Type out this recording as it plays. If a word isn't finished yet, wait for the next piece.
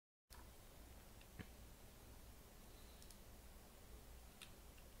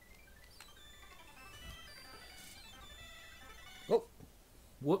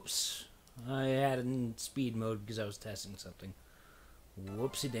Whoops. I had it in speed mode because I was testing something.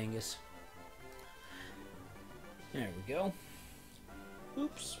 Whoopsie dingus. There we go.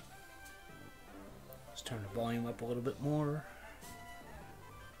 Oops. Let's turn the volume up a little bit more.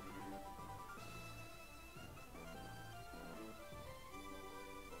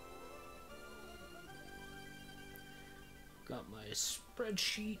 Got my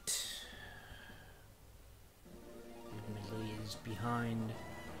spreadsheet. Admittedly is behind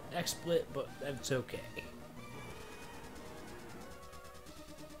Xsplit, but that's okay.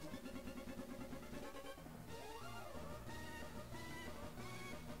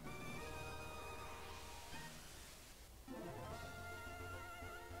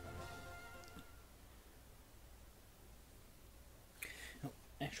 Oh,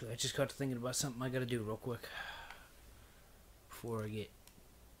 actually, I just got to thinking about something I gotta do real quick before I get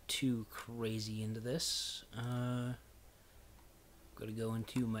too crazy into this. Gotta go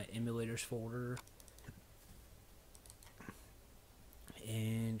into my emulators folder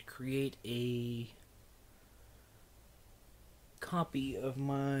and create a copy of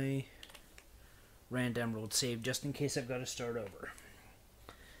my Randlockes save just in case I've got to start over.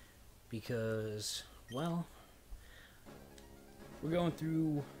 Because, well, we're going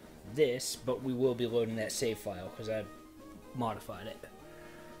through this, but we will be loading that save file because I've modified it.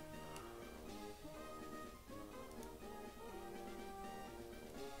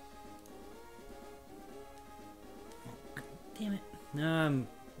 Damn it. Now I'm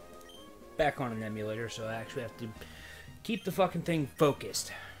back on an emulator, so I actually have to keep the fucking thing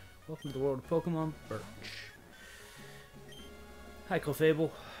focused. Welcome to the world of Pokemon Birch. Hi,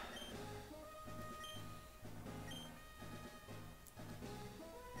 Clefable.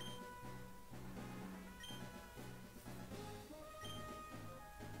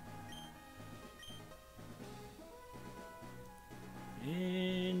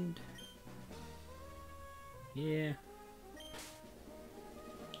 And yeah.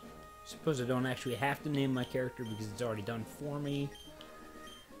 Suppose I don't actually have to name my character because it's already done for me.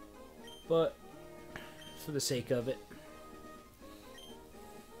 But for the sake of it.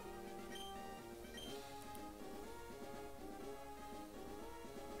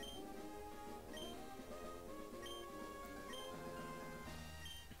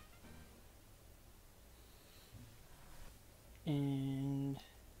 And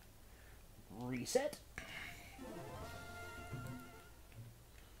reset.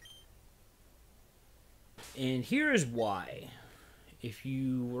 And here is why. If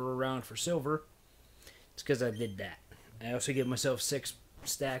you were around for silver, it's because I did that. I also give myself 6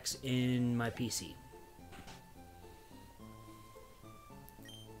 stacks in my PC.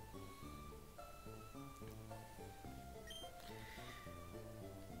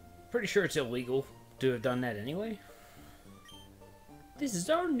 Pretty sure it's illegal to have done that anyway. This is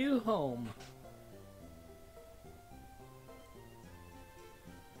our new home.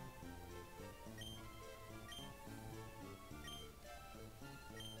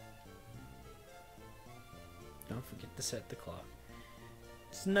 Don't forget to set the clock.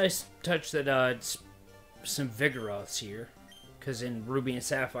 It's a nice touch that it's some Vigoroths here, because in Ruby and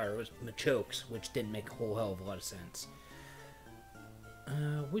Sapphire it was Machokes, which didn't make a whole hell of a lot of sense.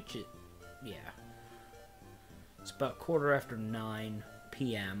 Yeah. It's about 9:15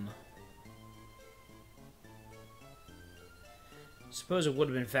 p.m. Suppose it would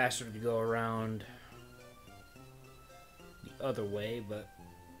have been faster to go around the other way, but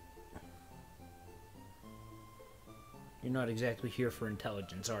you're not exactly here for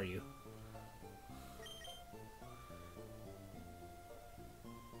intelligence, are you?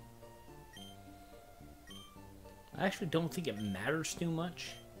 I actually don't think it matters too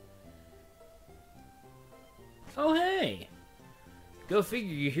much. Oh, hey! Go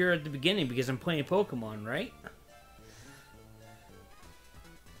figure, you're here at the beginning because I'm playing Pokemon, right?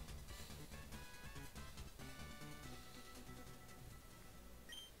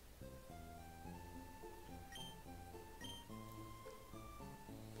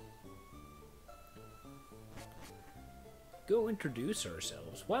 Go introduce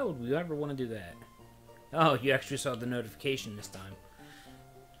ourselves. Why would we ever want to do that? Oh, you actually saw the notification this time.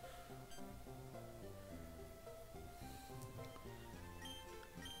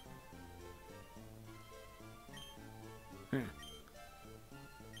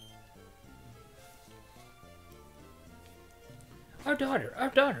 Our daughter, our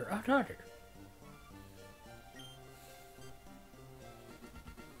daughter, our daughter.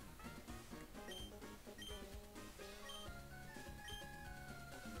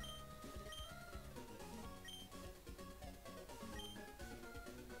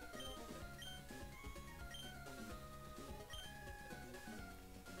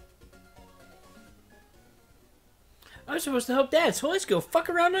 supposed to help Dad, so let's go fuck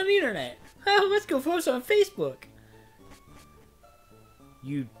around on the internet. Let's go post on Facebook.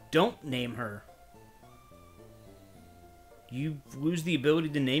 You don't name her. You lose the ability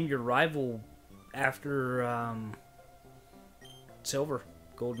to name your rival after silver,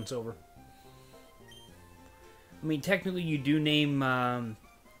 gold and silver. I mean, technically you do name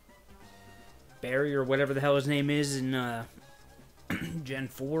Barry or whatever the hell his name is in Gen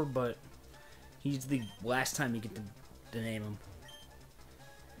 4, but he's the last time you get to name him.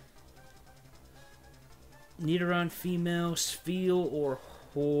 Nidoron female, Spheal, or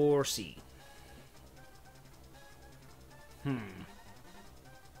Horsey?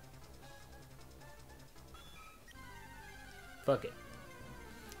 Fuck it.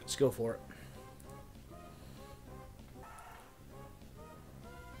 Let's go for it.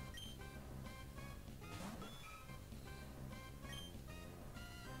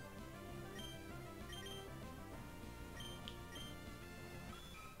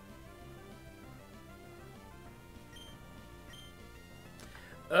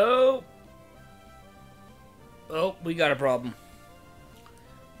 Oh, we got a problem.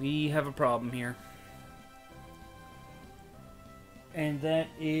 We have a problem here. And that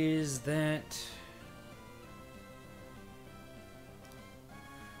is that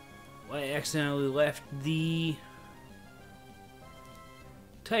I accidentally left the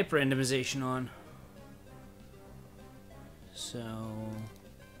type randomization on. So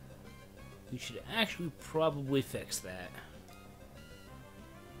we should actually probably fix that.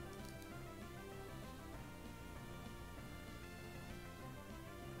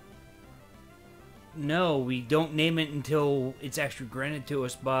 No, we don't name it until it's actually granted to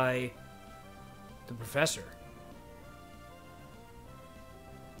us by the professor.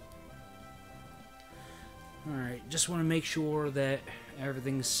 Alright, just want to make sure that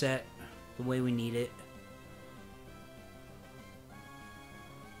everything's set the way we need it.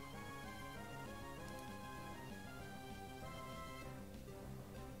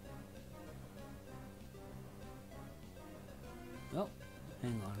 Oh,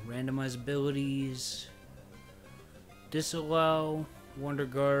 hang on. Randomize abilities. Disallow. Wonder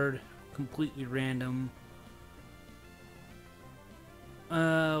Guard. Completely random.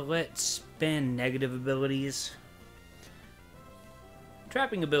 Let's ban negative abilities.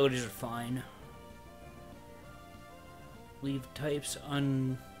 Trapping abilities are fine. Leave types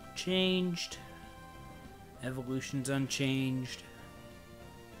unchanged. Evolutions unchanged.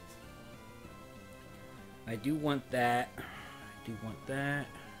 I do want that. I do want that.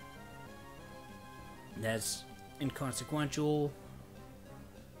 That's inconsequential.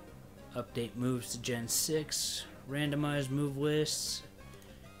 Update moves to Gen 6. Randomize move lists.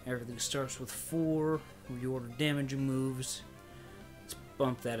 Everything starts with 4. Reorder damaging moves. Let's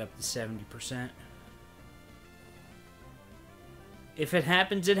bump that up to 70%. If it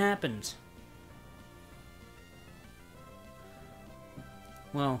happens, it happens.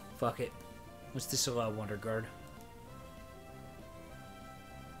 Well, fuck it. Let's disallow Wonder Guard.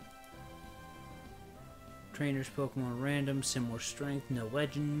 Trainers, Pokemon random, similar strength, no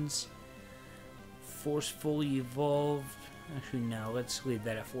legends. Forcefully evolved. Actually, no, let's leave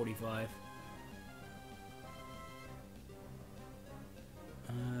that at 45.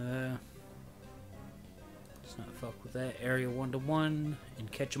 Let's not fuck with that. Area 1-to-1 in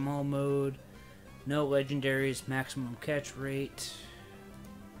catch 'em all mode. No legendaries, maximum catch rate.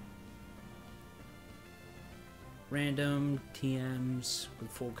 Random TMs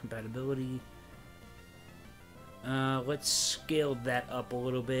with full compatibility. Let's scale that up a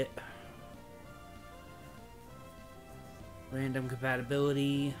little bit. Random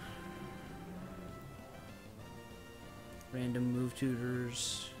compatibility. Random move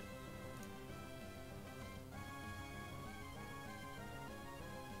tutors.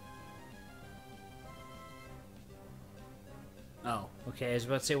 Oh, okay, I was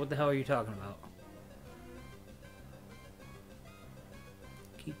about to say, what the hell are you talking about?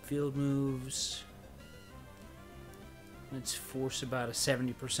 Keep field moves. Let's force about a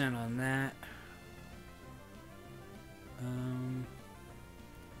 70% on that.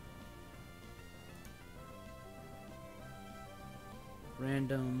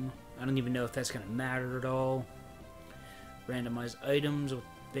 Random. I don't even know if that's going to matter at all. Randomize items with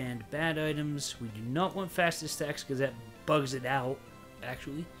banned bad items. We do not want fastest stacks because that bugs it out,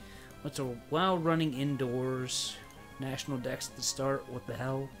 actually. Let's allow running indoors. National Dex to start. What the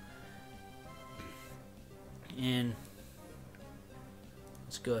hell? And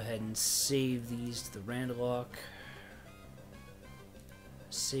let's go ahead and save these to the Randlock.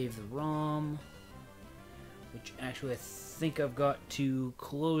 Save the ROM, which actually I think I've got to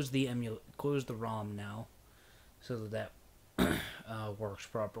close the ROM now. so that works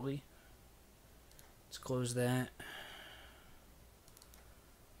properly. Let's close that.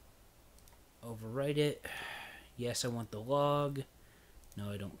 Overwrite it. Yes, I want the log. No,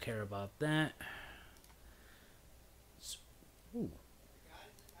 I don't care about that. Ooh.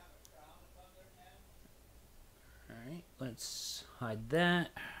 Alright, let's hide that.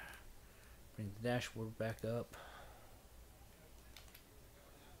 Bring the dashboard back up.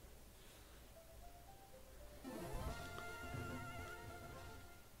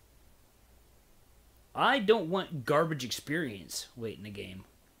 I don't want garbage experience late in the game,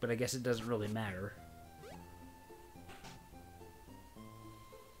 but I guess it doesn't really matter.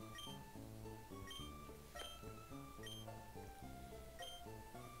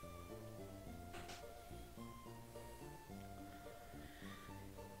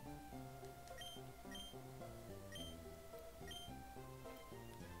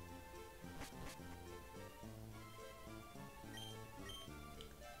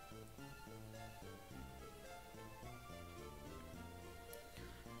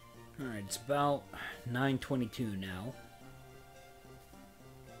 Alright, it's about 9:22 now.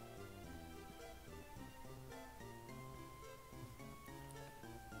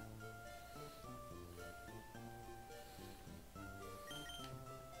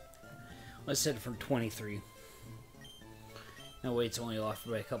 Let's set it for 23. That way it's only off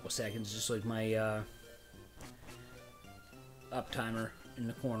by a couple seconds, just like my up timer in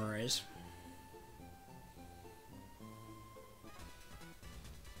the corner is.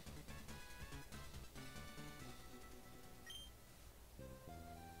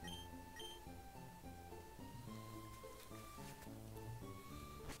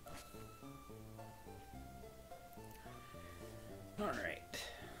 All right.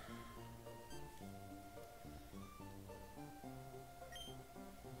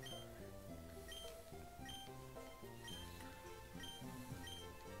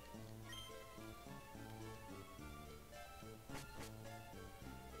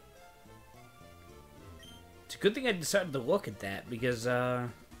 It's a good thing I decided to look at that, because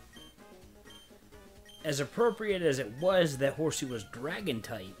as appropriate as it was that Horsey was dragon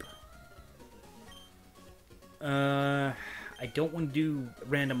type, I don't want to do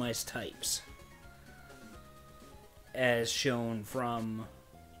randomized types as shown from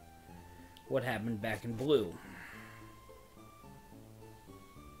what happened back in Blue.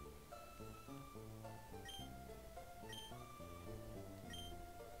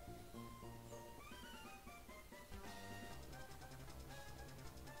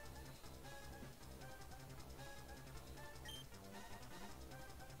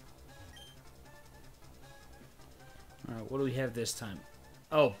 Alright, what do we have this time?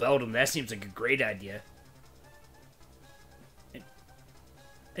 Oh, Beldum, that seems like a great idea.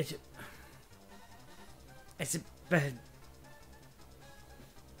 It's a bad...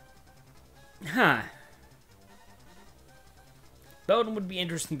 Huh. Beldum would be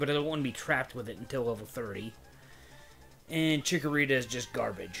interesting, but I don't want to be trapped with it until level 30. And Chikorita is just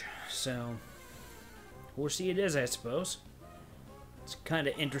garbage. So, Horsey it is, I suppose. It's kind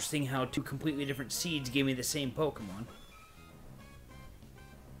of interesting how two completely different seeds gave me the same Pokemon.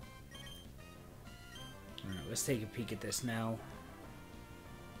 Alright, let's take a peek at this now.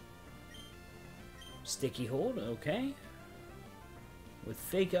 Sticky Hold, okay. With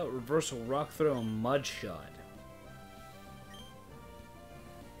Fake Out, Reversal, Rock Throw, and Mud Shot.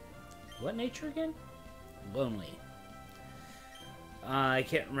 What nature again? Lonely. I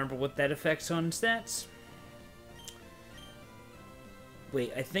can't remember what that affects on stats.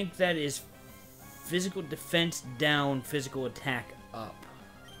 Wait, I think that is physical defense down, physical attack up.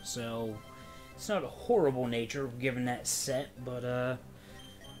 So, it's not a horrible nature given that set, but,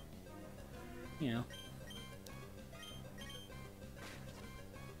 you know.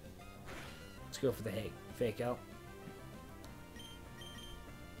 Let's go for the Fake Out.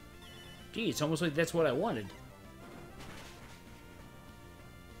 Gee, it's almost like that's what I wanted.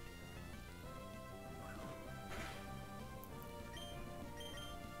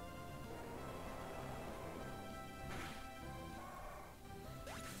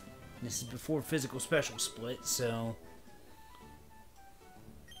 This is before physical special split, so...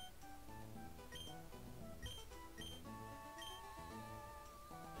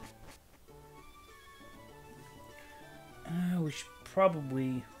 we should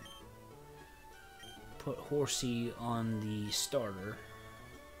probably put Horsey on the starter.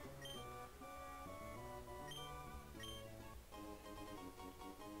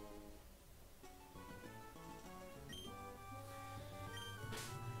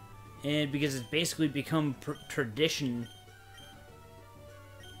 And because it's basically become tradition,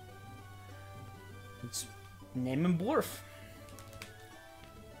 let's Name him Blorf.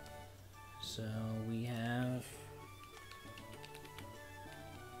 So we have...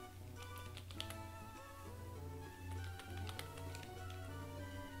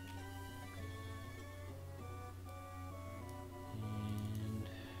 and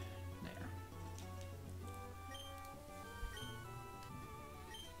there.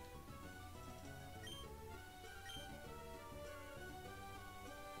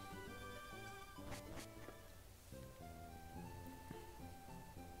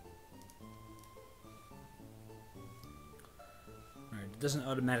 It doesn't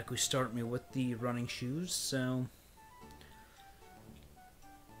automatically start me with the running shoes, so...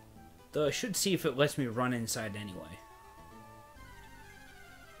 Though I should see if it lets me run inside anyway.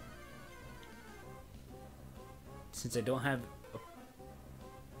 Since I don't have...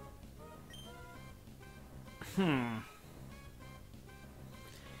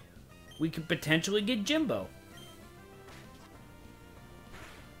 We could potentially get Jimbo.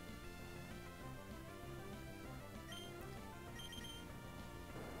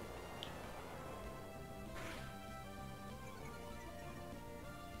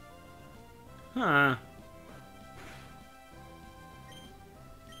 Huh.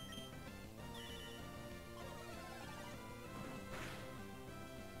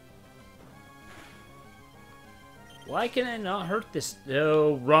 Why can I not hurt this?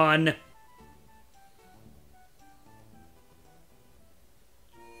 Oh, run.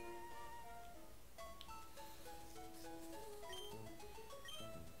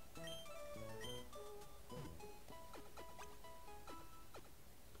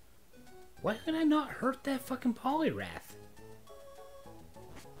 Why can I not hurt that fucking Poliwrath?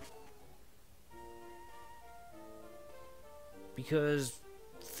 Because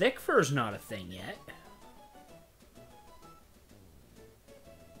Thick Fur's not a thing yet.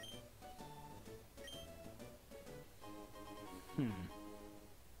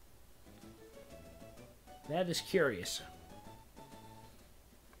 That is curious.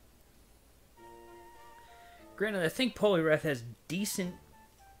 Granted, I think Poliwrath has decent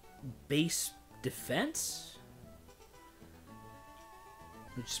base defense,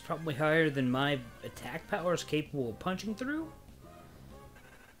 which is probably higher than my attack power is capable of punching through.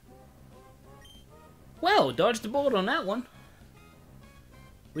 Well, dodged the bullet on that one.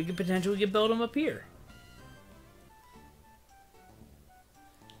 We could potentially get Beldum up here.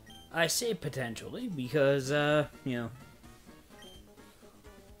 I say potentially because, you know.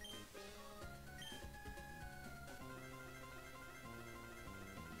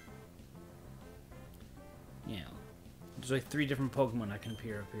 Yeah. There's like 3 different Pokemon I can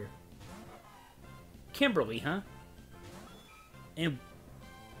appear up here. Kimberly, huh? And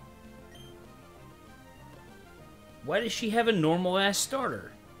why does she have a normal-ass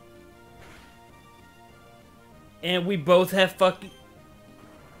starter? And we both have fucking...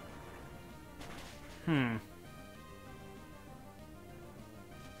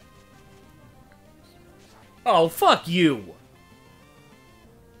 Oh, fuck you!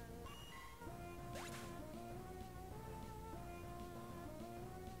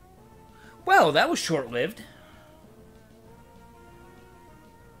 Well, that was short-lived.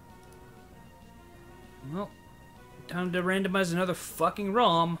 Well, time to randomize another fucking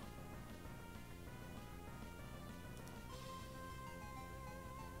ROM.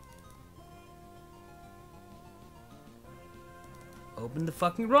 Open the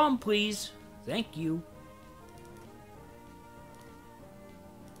fucking ROM, please. Thank you.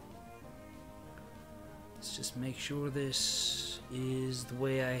 Let's just make sure this is the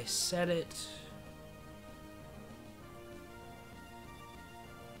way I set it.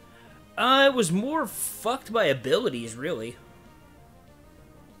 It was more fucked by abilities, really.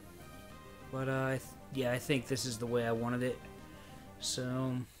 But, yeah, I think this is the way I wanted it.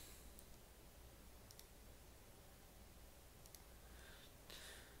 So...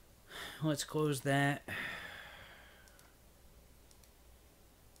 let's close that.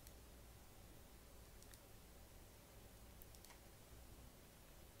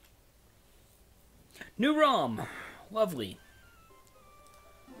 New ROM. Lovely.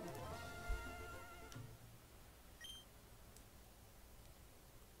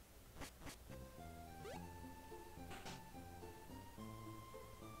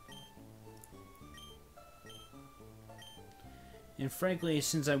 And frankly,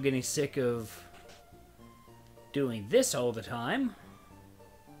 since I'm getting sick of doing this all the time,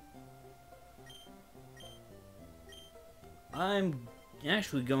 I'm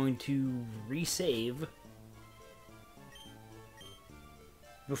actually going to resave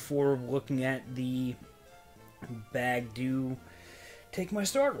before looking at the bag to take my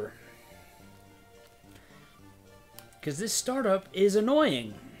starter. Because this startup is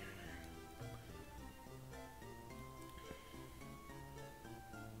annoying.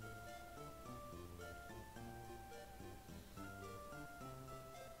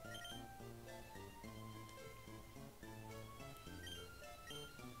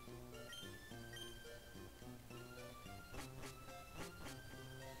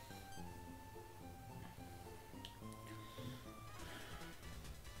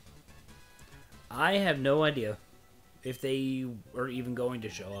 I have no idea if they are even going to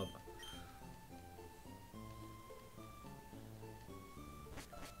show up.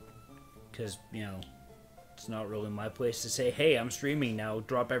 Because, you know, it's not really my place to say, hey, I'm streaming now,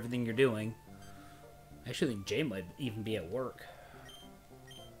 drop everything you're doing. I actually think Jay might even be at work.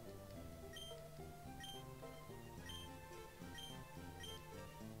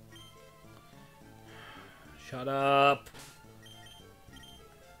 Shut up.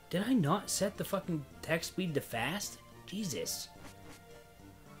 Did I not set the fucking text speed to fast? Jesus.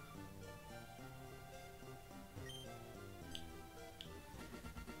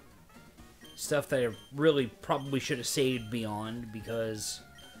 Stuff that I really probably should have saved beyond because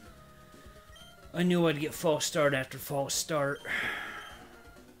I knew I'd get false start after false start.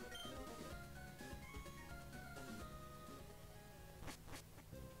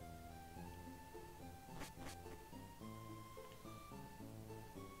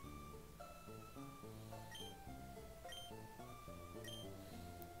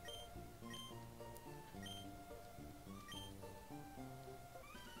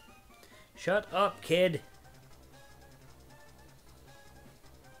 Shut up, kid.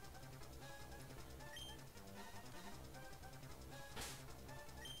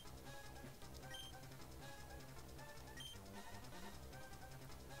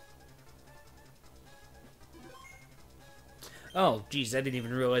 Oh, geez, I didn't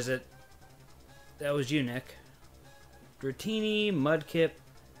even realize that was you, Nick. Dratini, Mudkip,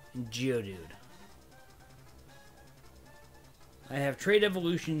 and Geodude. I have Trade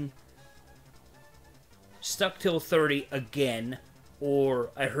Evolution stuck till 30 again,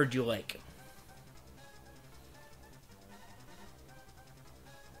 or I heard you like.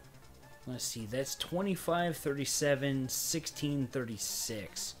 Let's see, that's 25, 37, 16,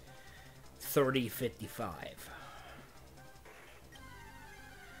 36, 30, 55.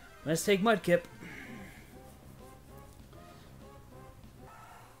 Let's take Mudkip.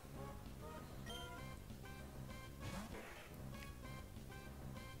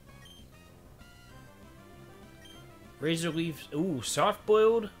 Razor Leaf. Ooh, soft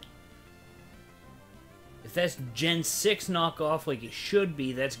boiled. If that's Gen 6 knockoff like it should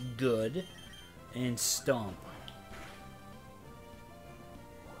be, that's good. And Stomp.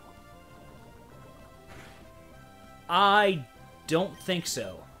 I don't think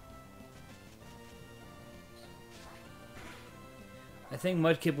so. I think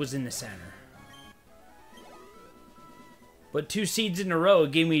Mudkip was in the center. But 2 seeds in a row,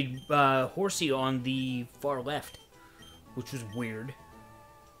 it gave me Horsey on the far left, which was weird.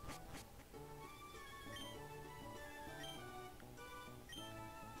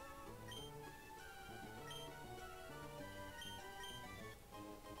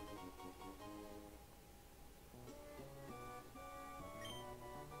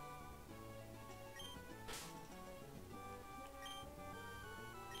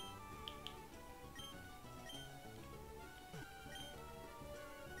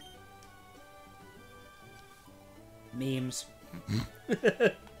 Memes.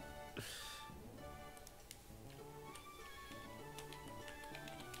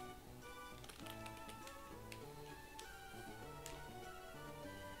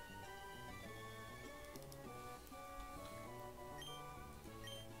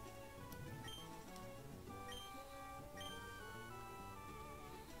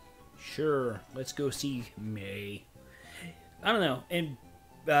 Sure, let's go see May. I don't know, and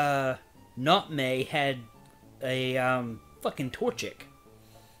not May had a fucking Torchic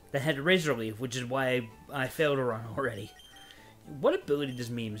that had a Razor Leaf, which is why I failed to run already. What ability does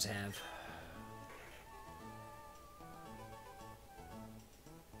Memes have?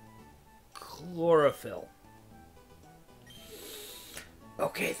 Chlorophyll.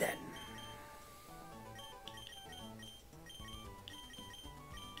 Okay then.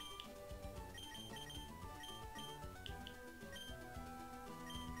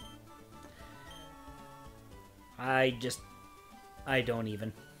 I don't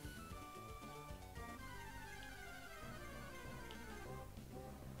even.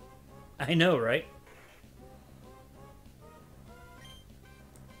 I know, right?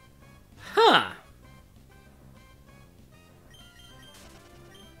 Huh.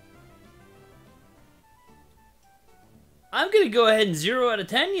 go ahead and 0 out of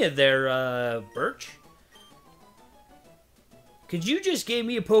 10 you there, Birch. Cause you just gave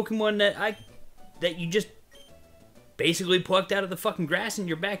me a Pokemon that you just basically plucked out of the fucking grass in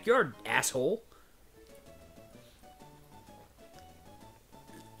your backyard, asshole.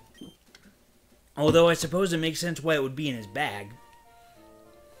 Although I suppose it makes sense why it would be in his bag.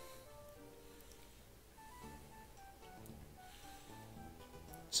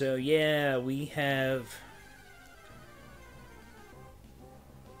 So yeah, we have...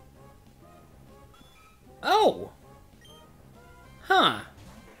 Oh! Huh.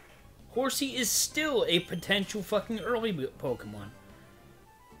 Horsey is still a potential fucking early Pokemon.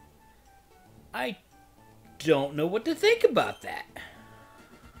 I don't know what to think about that.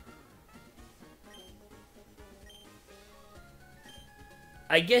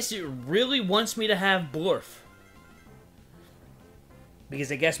 I guess it really wants me to have Blurf. Because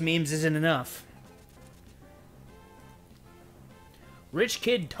I guess memes isn't enough. Rich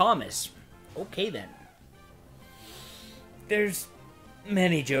Kid Thomas. Okay then. There's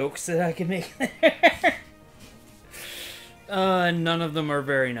many jokes that I can make there. None of them are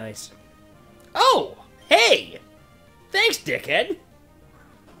very nice. Oh! Hey! Thanks, dickhead!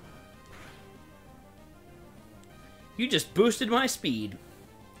 You just boosted my speed.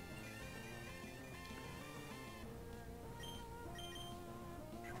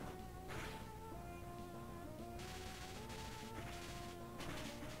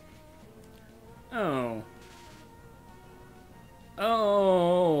 Oh.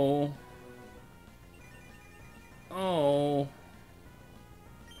 Oh. Oh.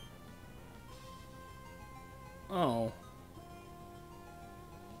 Oh.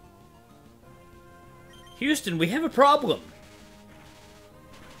 Houston, we have a problem.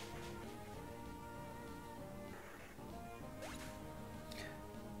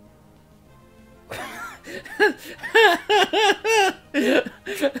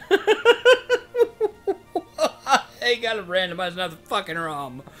 They gotta randomize another fucking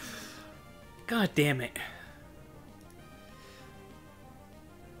ROM. God damn it.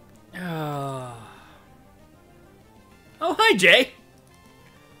 Oh, hi, Jay.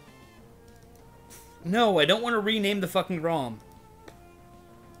 No, I don't want to rename the fucking ROM.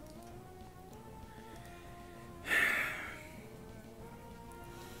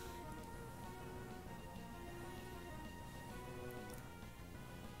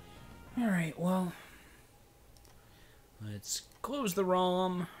 Alright, well... Let's close the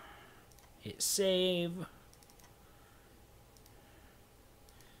ROM. Hit save.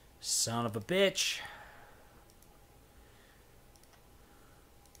 Son of a bitch.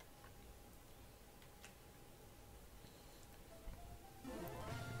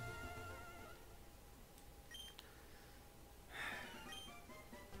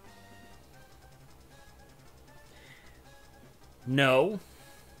 No.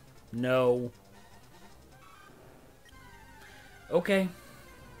 No. Okay.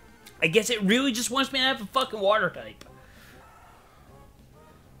 I guess it really just wants me to have a fucking water type.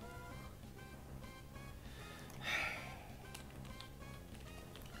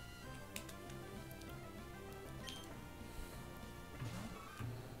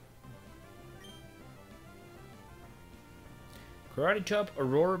 Karate Chop,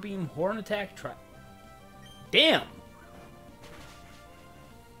 Aurora Beam, Horn Attack, Damn!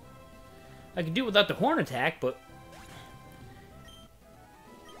 I could do without the Horn Attack, but...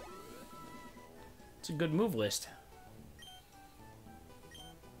 It's a good move list.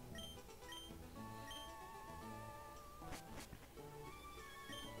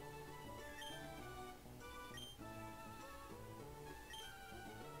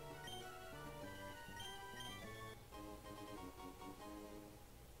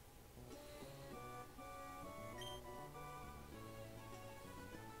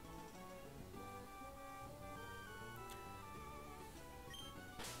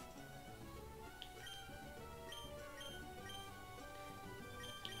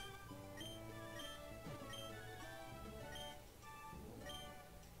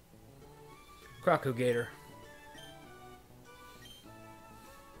 Crocogator.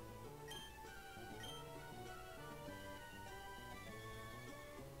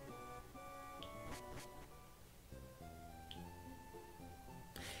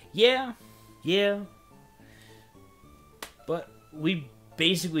 Yeah, yeah. But we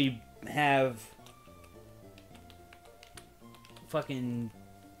basically have fucking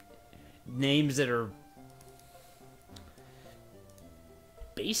names that are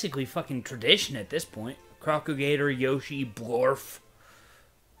basically fucking tradition at this point. Crocogator, Yoshi, Blorf.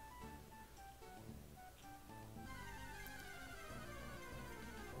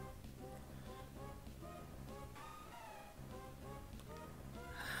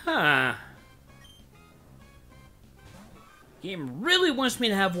 Huh. Game really wants me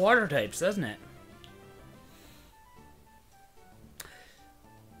to have water types, doesn't it?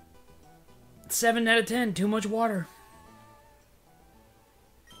 Seven out of 10. Too much water.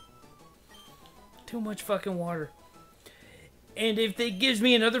 Too much fucking water. And if it gives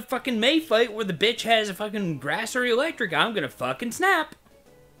me another fucking May fight where the bitch has a fucking grass or electric, I'm gonna fucking snap.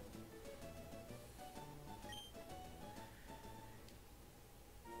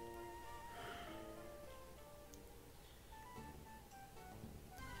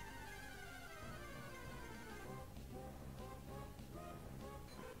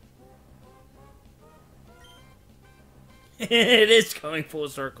 It is coming full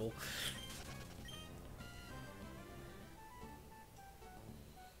circle.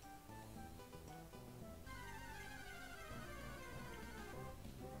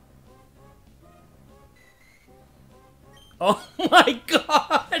 Oh my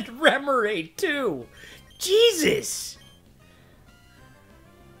god! Remoraid too! Jesus!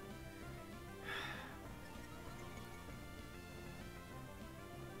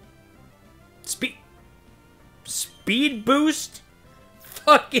 Speed boost?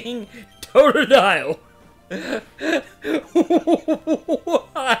 Fucking Totodile!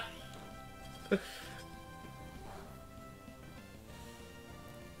 What?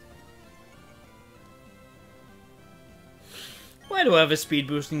 Why do I have a speed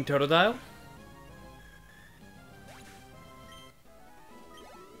boosting Totodile?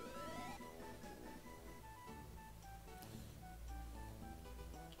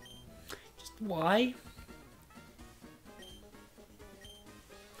 Just why?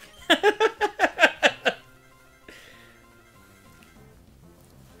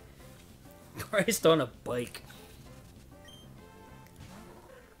 Christ on a bike.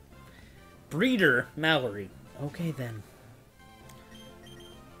 Breeder Mallory. Okay then.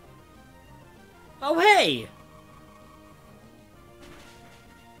 Oh hey!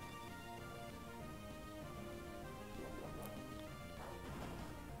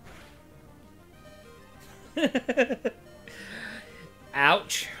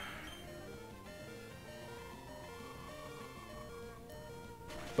 Ouch.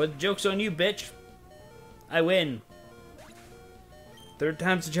 But joke's on you, bitch. I win. Third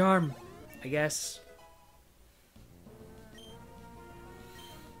time's the charm, I guess.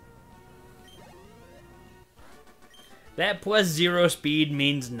 That plus 0 speed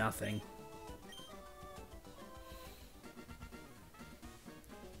means nothing.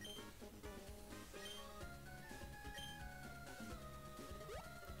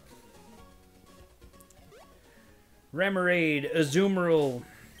 Remoraid, Azumarill.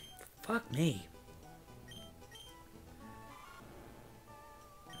 Fuck me.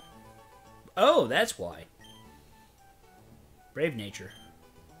 Oh, that's why. Brave nature.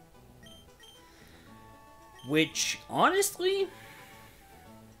 Which, honestly,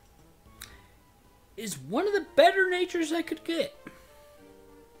 is one of the better natures I could get.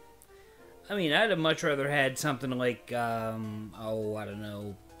 I mean, I'd have much rather had something like, oh, I don't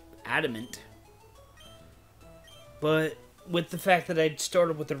know, Adamant. But with the fact that I'd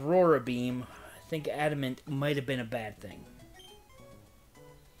started with Aurora Beam, I think Adamant might have been a bad thing.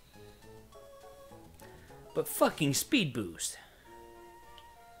 But fucking speed boost.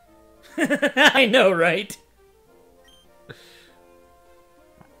 I know, right?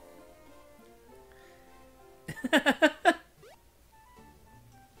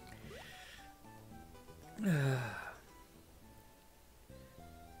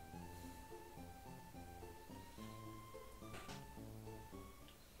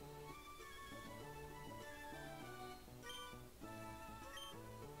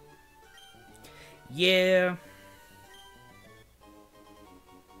 Yeah.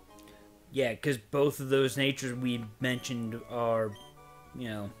 Yeah, because both of those natures we mentioned are, you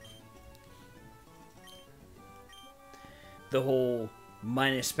know, the whole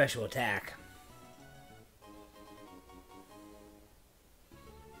minus special attack.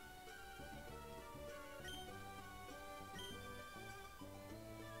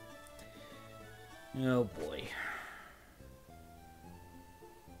 Oh boy.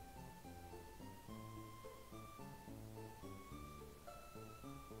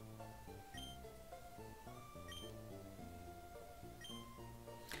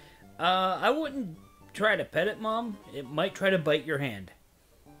 I wouldn't try to pet it, Mom. It might try to bite your hand.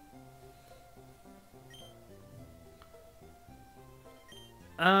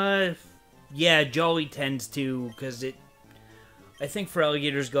 Yeah, Jolly tends to, because it... I think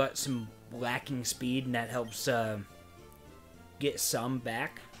Feraligator's got some lacking speed, and that helps, get some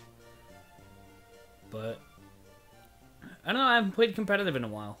back. But I don't know, I haven't played competitive in a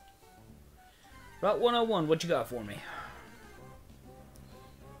while. Route 101, what you got for me?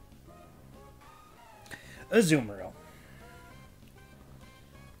 Azumarill.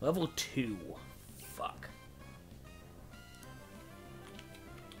 Level 2. Fuck.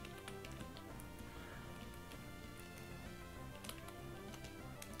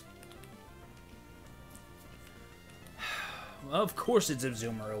 Of course it's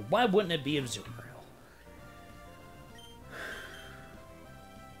Azumarill. Why wouldn't it be Azumarill?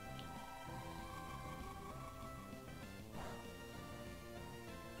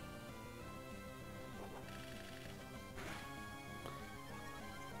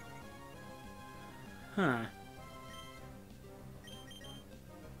 Huh.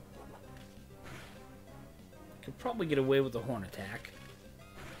 Could probably get away with a horn attack.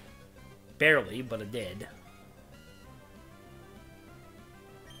 Barely, but it did.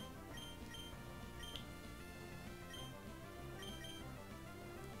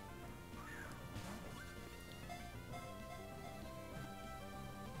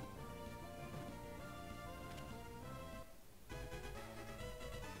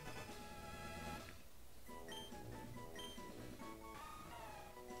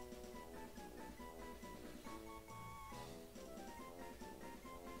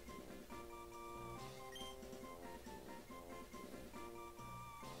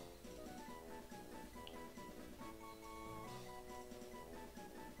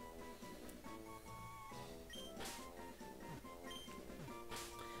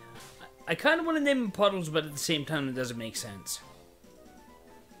 I kind of want to name them Puddles, but at the same time, it doesn't make sense.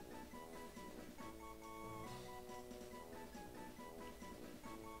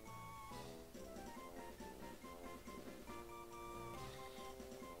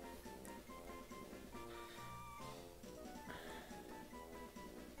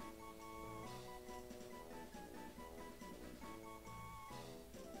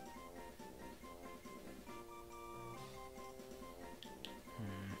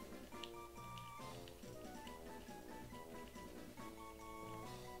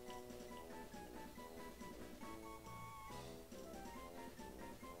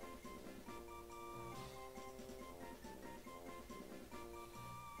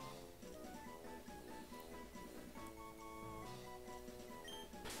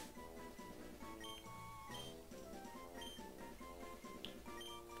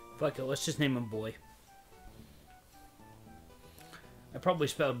 Fuck it, let's just name him Boy. I probably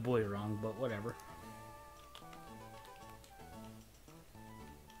spelled boy wrong, but whatever.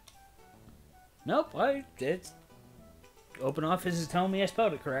 Nope, it's... Open Office is telling me I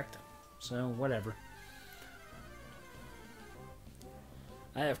spelled it correct. So, whatever.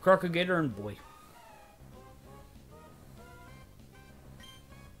 I have Crocodile and Boy.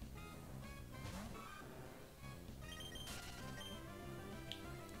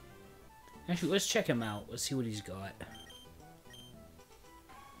 Actually, let's check him out. Let's see what he's got.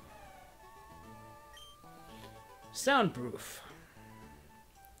 Soundproof.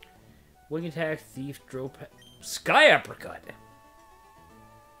 Wing attack, thief, drill, sky uppercut.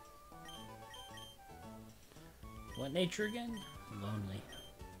 What nature again? Lonely.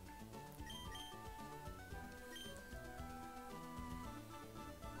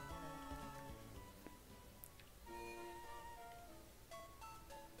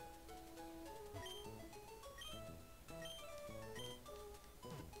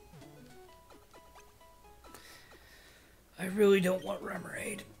 I really don't want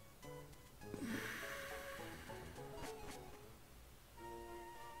Remoraid.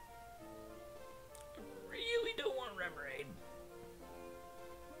 Really don't want Remoraid.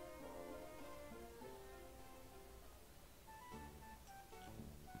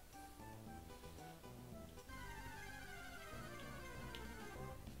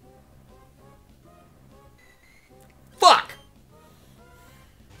 Fuck!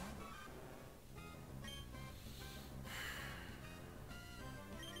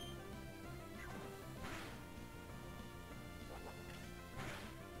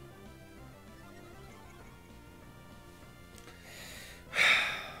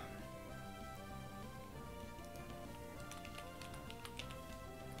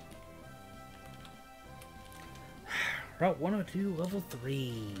 Route 102, level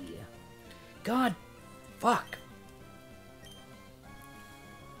 3. God, fuck.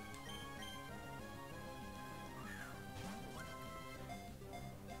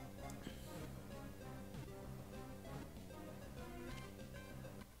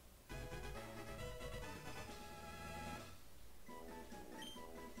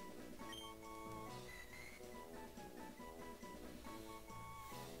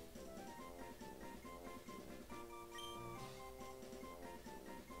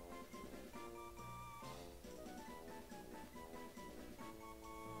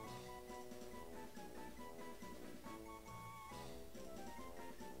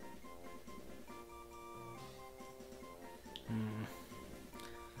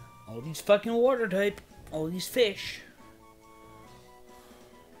 All these fucking water type. All these fish.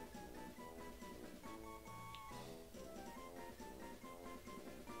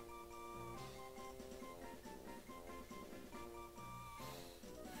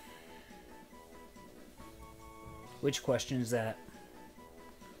 Which question is that?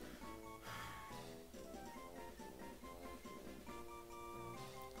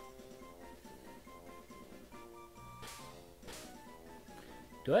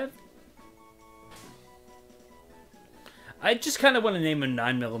 Do I have... I just kind of want to name him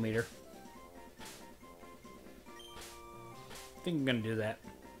 9mm. I think I'm going to do that.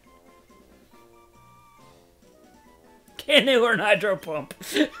 Canoe or an hydro pump?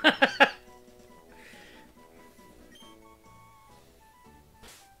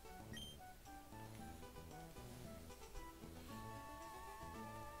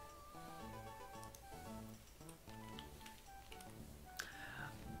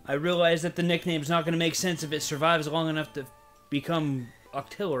 I realize that the nickname's not going to make sense if it survives long enough to become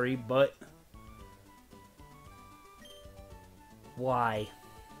auxiliary, but... why?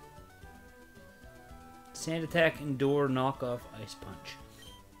 Sand attack, endure, knock off, ice punch.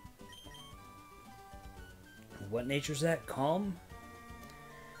 What nature is that? Calm?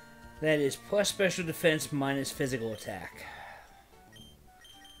 That is plus special defense minus physical attack.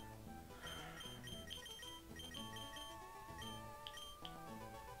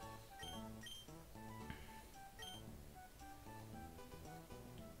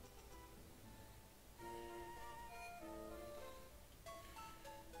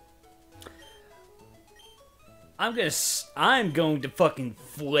 I'm going to fucking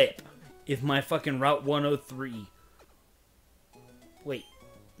flip if my fucking Route 103. Wait,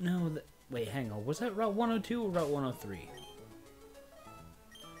 no, wait, hang on. Was that Route 102 or Route 103?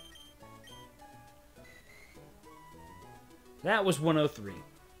 That was 103.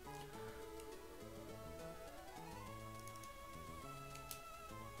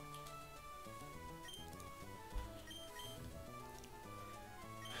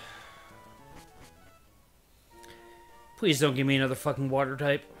 Please don't give me another fucking water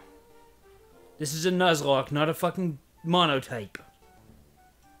type. This is a Nuzlocke, not a fucking monotype.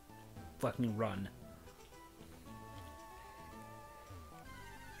 Fucking run.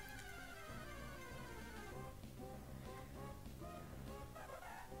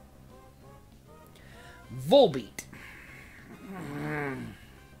 Volbeat.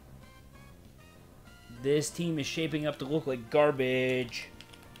 This team is shaping up to look like garbage.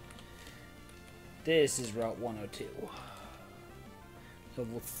 This is Route 102.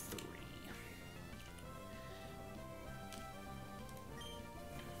 Level 3.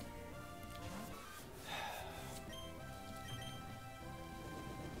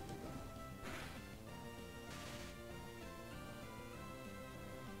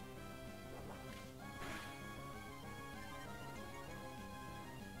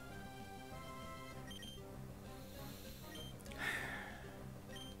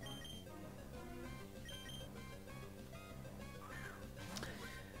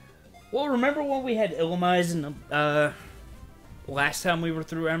 Well, remember when we had Illumise in the, last time we were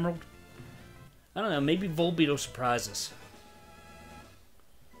through Emerald? I don't know, maybe Volbeat will surprise us.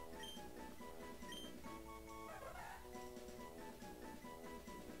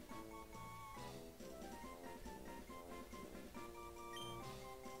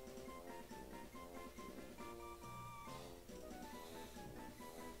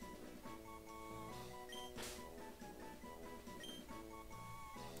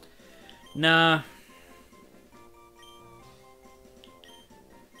 Nah.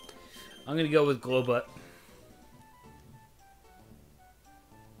 I'm gonna go with Glowbutt.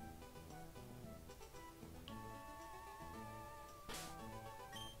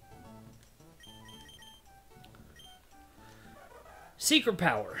 Secret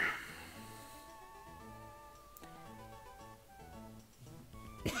power.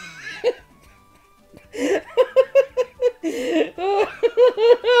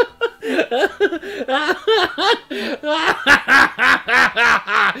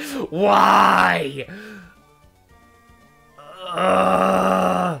 Why?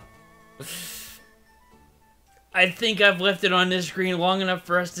 I think I've left it on this screen long enough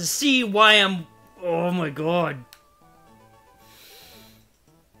for us to see why I'm... Oh my god.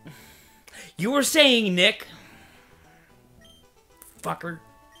 You were saying, Nick. Fucker.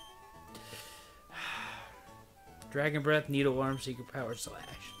 Dragon Breath, Needle Arm, Secret Power, Slash.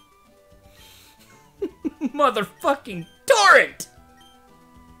 Motherfucking torrent!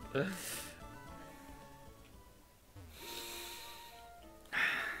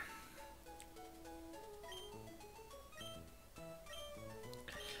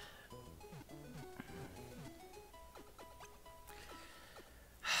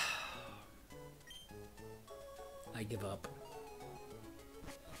 I give up.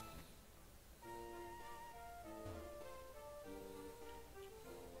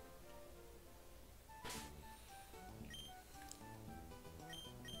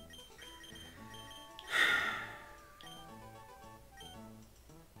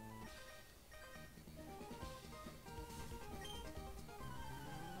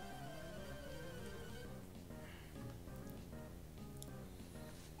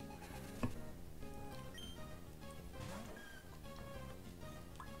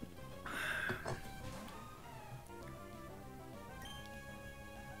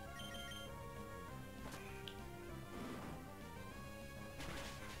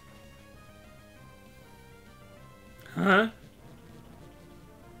 Huh?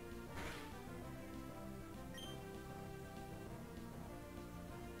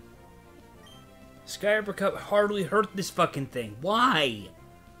 Sky Uppercut hardly hurt this fucking thing. Why?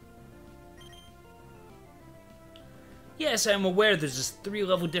 Yes, I'm aware there's this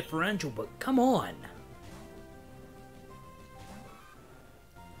 3-level differential, but come on.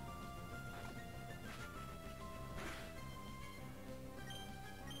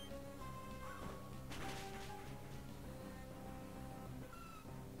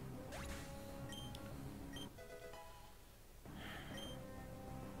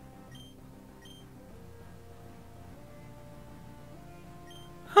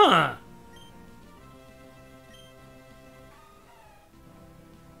 Huh.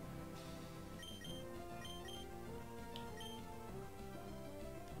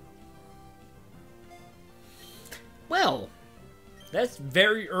 Well, that's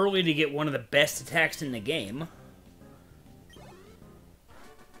very early to get one of the best attacks in the game.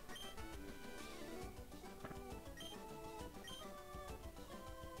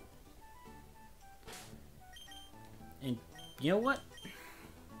 And you know what?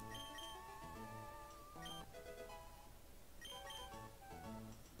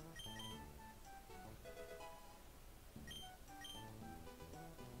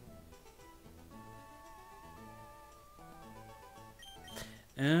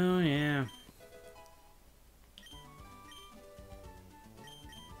 Oh, yeah.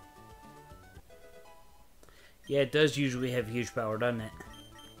 Yeah, it does usually have huge power, doesn't it?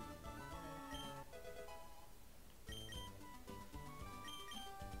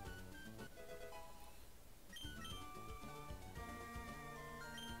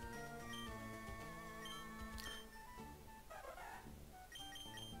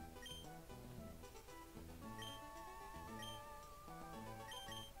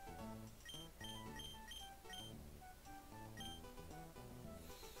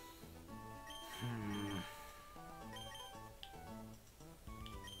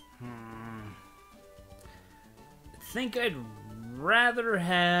 I think I'd rather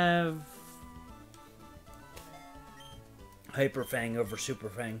have Hyper Fang over Super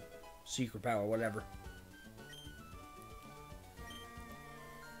Fang. Secret Power, whatever.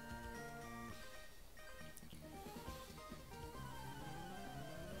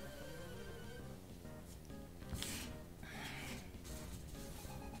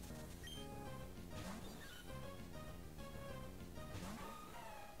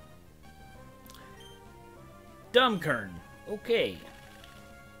 Dumbkern. Okay.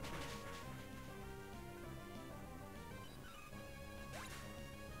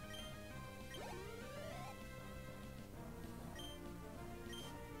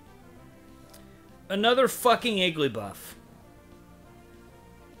 Another fucking Igglybuff.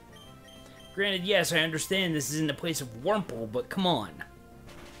 Granted, yes, I understand this is in the place of Wurmple, but come on.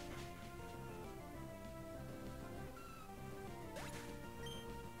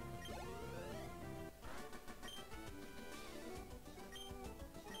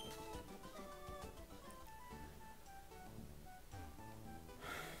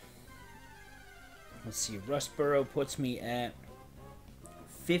 Let's see, Rustboro puts me at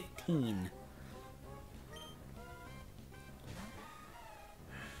 15.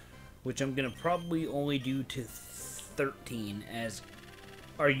 Which I'm gonna probably only do to 13 as...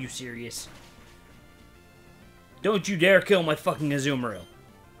 Are you serious? Don't you dare kill my fucking Azumarill.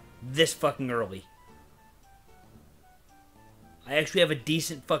 This fucking early. I actually have a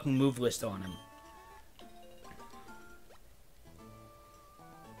decent fucking move list on him.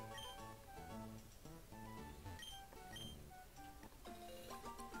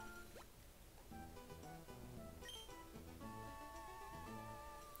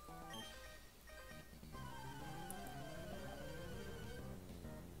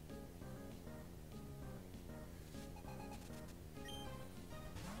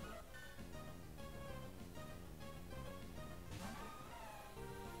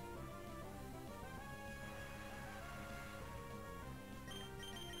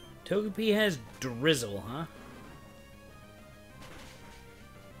 Togepi has Drizzle, huh?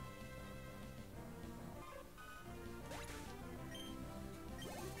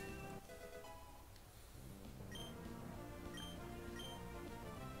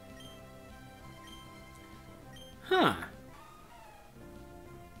 Huh.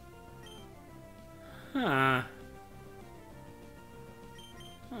 Huh.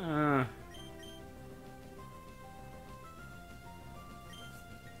 Huh.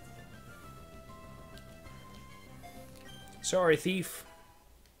 Sorry, thief.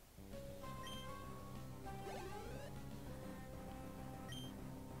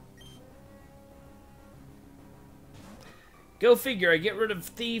 Go figure, I get rid of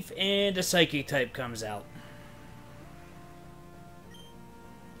thief and a psychic type comes out.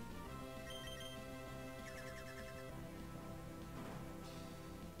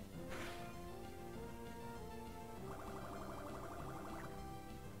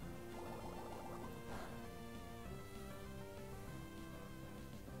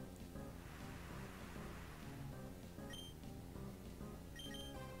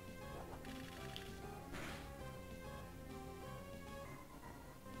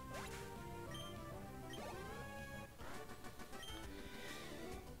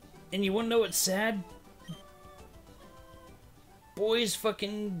 And you wanna know what's sad? Boy's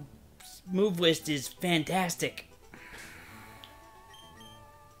fucking move list is fantastic.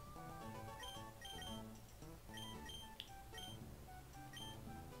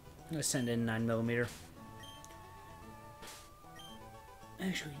 I'm gonna send in 9mm.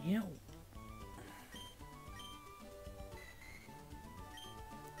 Actually, you know.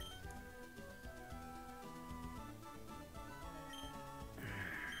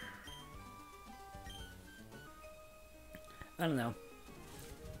 I don't know.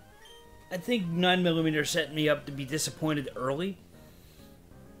 I think 9mm set me up to be disappointed early.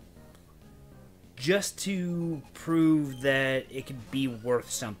 Just to prove that it could be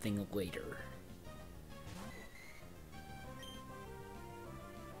worth something later.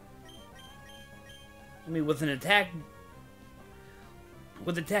 I mean, with an attack...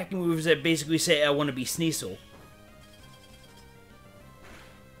 with attacking moves that basically say, I want to be Sneasel.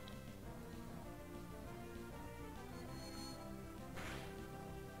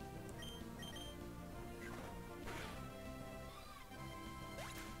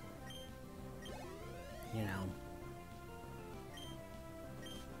 You know.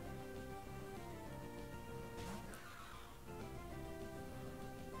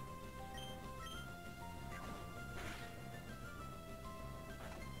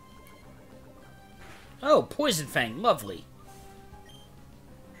 Oh, Poison Fang, lovely.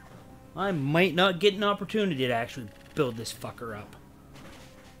 I might not get an opportunity to actually build this fucker up.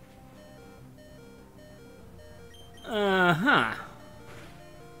 Uh-huh.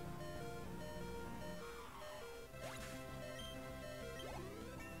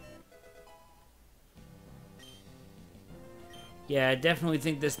 Yeah, I definitely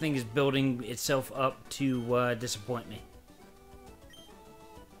think this thing is building itself up to disappoint me.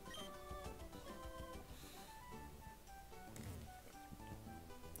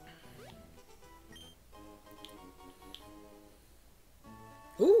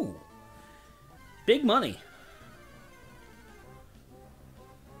 Ooh! Big money.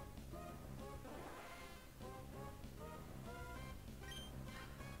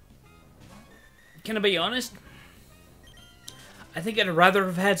 Can I be honest? I think I'd rather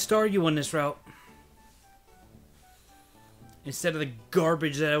have had Staryu on this route. Instead of the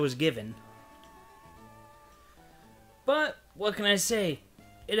garbage that I was given. But, what can I say?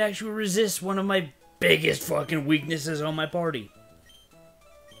 It actually resists one of my biggest fucking weaknesses on my party.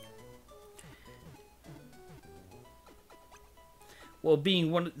 Well,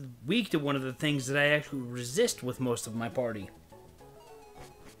 being weak to one of the things that I actually resist with most of my party.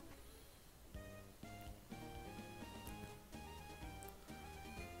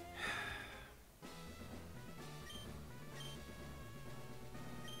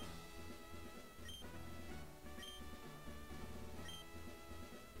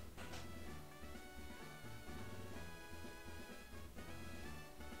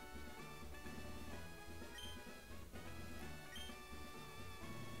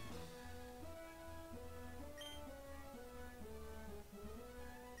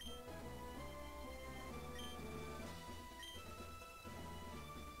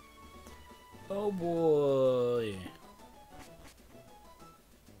 Oh boy.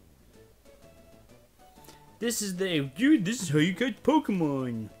 This is dude, this is how you catch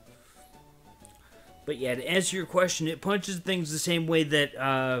Pokemon. But yeah, to answer your question, it punches things the same way that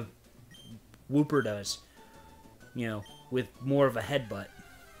Wooper does. You know, with more of a headbutt.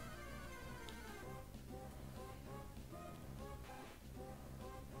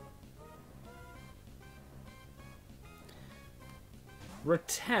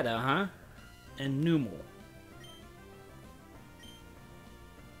 Rattata, huh? And Numel.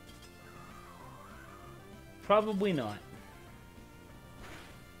 Probably not.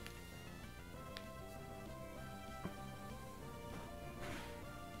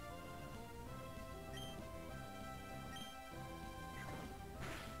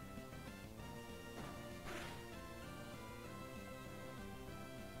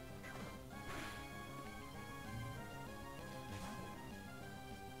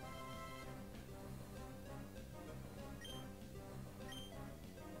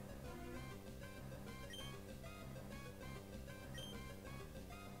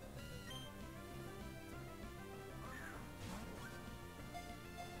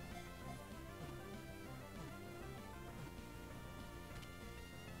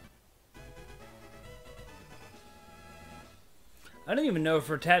 I don't even know if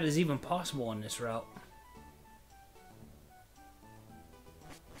Rattata is even possible on this route.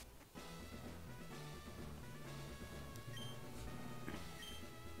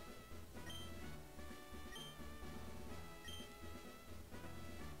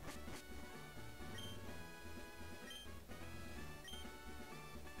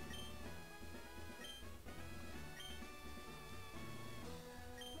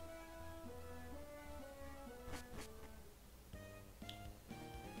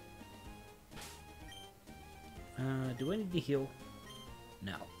 Do I need to heal?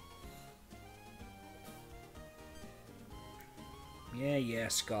 No. Yeah,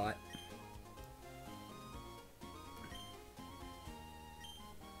 Scott.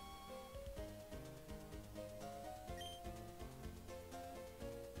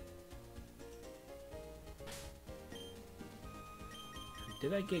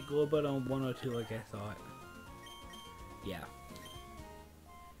 Did I get Glowbud on 102 like I thought? Yeah.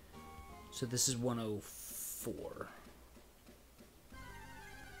 So this is 104.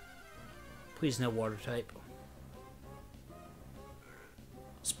 Please no water type.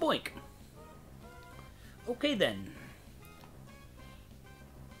 Spoink! Okay then.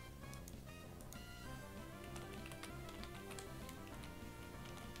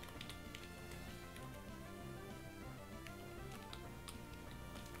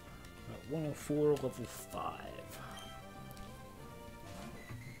 Right, 104, level 5.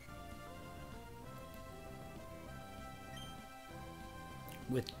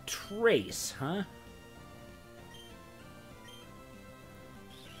 With Trace, huh?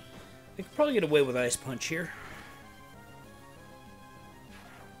 I could probably get away with Ice Punch here.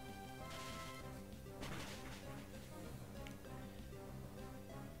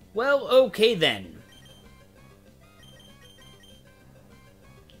 Well, okay then.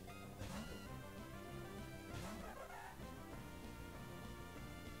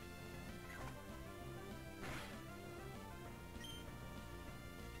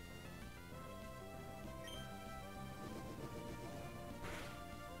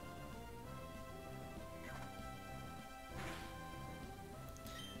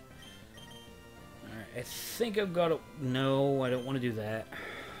 I think I've got it. No, I don't want to do that.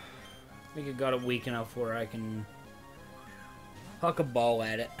 I think I got it weak enough where I can huck a ball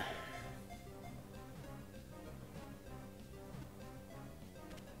at it.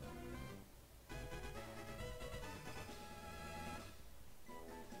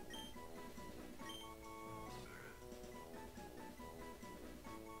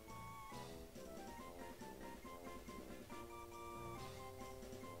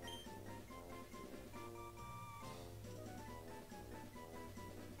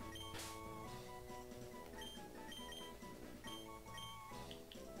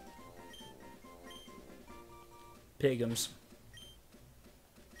 Pigums.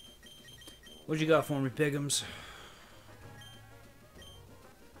 What you got for me, Pigums?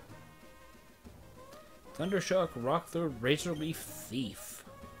 Thundershock, Rockthorn, Razorleaf, Thief.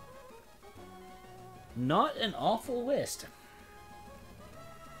 Not an awful list.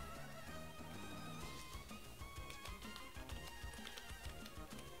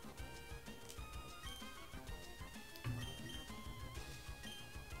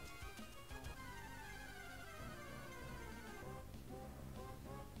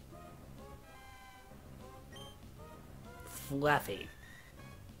 Fluffy.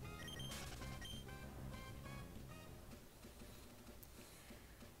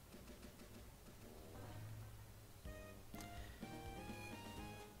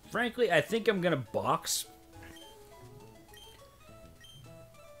 Frankly, I think I'm gonna box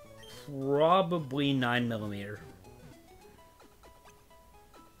probably 9mm.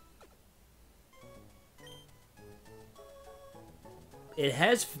 It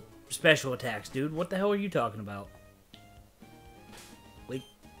has special attacks, dude. What the hell are you talking about?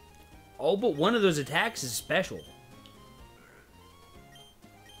 All but one of those attacks is special.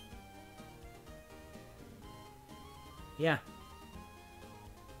 Yeah.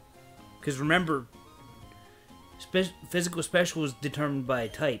 Because remember, physical special is determined by a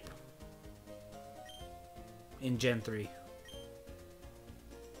type in Gen 3.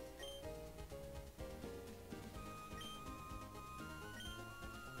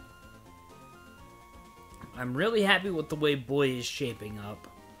 I'm really happy with the way Boy is shaping up.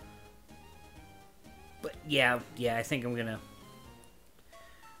 But yeah, I think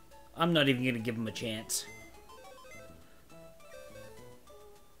I'm not even gonna give him a chance.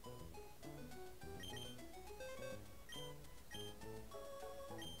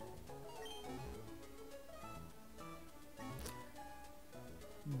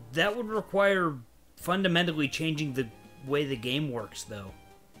 That would require fundamentally changing the way the game works, though.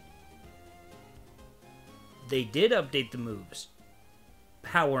 They did update the moves,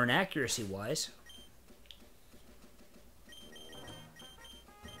 power and accuracy-wise.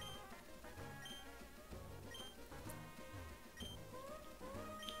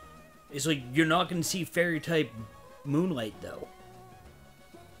 It's like, you're not going to see Fairy-type Moonlight, though.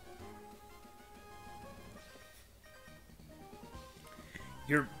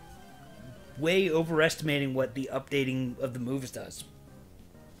 You're way overestimating what the updating of the moves does.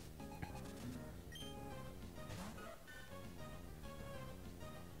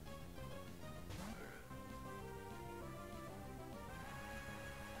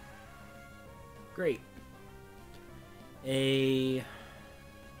 Great. A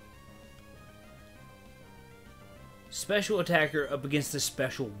special attacker up against a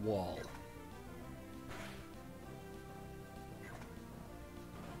special wall.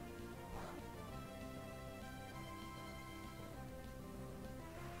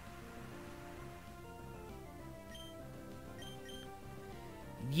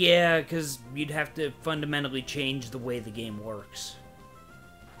 Yeah, because you'd have to fundamentally change the way the game works.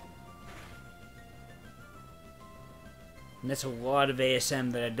 And that's a lot of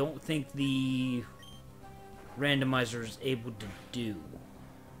ASM that I don't think the randomizer is able to do.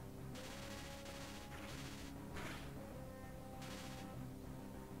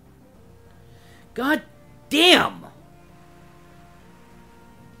 God damn!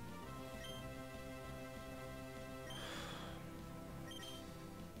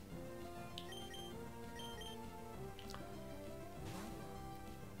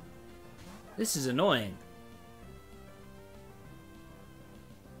 This is annoying.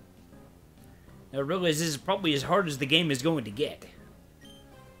 Now I realize this is probably as hard as the game is going to get.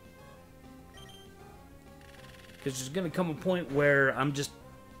 Because there's going to come a point where I'm just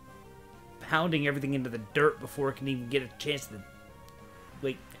pounding everything into the dirt before it can even get a chance to,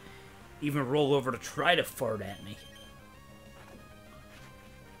 like, even roll over to try to fart at me.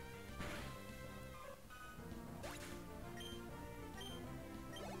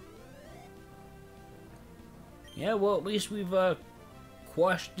 Yeah, well, at least we've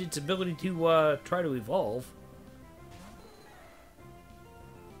quashed its ability to try to evolve.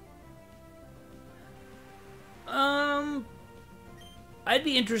 I'd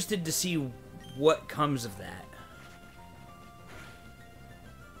be interested to see what comes of that.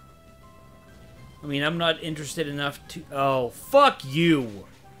 I mean, I'm not interested enough to... Oh, fuck you!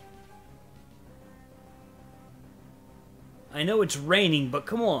 I know it's raining, but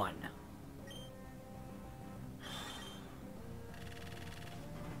come on.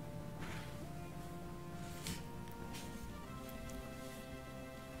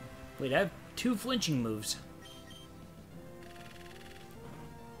 Wait, I have 2 flinching moves.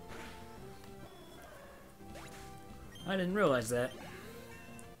 I didn't realize that.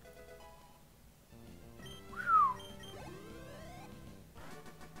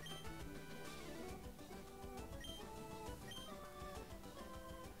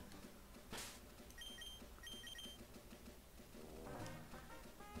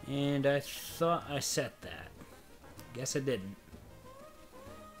 And I thought I set that. Guess I didn't.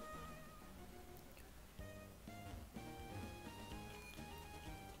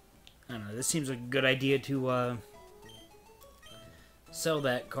 I don't know, this seems like a good idea to sell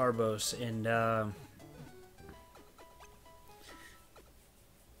that Carbos and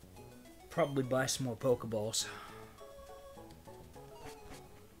probably buy some more Pokeballs.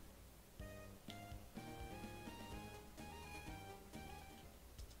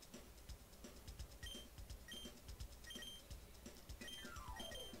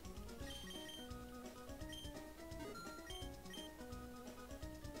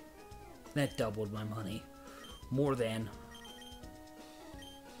 That doubled my money. More than.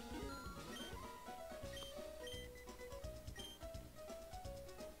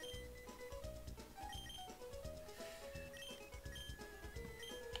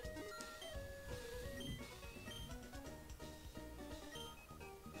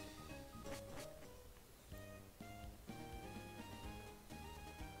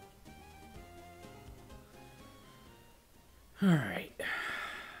 Alright.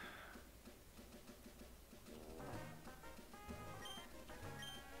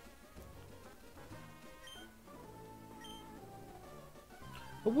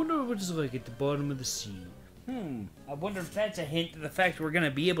 I wonder what it's like at the bottom of the sea. I wonder if that's a hint to the fact we're going to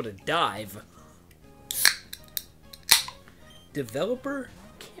be able to dive. Developer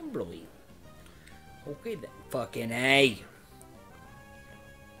Kimberly. Okay then. Fucking A.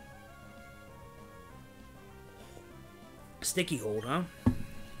 Sticky hold, huh?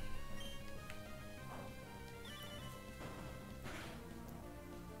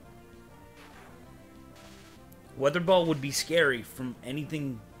 Weather ball would be scary from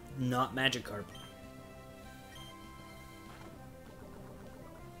anything not Magikarp.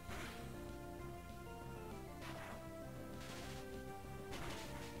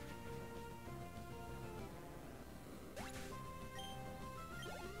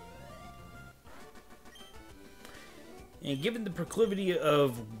 And given the proclivity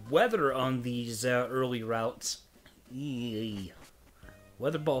of weather on these early routes,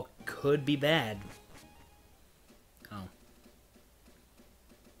 weather ball could be bad. Oh.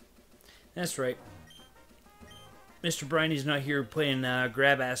 That's right. Mr. Briney's not here playing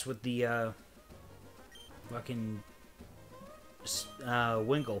grab ass with the fucking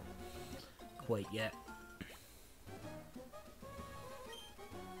Winkle quite yet.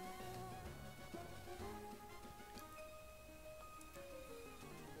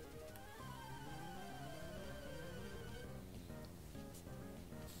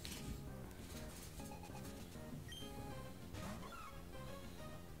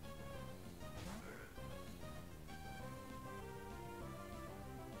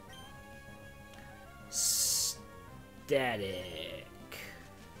 Static.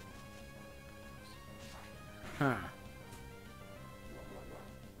 Huh.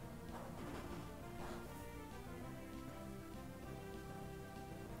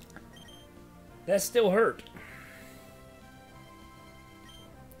 That still hurt.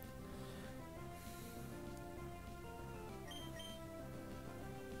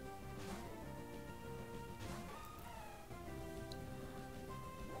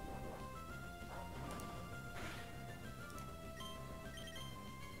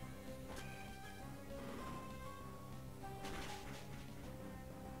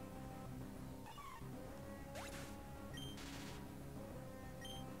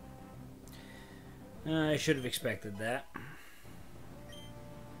 I should have expected that.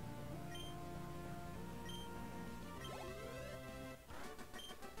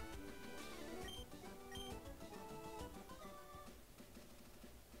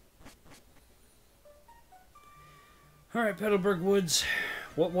 Alright, Petalburg Woods.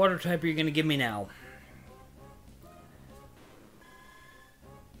 What water type are you going to give me now?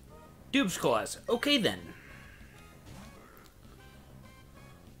 Dube's Claws. Okay then.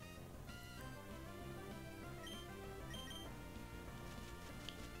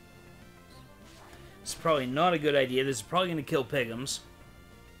 It's probably not a good idea. This is probably going to kill Pigums.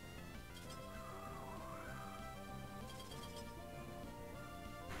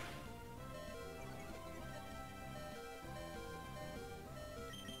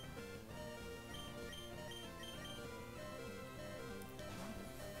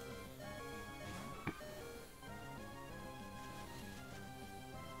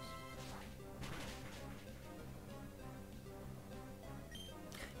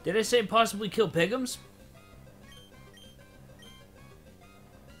 Did I say possibly kill Pigums?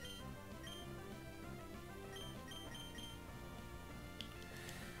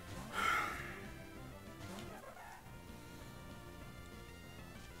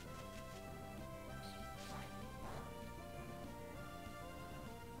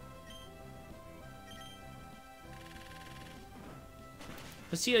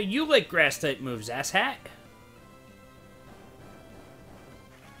 Let's see how you like grass-type moves, asshat.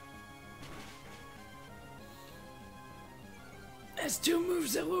 That's two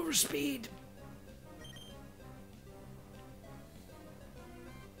moves at lower speed.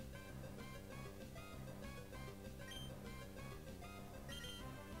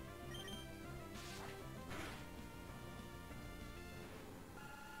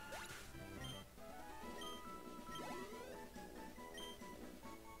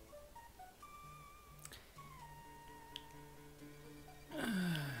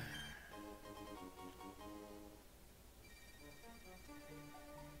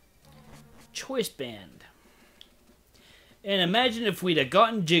 Choice Band. And imagine if we'd have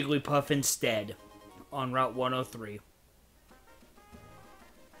gotten Jigglypuff instead on Route 103.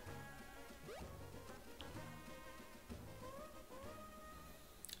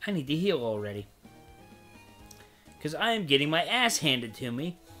 I need to heal already. Because I am getting my ass handed to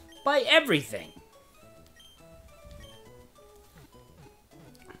me by everything.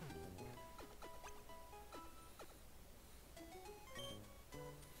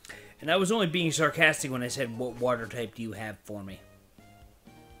 And I was only being sarcastic when I said, what water type do you have for me?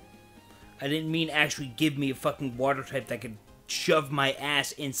 I didn't mean actually give me a fucking water type that could shove my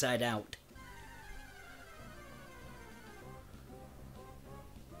ass inside out.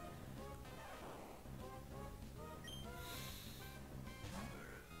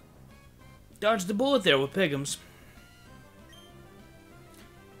 Dodged the bullet there with Pigums.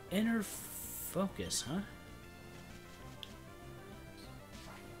 Inner focus, huh?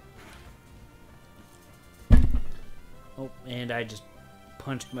 Oh, and I just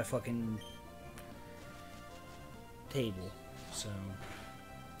punched my fucking table, so...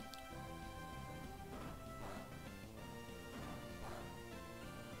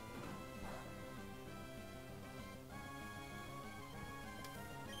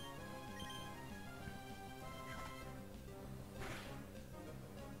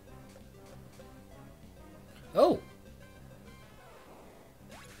 Oh!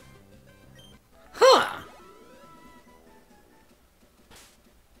 Huh!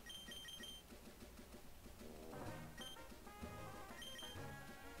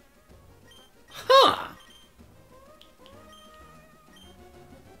 Huh!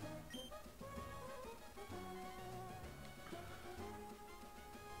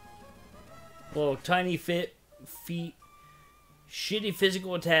 Well, tiny feet, shitty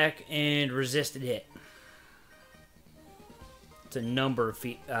physical attack, and resisted hit. It's a number of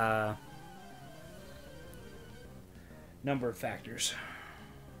factors.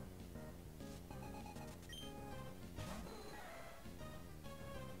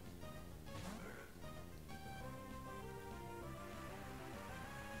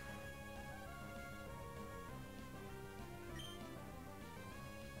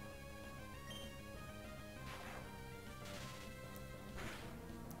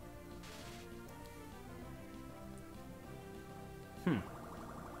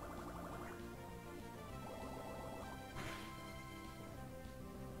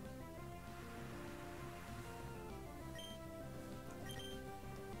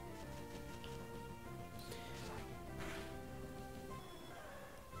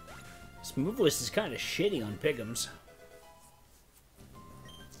 This move list is kind of shitty on Pigums.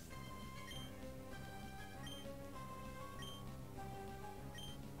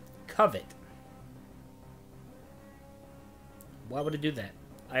 Covet. Why would I do that?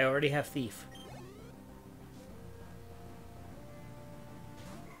 I already have Thief.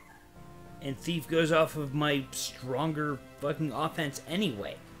 And Thief goes off of my stronger fucking offense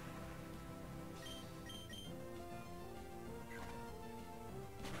anyway.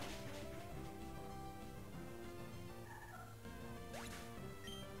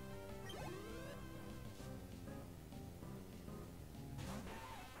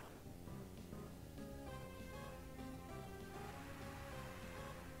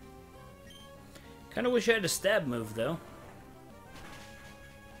 Kinda wish I had a stab move, though.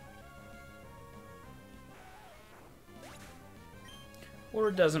 Or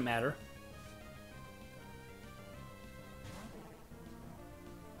it doesn't matter.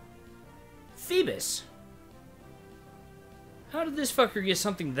 Phoebus! How did this fucker get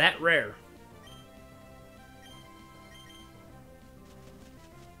something that rare?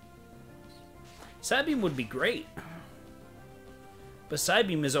 Psybeam would be great. But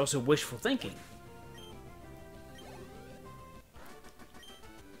Psybeam is also wishful thinking.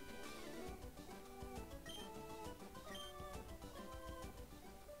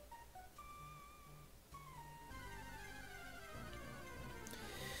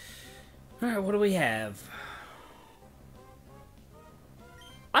 Alright, what do we have?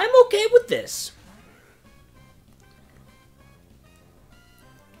 I'm okay with this.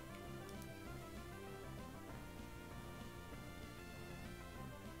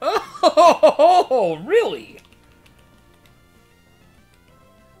 Oh, really?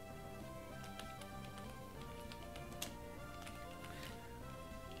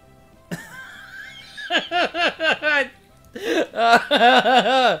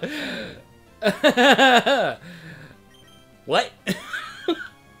 What?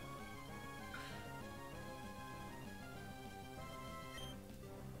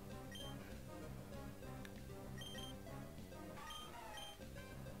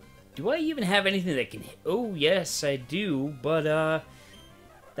 Do I even have anything that can hit? Oh, yes, I do, but,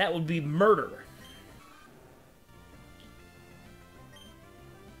 that would be murder.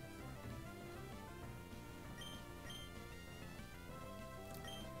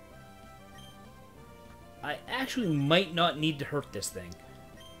 I actually might not need to hurt this thing.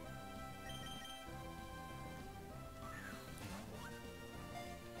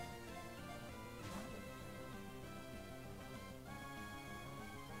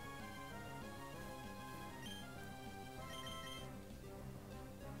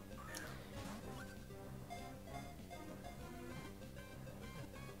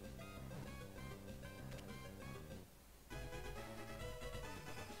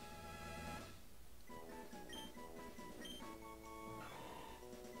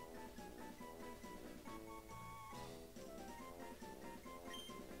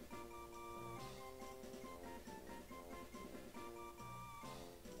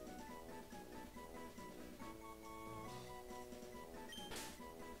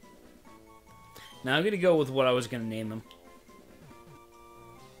 Now I'm gonna go with what I was gonna name him.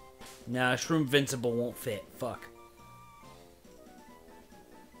 Nah, Shroom Vincible won't fit. Fuck.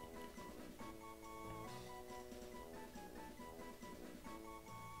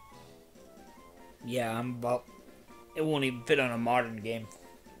 Yeah, I'm about... It won't even fit on a modern game.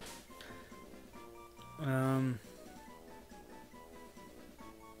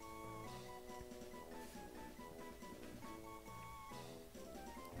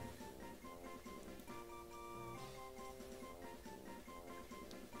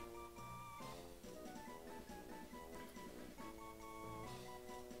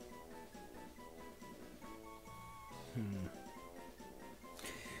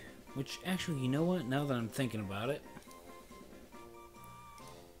 Which, actually, you know what? Now that I'm thinking about it...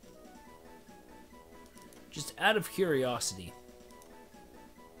 Just out of curiosity...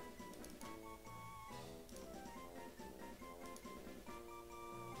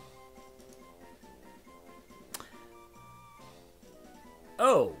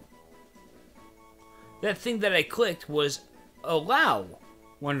 Oh! That thing that I clicked was allow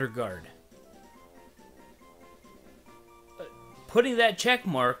Wonder Guard. Putting that check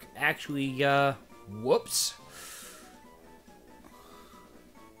mark actually, whoops.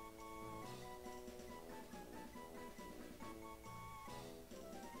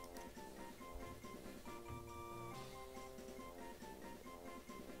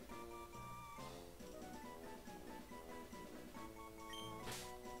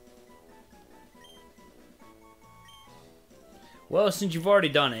 Well, since you've already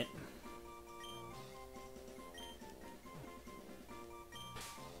done it.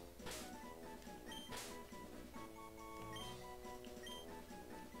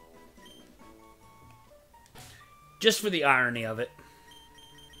 Just for the irony of it.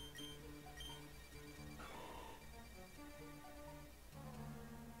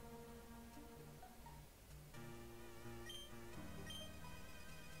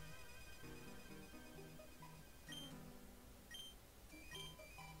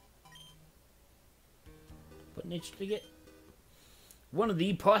 But nature to get one of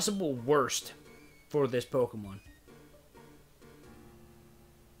the possible worst for this Pokemon.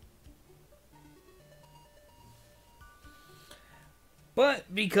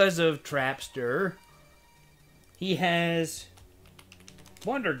 But because of Trapster, he has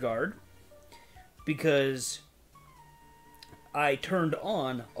Wonder Guard because I turned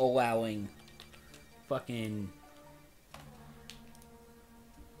on allowing fucking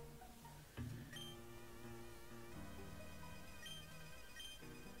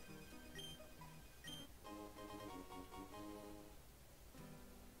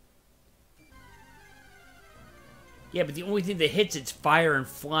yeah, but the only thing that hits it's fire and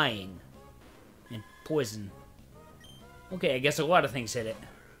flying. And poison. Okay, I guess a lot of things hit it.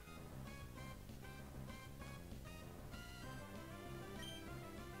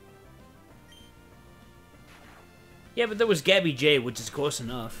 Yeah, but there was Gabby J, which is close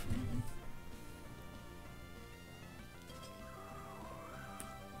enough.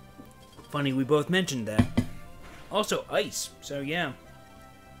 Funny we both mentioned that. Also, ice, so yeah.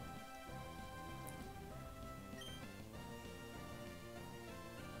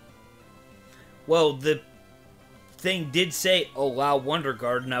 Well, the thing did say allow Wonder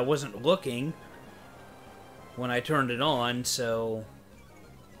Guard, and I wasn't looking when I turned it on, so...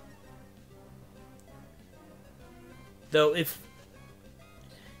 Though,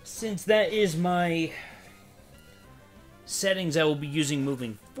 since that is my settings I will be using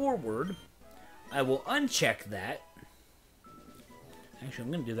moving forward, I will uncheck that. Actually,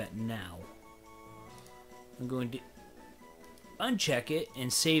 I'm going to do that now. I'm going to uncheck it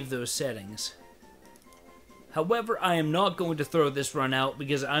and save those settings. However, I am not going to throw this run out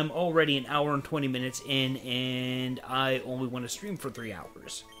because I'm already an hour and 20 minutes in and I only want to stream for 3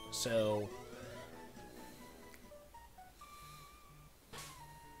 hours. So...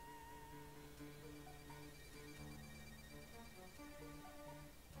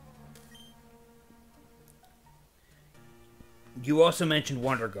 You also mentioned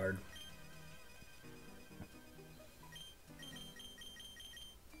Wonder Guard.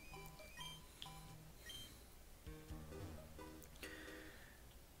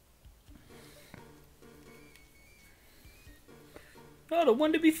 Not a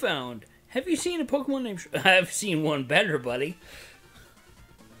one to be found. Have you seen a Pokemon named... I've seen one better, buddy.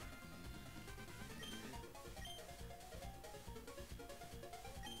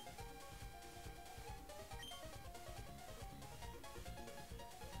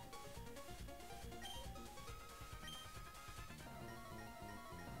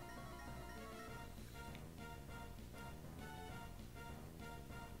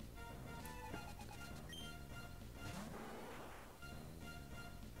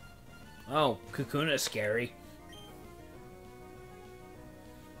 Oh, Kakuna's scary.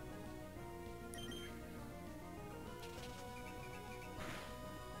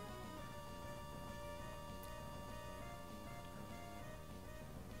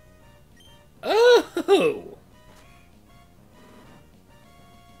 Oh!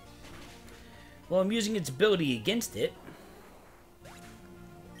 Well, I'm using its ability against it.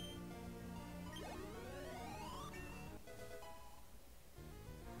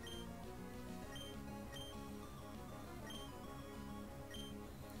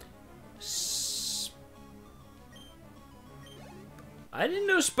 I didn't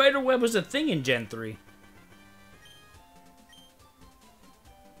know Spiderweb was a thing in Gen 3.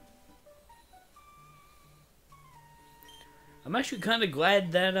 I'm actually kind of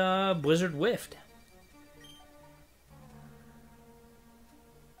glad that Blizzard whiffed.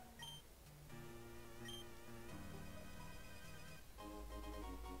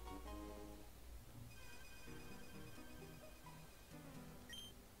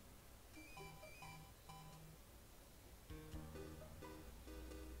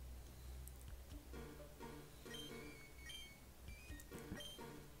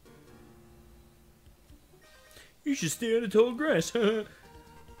 You should stay on the tall grass, in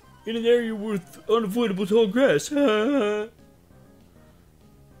an area with unavoidable tall grass. Good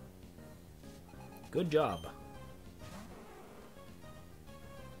job.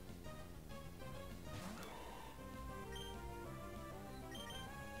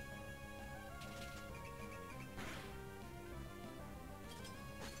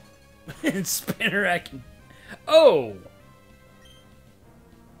 And Spinnerack. Oh!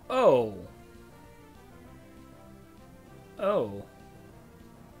 Oh. Oh.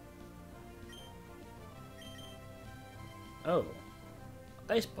 Oh.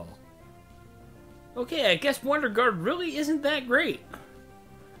 Ice Ball. Okay, I guess Wonder Guard really isn't that great.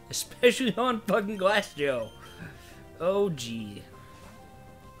 Especially on fucking Glass Joe. Oh, gee.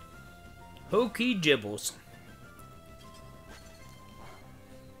 Hokey Jibbles.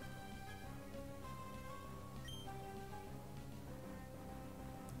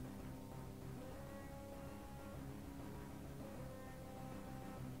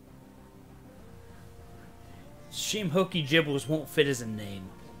 Shame Hokey Jibbles won't fit as a name.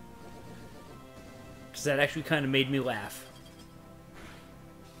 Because that actually kind of made me laugh.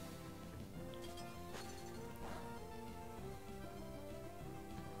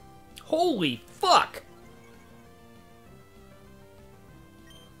 Holy fuck!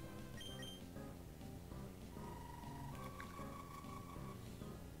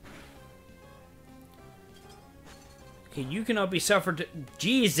 Okay, you cannot be suffered to...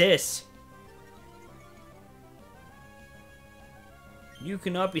 Jesus! You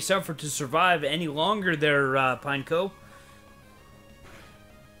cannot be suffered to survive any longer there, Pineco.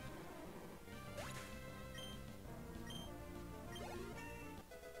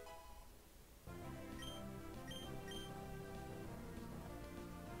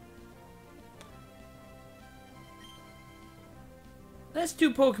 That's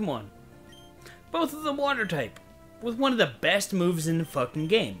two Pokemon. Both of them water type. With one of the best moves in the fucking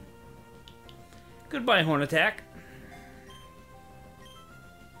game. Goodbye, Horn Attack.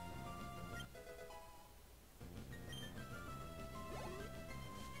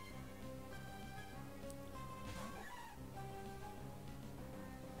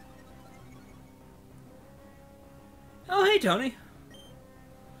 Oh, hey, Tony.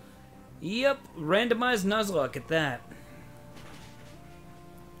 Yep, randomized Nuzlocke at that.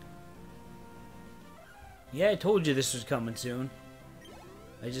 Yeah, I told you this was coming soon.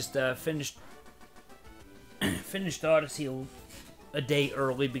 I just finished Odyssey a day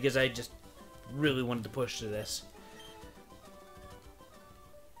early because I just really wanted to push to this.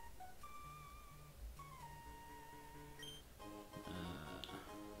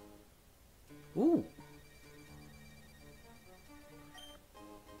 Ooh.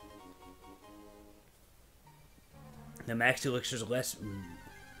 The max elixirs less. Ooh.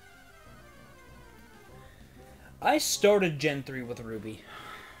 I started Gen 3 with Ruby.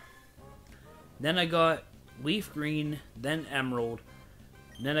 Then I got Leaf Green, then Emerald.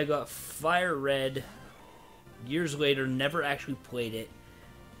 Then I got Fire Red. Years later, never actually played it.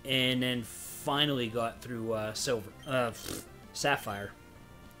 And then finally got through Sapphire.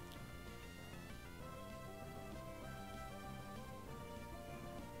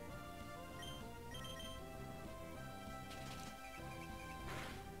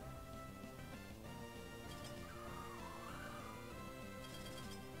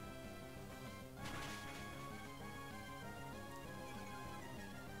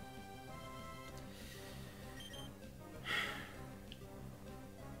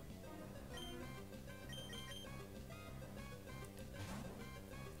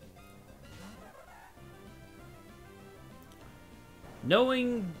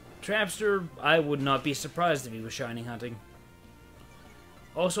 Knowing Trapster, I would not be surprised if he was shiny hunting.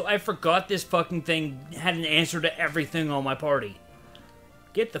 Also, I forgot this fucking thing had an answer to everything on my party.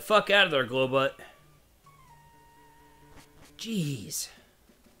 Get the fuck out of there, Glowbutt. Jeez.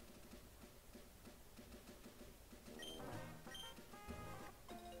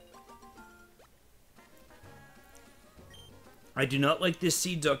 I do not like this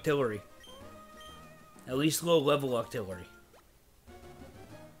Seeds Octillery. At least low-level Octillery.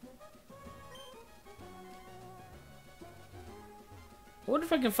 I wonder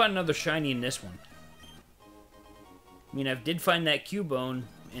if I can find another shiny in this one. I mean, I did find that Cubone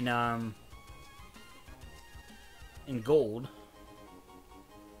in gold.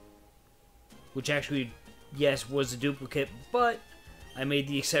 Which actually, yes, was a duplicate, but I made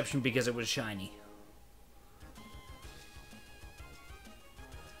the exception because it was shiny.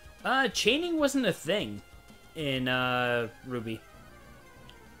 Chaining wasn't a thing in Ruby.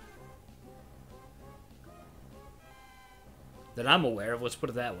 That I'm aware of, let's put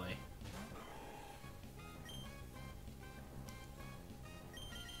it that way.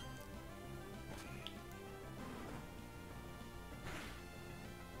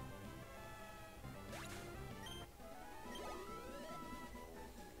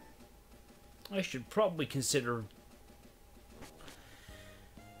 I should probably consider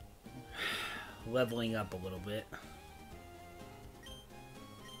leveling up a little bit.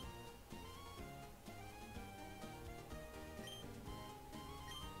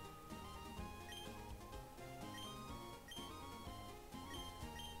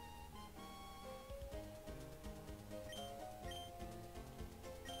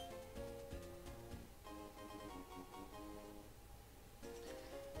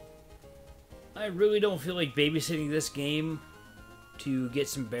 I really don't feel like babysitting this game to get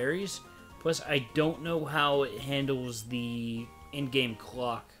some berries. Plus, I don't know how it handles the in-game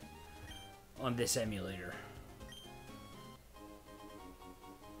clock on this emulator.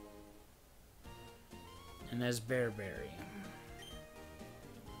 And that's Bearberry.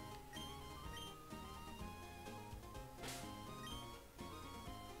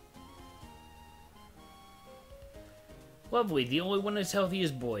 Lovely, the only one that's healthy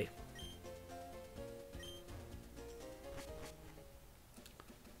is Boy.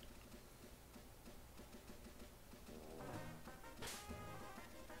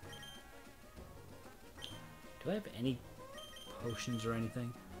 Do I have any potions or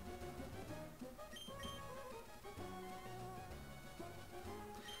anything?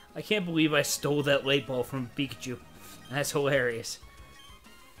 I can't believe I stole that light ball from Pikachu. That's hilarious.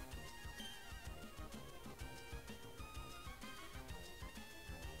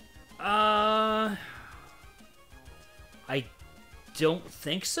 I don't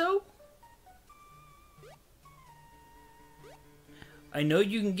think so. I know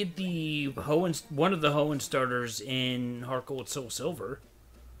you can get the one of the Hoenn starters in Heart Gold Soul Silver,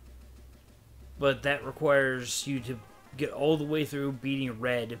 but that requires you to get all the way through beating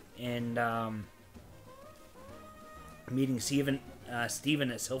Red and meeting Steven at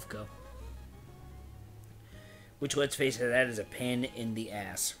Silphco. Which, let's face it, that is a pain in the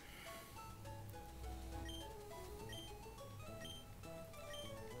ass.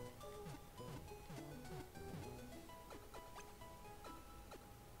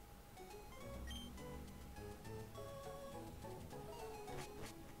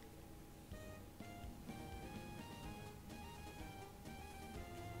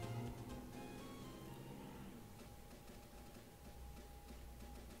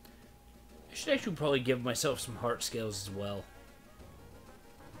 I should actually probably give myself some heart scales as well.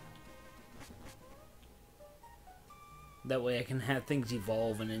 That way I can have things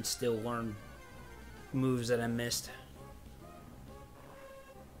evolve and then still learn moves that I missed.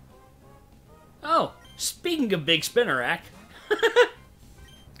 Oh! Speaking of big spinner rack.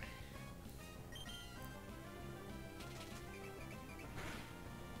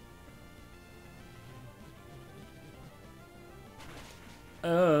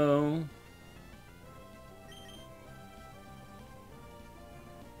 Oh.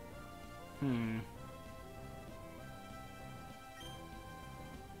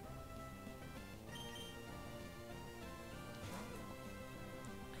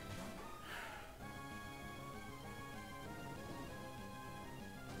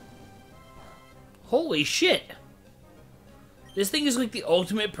 Holy shit! This thing is like the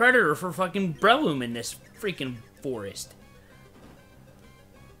ultimate predator for fucking Breloom in this freaking forest.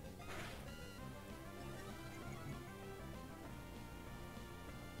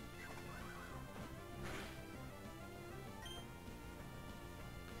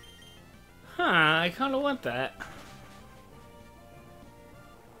 Huh, I kinda want that.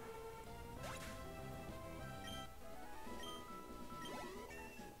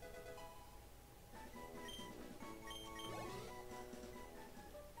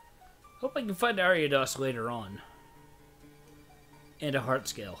 Hope I can find Ariados later on. And a heart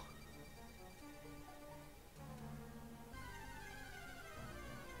scale.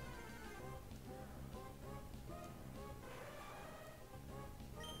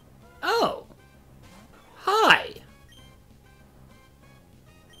 Oh! Hi!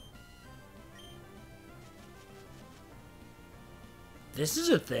 This is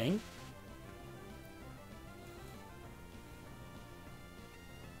a thing.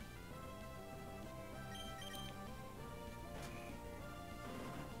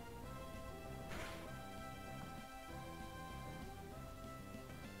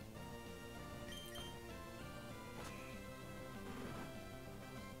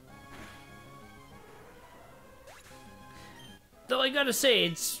 Though I gotta say,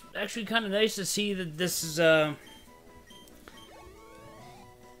 it's actually kind of nice to see that this is,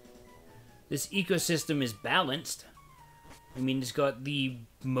 this ecosystem is balanced. I mean, it's got the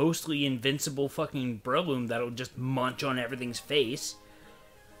mostly invincible fucking Breloom that'll just munch on everything's face.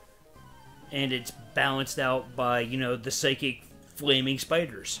 And it's balanced out by, you know, the psychic flaming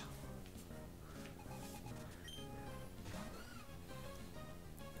spiders.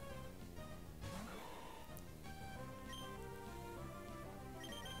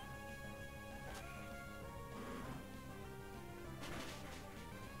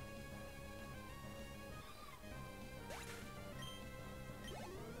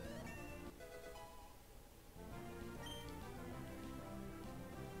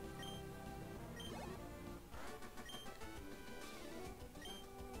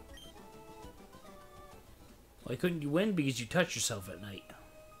 Why couldn't you win? Because you touch yourself at night.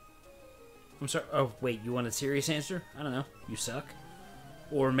 I'm sorry. Oh, wait. You want a serious answer? I don't know. You suck.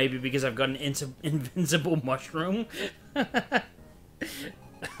 Or maybe because I've got an invincible mushroom. I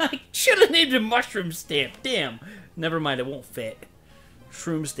should have named it Mushroom Stamp. Damn. Never mind. It won't fit.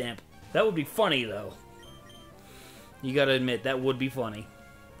 Shroom Stamp. That would be funny, though. You gotta admit, that would be funny.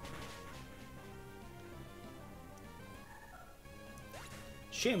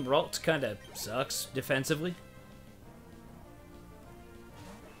 Shame Ralts kinda sucks defensively.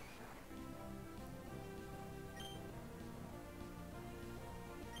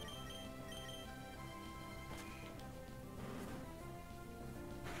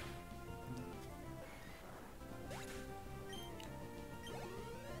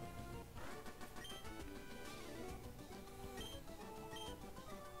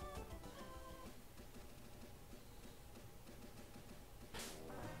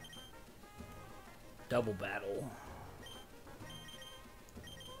 Double battle.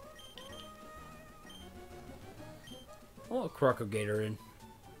 Oh, a Crocagator in.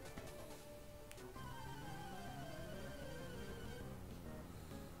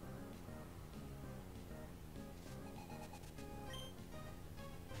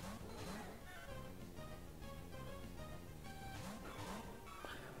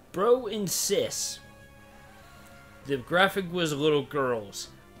 Bro insists. The graphic was little girls.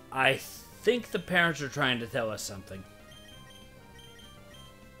 I think the parents are trying to tell us something.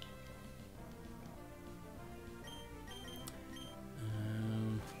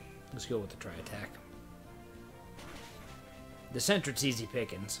 Let's go with the tri-attack. The Sentry's easy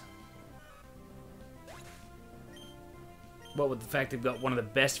pickings. What with the fact they've got one of the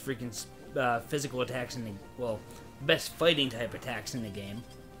best freaking physical attacks in the... well, best fighting type attacks in the game.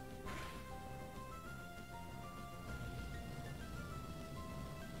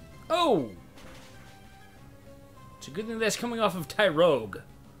 Oh! It's a good thing that's coming off of Tyrogue.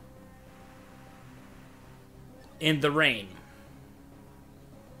 In the rain.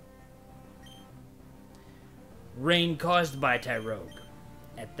 Rain caused by Tyrogue.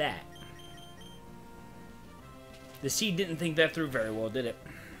 At that. The sea didn't think that through very well, did it?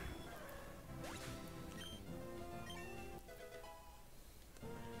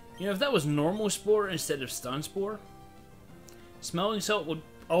 You know, if that was normal spore instead of stun spore, smelling salt would...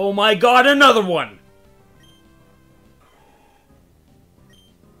 Oh my god, another one!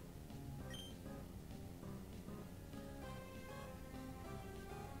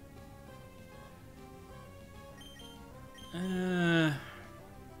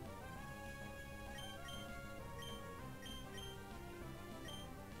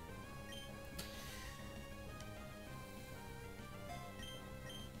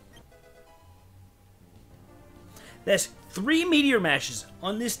 That's 3 meteor mashes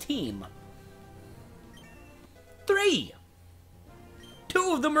on this team. 3!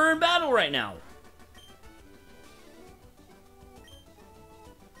 2 of them are in battle right now.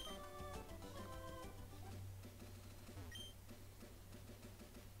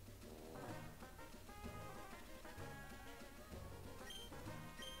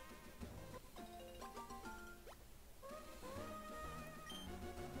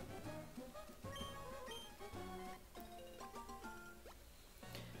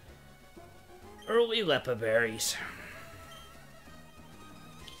 Early lepa berries.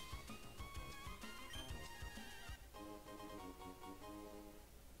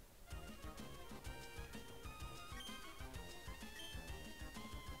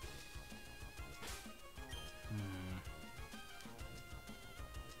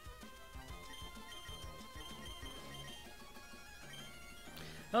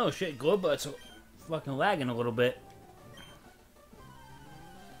 Oh shit, Glowbut's fucking lagging a little bit.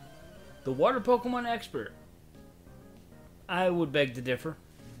 The water Pokemon expert. I would beg to differ.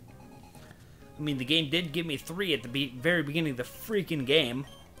 I mean, the game did give me 3 at the very beginning of the freaking game.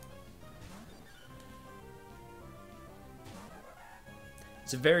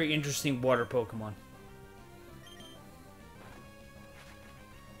 It's a very interesting water Pokemon.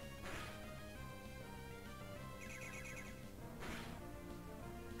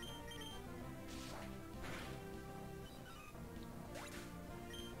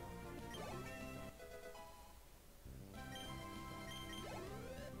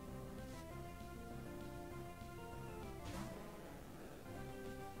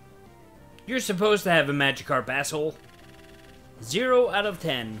 You're supposed to have a Magikarp, asshole. 0 out of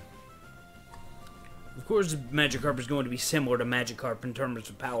 10. Of course, Magikarp is going to be similar to Magikarp in terms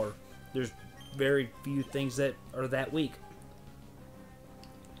of power. There's very few things that are that weak.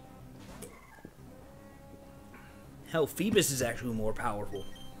 Hell, Phoebus is actually more powerful.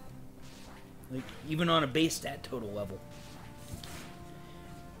 Like, even on a base stat total level.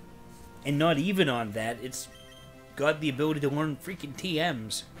 And not even on that, it's got the ability to learn freaking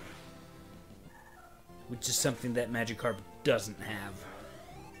TMs. Which is something that Magikarp doesn't have.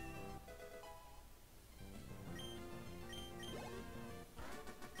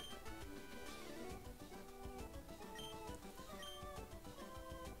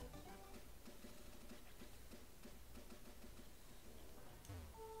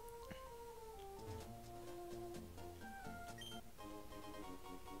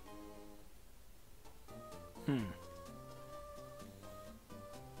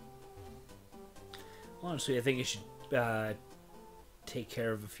 Honestly, I think I should take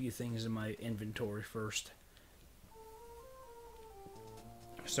care of a few things in my inventory first.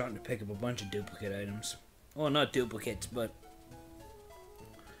 I'm starting to pick up a bunch of duplicate items. Well, not duplicates, but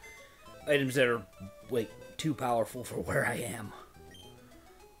items that are, like, too powerful for where I am.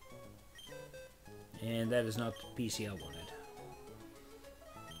 And that is not the PC I wanted.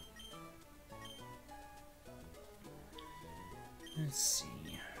 Let's see.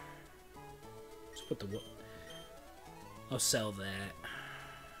 Let's put the... I'll sell that.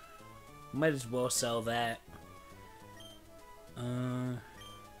 Might as well sell that. Let's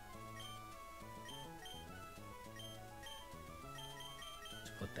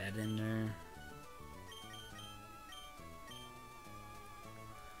put that in there.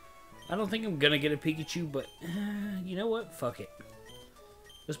 I don't think I'm gonna get a Pikachu, but you know what? Fuck it.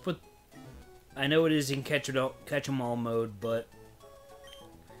 Let's put... I know it is in catch 'em all mode, but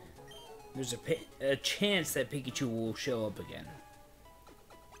there's a chance that Pikachu will show up again.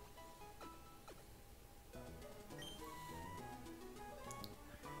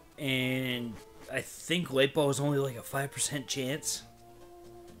 And I think Light Ball is only like a 5% chance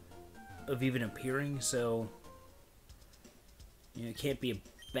of even appearing, so you know, it can't be a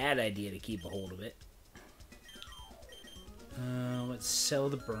bad idea to keep a hold of it. Let's sell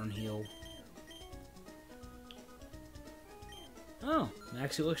the Burn Heal. Oh,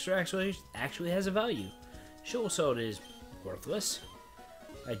 Maxi Elixir actually has a value. Shoal salt is worthless.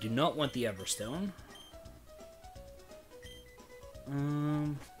 I do not want the Everstone.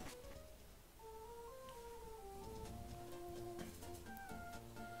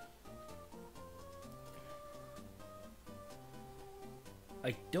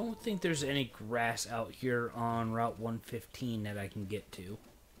 I don't think there's any grass out here on Route 115 that I can get to.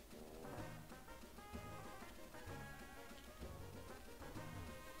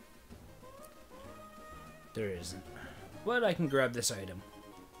 There isn't. But I can grab this item.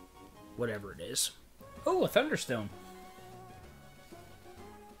 Whatever it is. Oh, a Thunderstone.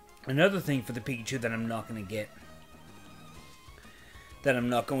 Another thing for the Pikachu that I'm not going to get. That I'm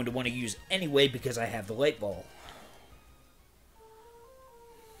not going to want to use anyway because I have the Light Ball.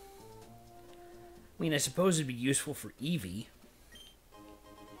 I mean, I suppose it'd be useful for Eevee.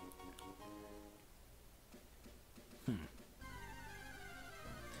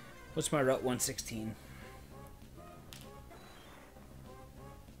 What's my Route 116?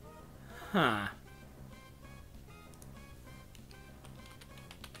 Huh.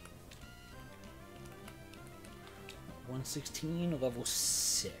 Level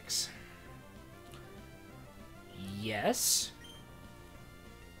 6. Yes.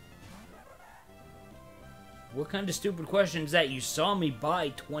 What kind of stupid question is that? You saw me buy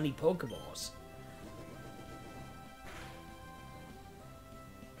 20 Pokeballs.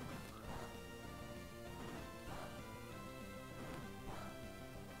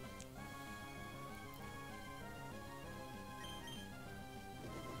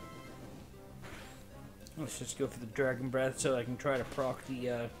 Let's just go for the Dragon Breath so I can try to proc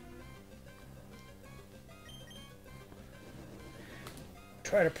the,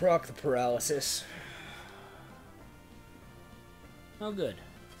 paralysis. Oh, good.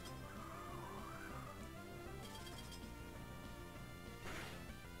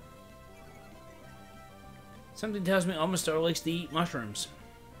 Something tells me Omastar likes to eat mushrooms.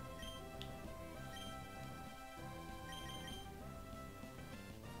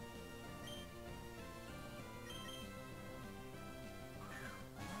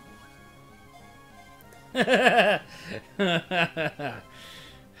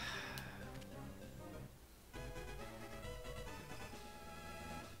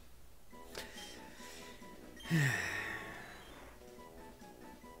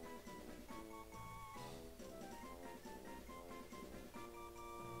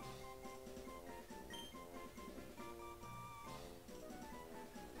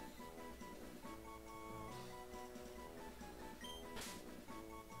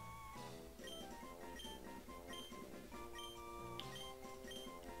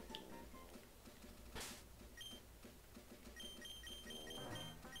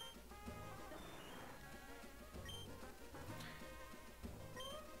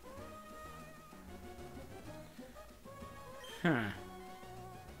 Huh.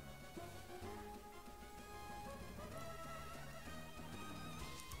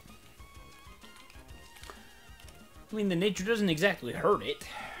 I mean, the nature doesn't exactly hurt it.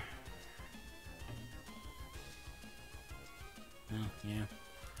 Oh, yeah.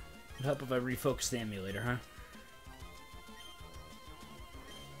 Would help if I refocus the emulator, huh?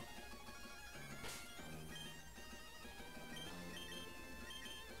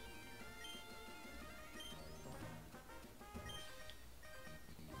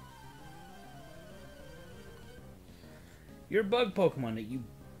 You're a bug Pokemon that you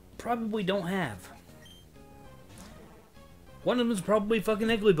probably don't have. One of them is probably fucking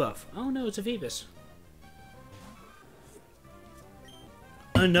Igglybuff. Oh no, it's a Phoebus.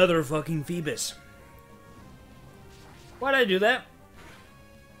 Another fucking Phoebus. Why'd I do that?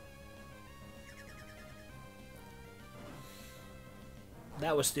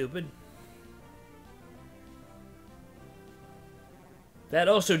 That was stupid. That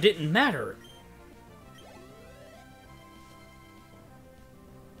also didn't matter.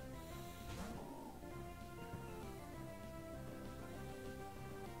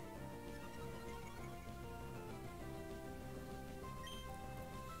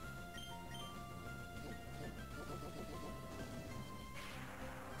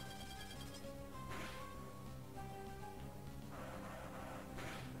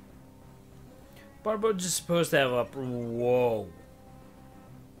 Barbo's just supposed to have upper. Whoa.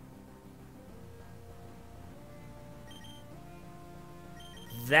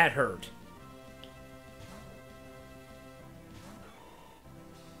 That hurt.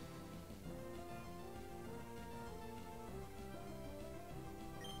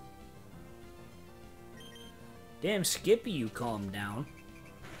 Damn, Skippy, you calm down.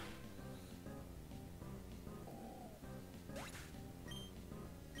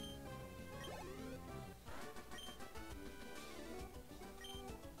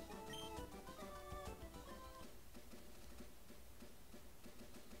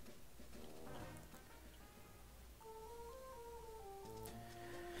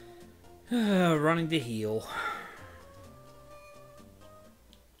 Running to heal.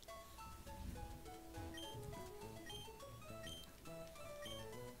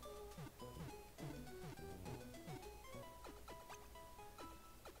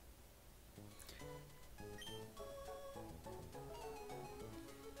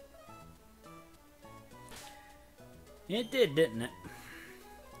 It did, didn't it?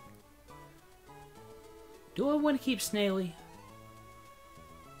 Do I want to keep Snaily?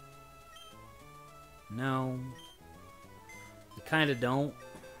 No. I kinda don't.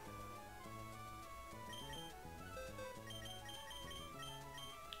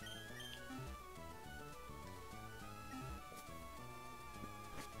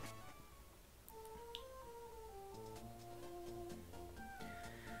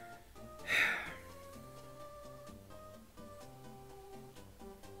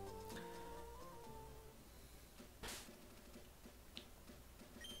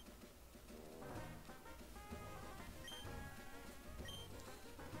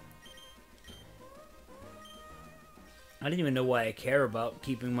 I don't even know why I care about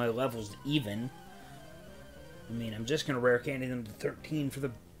keeping my levels even. I mean, I'm just gonna rare candy them to 13 for the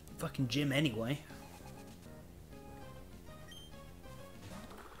fucking gym anyway.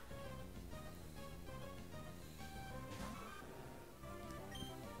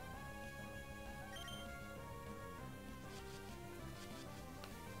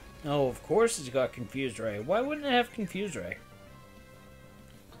 Oh, of course it's got Confused Ray. Why wouldn't it have Confused Ray?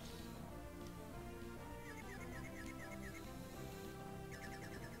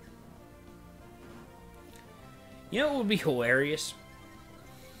 You know what would be hilarious?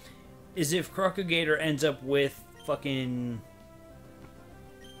 Is if Crocagator ends up with fucking...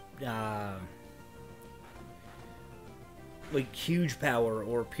 like, huge power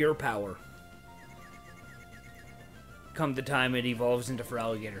or pure power. Come the time it evolves into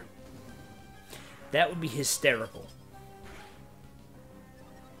Feraligatr. That would be hysterical.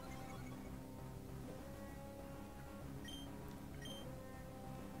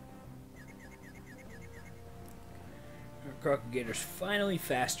 Crocagator's finally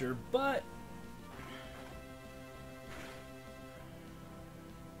faster, but...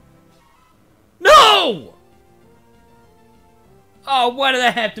 No! Oh, why did I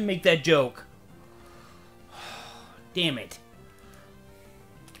have to make that joke? Damn it.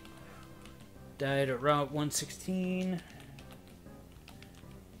 Died at Route 116.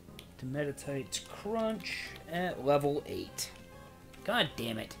 To Meditite's Crunch at level 8. God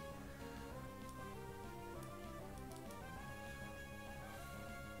damn it.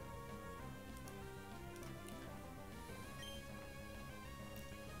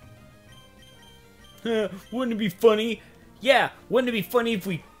 Wouldn't it be funny? Yeah, wouldn't it be funny if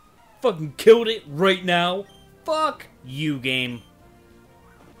we fucking killed it right now? Fuck you, game.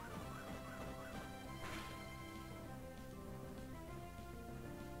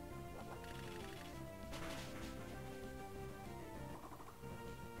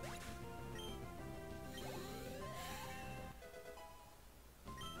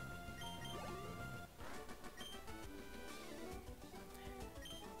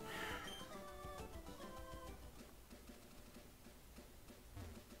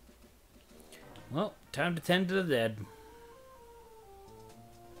 Well, time to tend to the dead.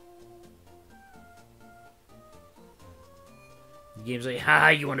 The game's like, ha,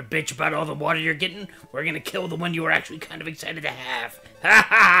 you want to bitch about all the water you're getting? We're gonna kill the one you were actually kind of excited to have. Ha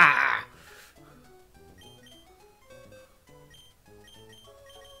ha!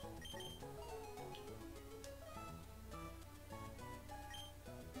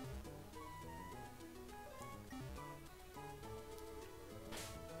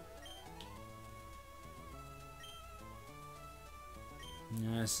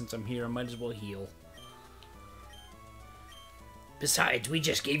 Since I'm here, I might as well heal. Besides, we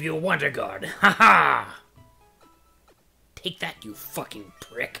just gave you a Wonder Guard. Ha ha! Take that, you fucking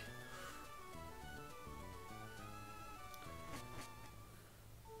prick.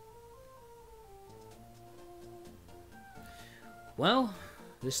 Well,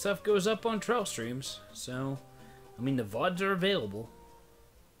 this stuff goes up on Trail Streams, so, I mean, the VODs are available.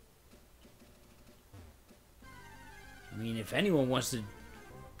 I mean, if anyone wants to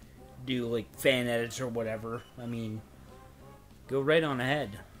do, like, fan edits or whatever, I mean, go right on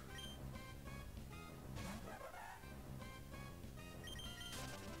ahead.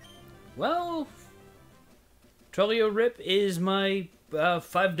 Well, Trolio Rip is my $5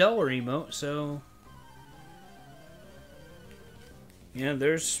 emote, so... yeah,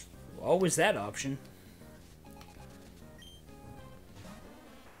 there's always that option.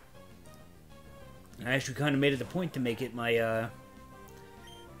 I actually kind of made it a point to make it my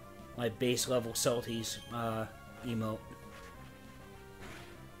my base level Salties emote.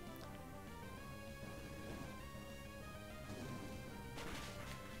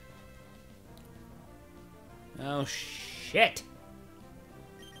 Oh shit!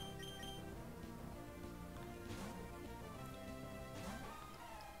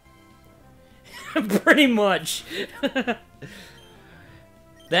 Pretty much. That,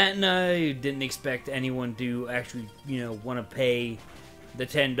 and I didn't expect anyone to actually, want to pay the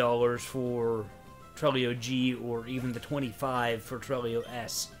 $10 for Trelio G or even the $25 for Trelio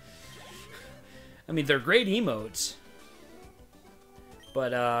S. I mean, they're great emotes.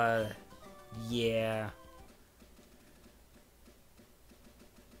 But, yeah.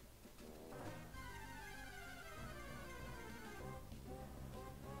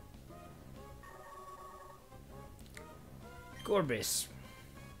 Gorbis.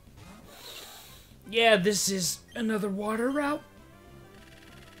 Yeah, this is another water route.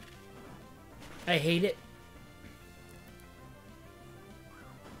 I hate it.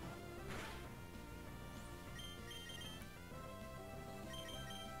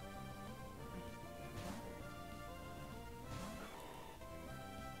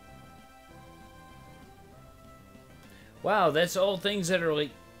 Wow, that's all things that are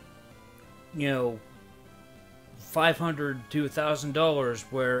like, $500 to $1,000,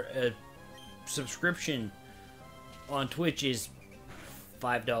 where a subscription on Twitch is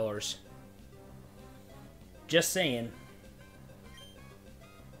 $5. Just saying.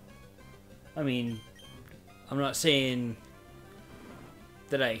 I mean, I'm not saying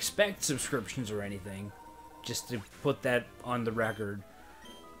that I expect subscriptions or anything. Just to put that on the record.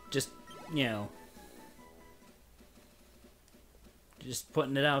 Just, just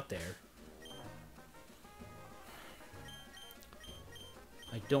putting it out there.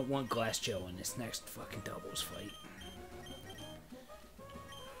 I don't want Glass Joe in this next fucking doubles fight.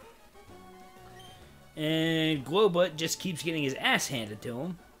 And Glowbutt just keeps getting his ass handed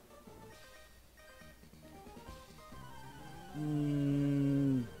to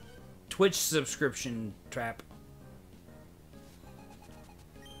him. Twitch subscription trap.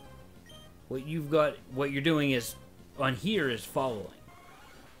 What you're doing is, on here, is following.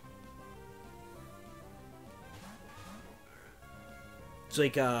 It's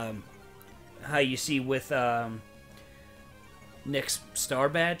like how you see with Nick's star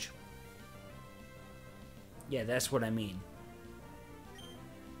badge. Yeah, that's what I mean.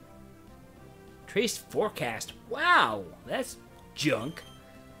 Traced forecast. Wow, that's junk.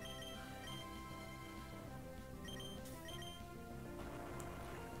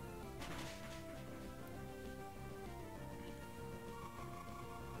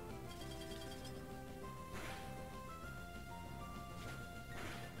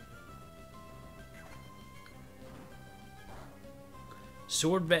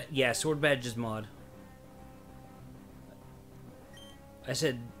 Sword badge, yeah, sword badge is mod. I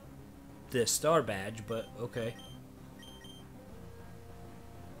said the star badge, but okay.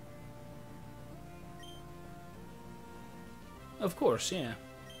 Of course, yeah.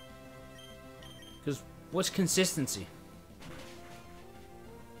 Because what's consistency?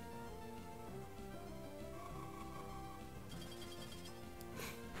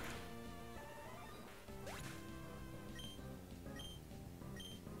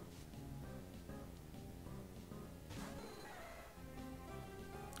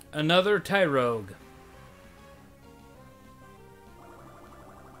 Another Tyrogue.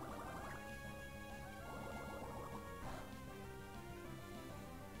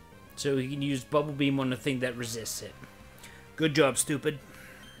 So he can use Bubble Beam on the thing that resists it. Good job, stupid.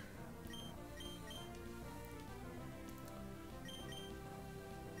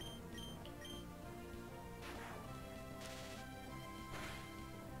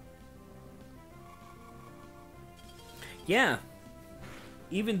 Yeah.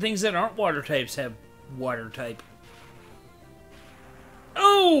 Even things that aren't water types have water type.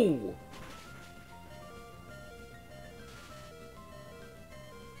 Oh!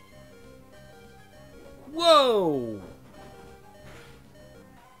 Whoa!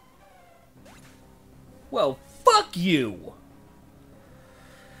 Well, fuck you!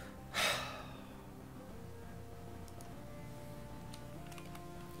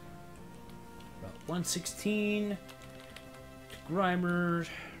 About 116. Grimer.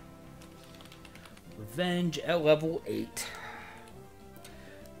 Revenge at level 8.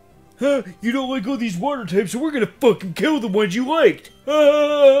 Huh? You don't like all these water types, so we're gonna fucking kill the ones you liked!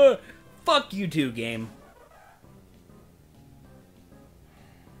 Fuck you too, game.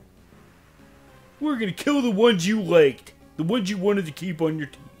 We're gonna kill the ones you liked. The ones you wanted to keep on your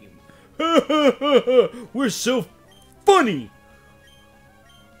team. We're so funny!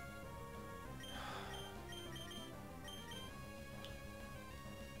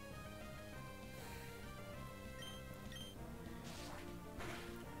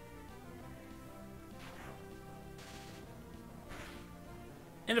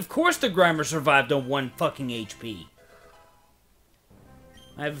 And of course the Grimer survived on 1 fucking HP.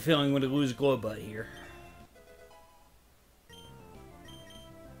 I have a feeling I'm going to lose Glowbutt here.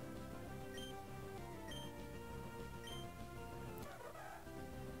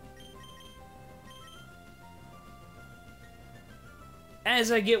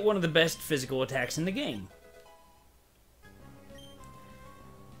 As I get one of the best physical attacks in the game.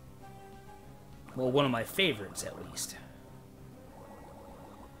 Well, one of my favorites, at least.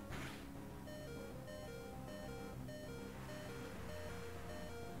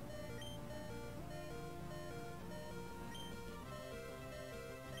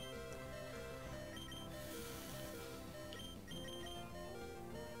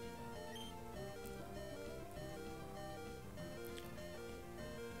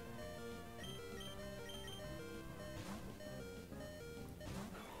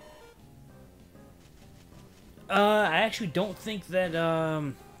 I actually don't think that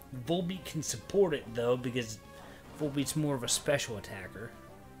Volbeat can support it, though, because Volbeat's more of a special attacker.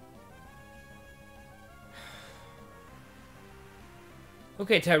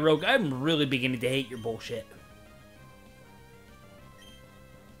 Okay, Tyrogue, I'm really beginning to hate your bullshit.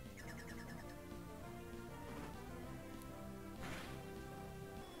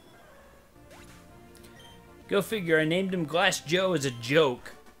 Go figure, I named him Glass Joe as a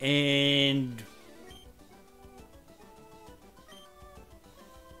joke, and...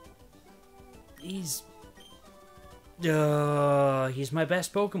 he's my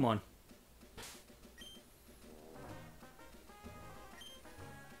best Pokemon.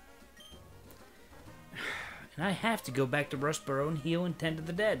 And I have to go back to Rustboro and heal and tend to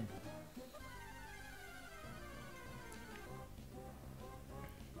the dead.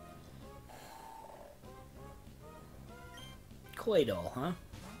 Claydol, huh?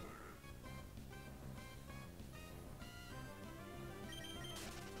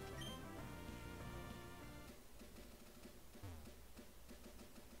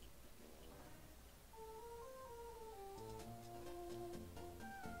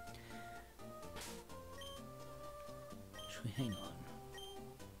 Hang on.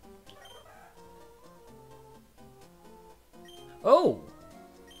 Oh!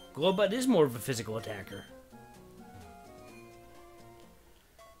 Glowbutt is more of a physical attacker.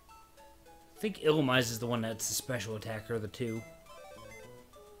 I think Illumise is the one that's the special attacker of the two.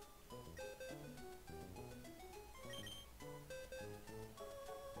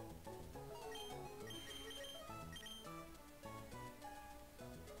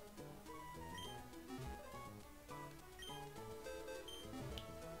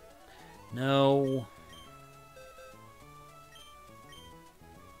 No.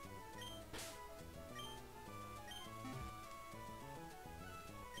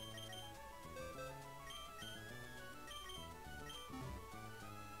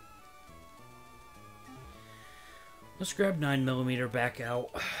 Let's grab 9mm back out.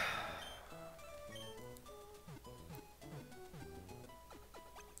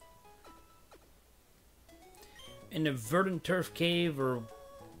 In a verdant turf cave or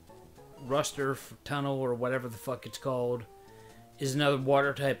Rust Earth Tunnel or whatever the fuck it's called is another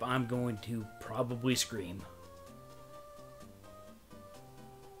water type, I'm going to probably scream.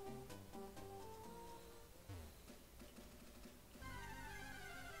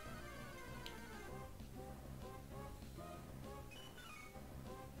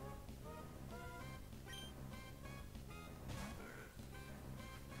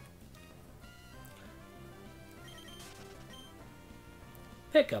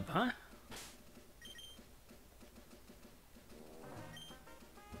 Pickup, huh?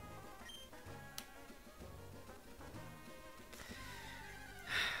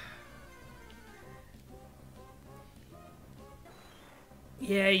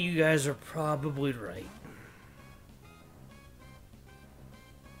 Yeah, you guys are probably right.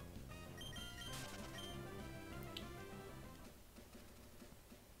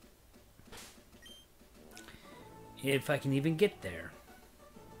 If I can even get there.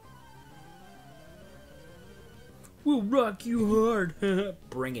 We'll rock you hard.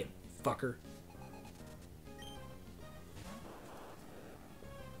 Bring it, fucker.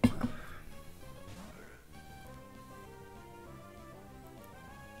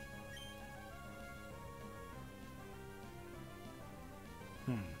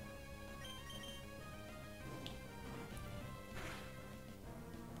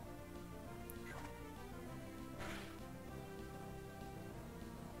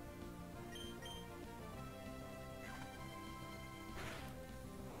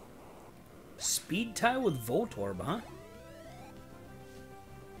 Speed tie with Voltorb, huh?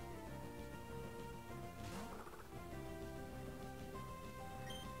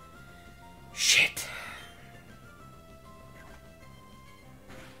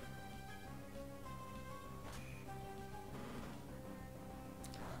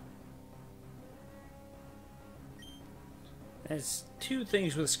 Has two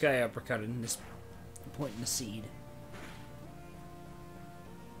things with Sky Uppercut in this point in the seed.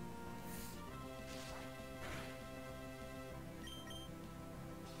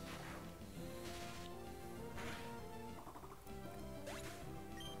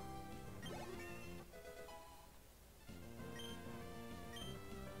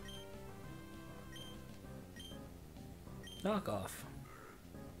 Knock off.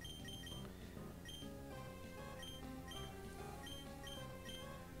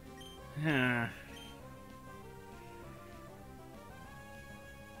 Huh.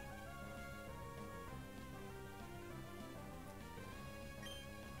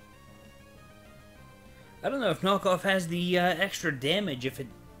 I don't know if knockoff has the extra damage if it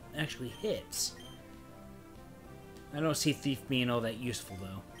actually hits. I don't see Thief being all that useful,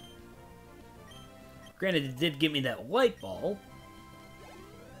 though. Granted, it did give me that light ball.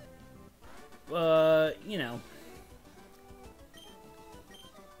 You know.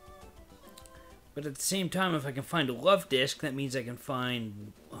 But at the same time, if I can find a love disc, that means I can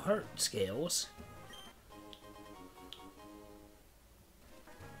find heart scales.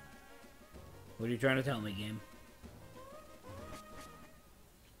 What are you trying to tell me, game?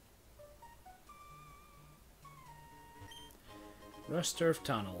 Rust Turf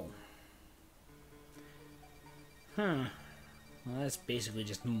Tunnel. Huh. Well, that's basically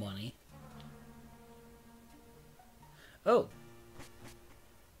just money. Oh.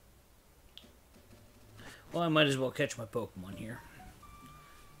 Well, I might as well catch my Pokemon here.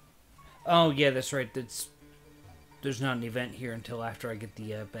 Oh, yeah, that's right. There's not an event here until after I get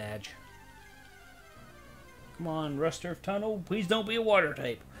the badge. Come on, Rust Turf Tunnel. Please don't be a water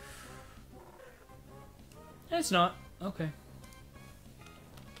type. It's not. Okay.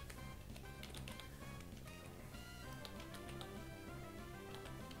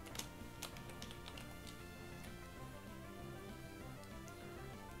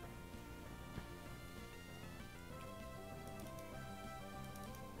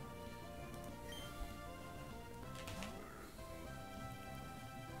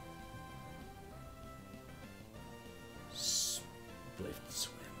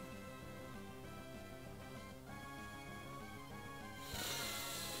 Swim.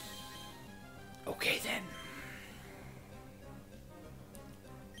 Okay then.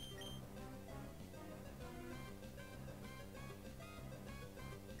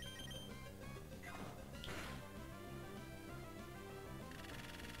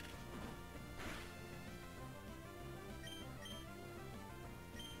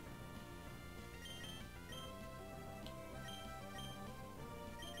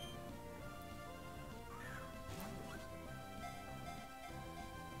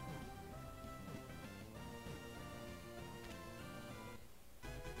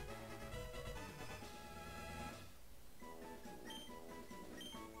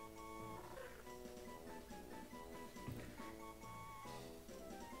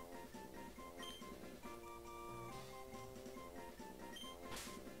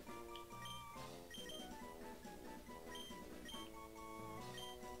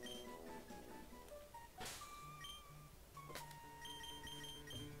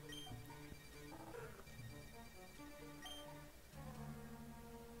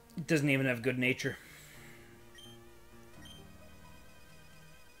 It doesn't even have good nature.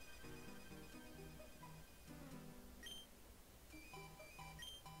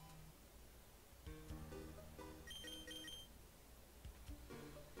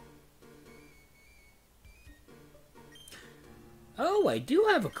 Oh, I do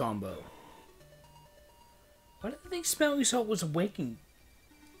have a combo. Why did I think Smelling Salt was awakening?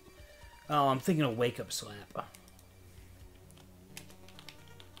 Oh, I'm thinking of Wake Up Slap.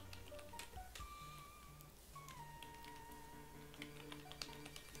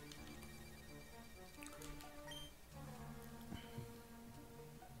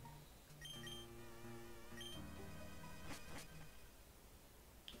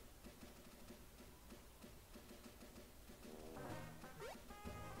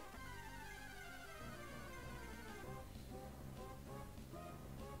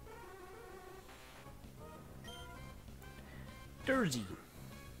 Dursey.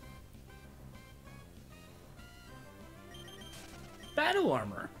 Battle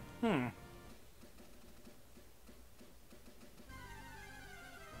armor.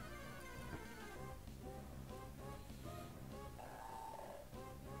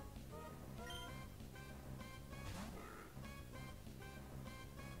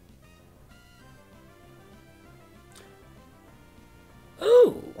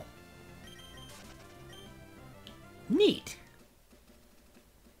 Ooh. Neat.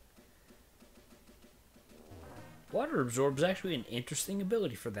 Water Absorb is actually an interesting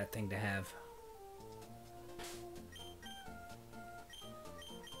ability for that thing to have.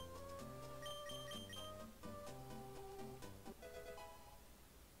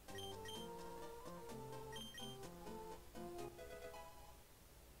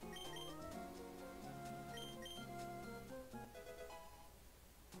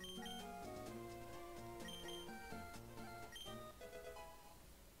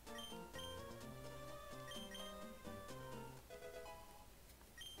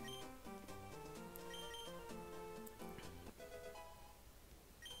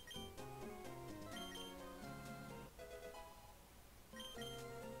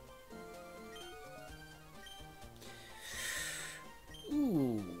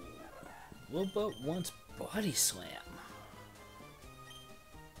 Ooh. Wilbut wants Body Slam.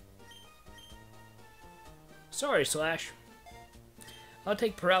 Sorry, Slash. I'll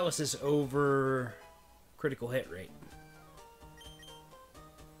take Paralysis over critical hit rate.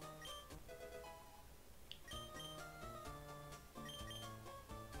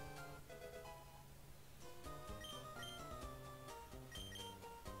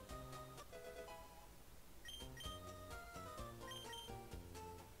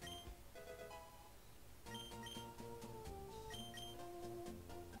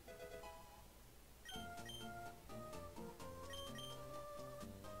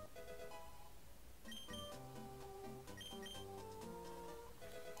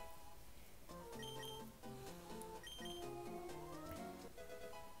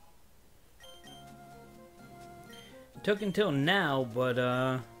 Took until now, but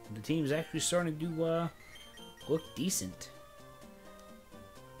the team's actually starting to look decent.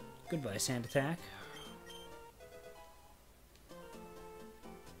 Goodbye, Sand Attack.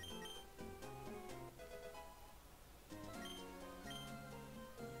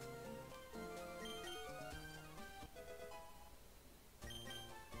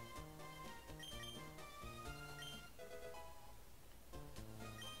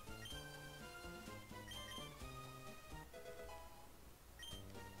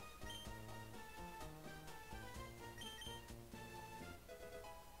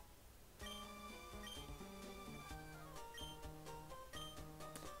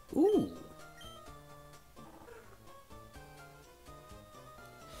 Ooh.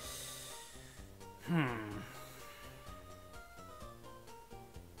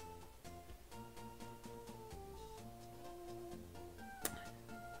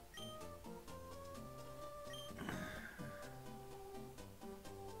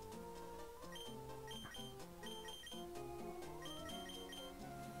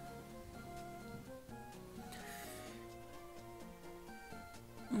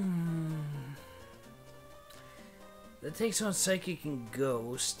 That takes on Psychic and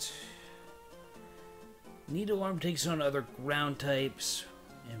Ghost. Needle Arm takes on other ground types.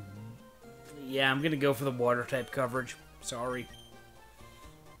 And yeah, I'm gonna go for the water type coverage. Sorry.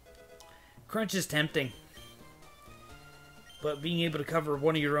 Crunch is tempting. But being able to cover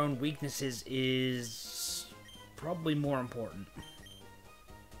one of your own weaknesses is probably more important.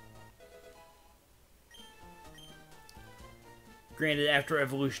 Granted, after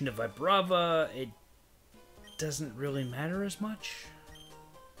evolution to Vibrava, it doesn't really matter as much.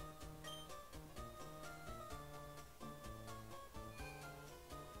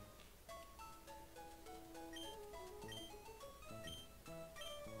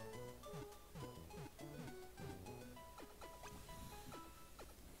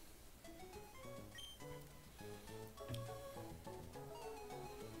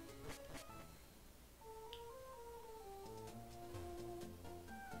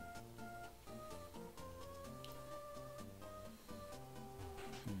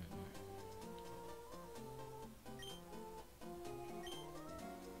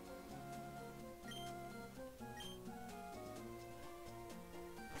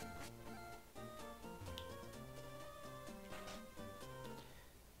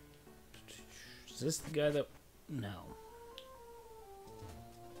 Is this the guy that... No.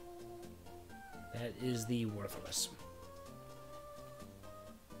 That is the Worthless.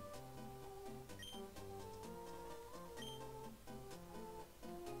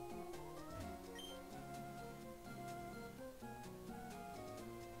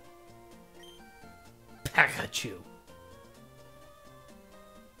 Pikachu.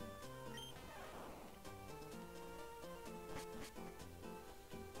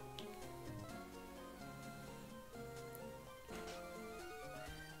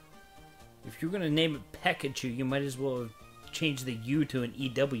 If you're going to name it Pikachu, you might as well change the U to an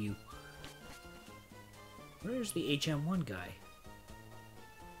EW. Where's the HM1 guy?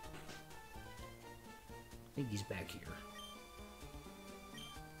 I think he's back here.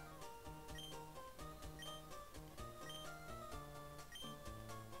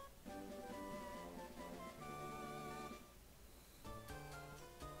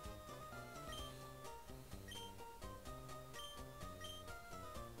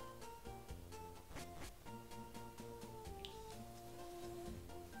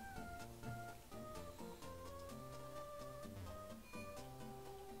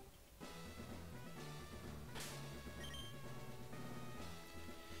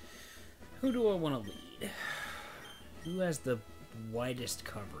 Who do I want to lead? Who has the widest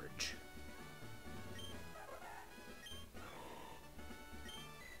coverage?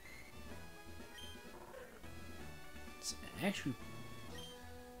 It's actually...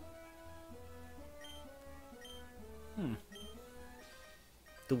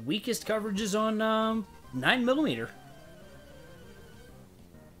 The weakest coverage is on 9mm.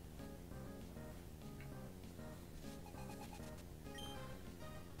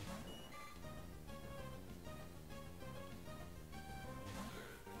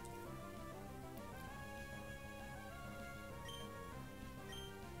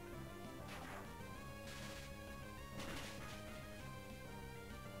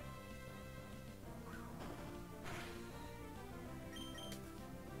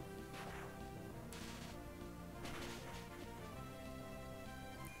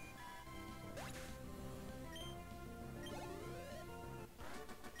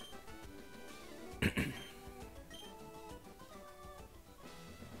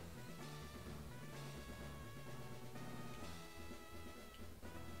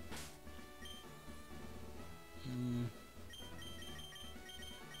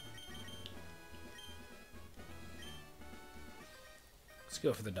 Let's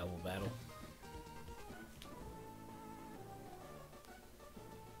go for the double battle.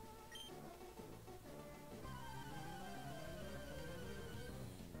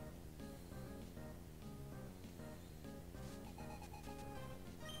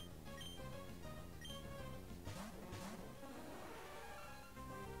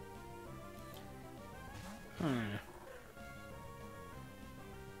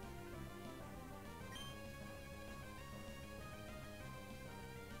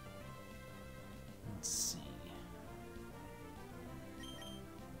 Let's see.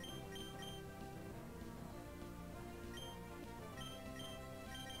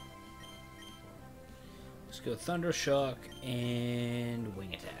 Let's go Thunder Shock and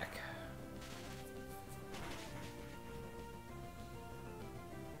Wing Attack.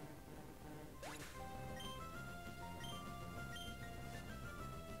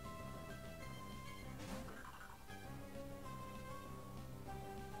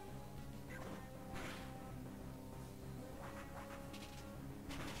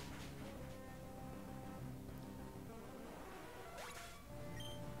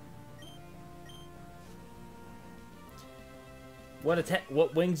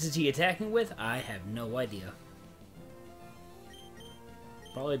 What wings is he attacking with? I have no idea.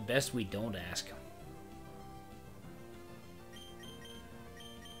 Probably best we don't ask.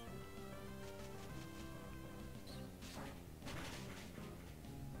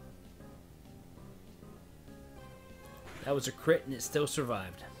 That was a crit and it still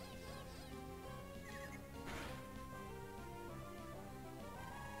survived.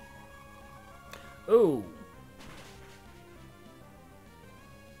 Ooh.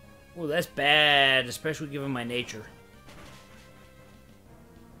 Oh, that's bad, especially given my nature.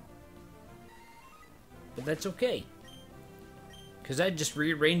 But that's okay. Because I just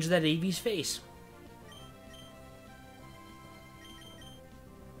rearranged that AV's face.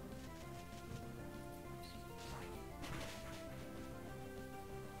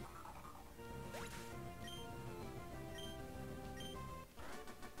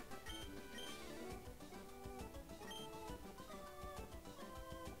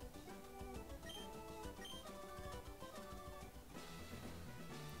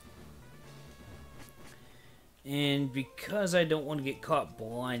 And because I don't want to get caught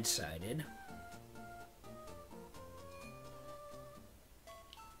blindsided,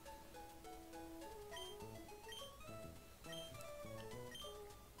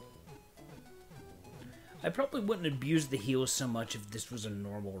 I probably wouldn't abuse the heals so much if this was a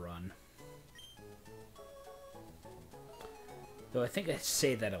normal run. Though I think I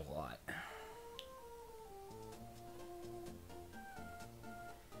say that a lot.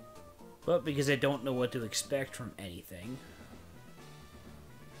 But because I don't know what to expect from anything,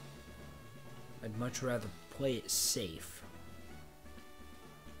 I'd much rather play it safe.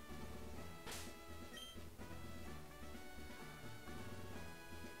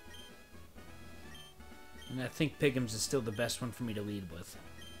 And I think Pigham's is still the best one for me to lead with.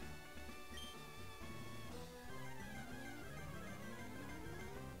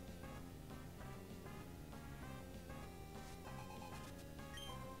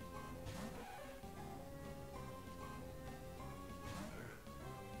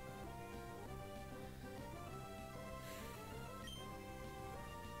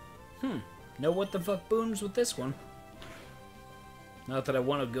 No what the fuck booms with this one. Not that I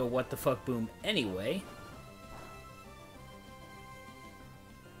want to go what the fuck boom anyway.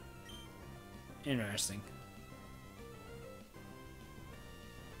 Interesting.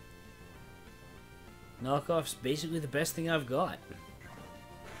 Knockoff's basically the best thing I've got.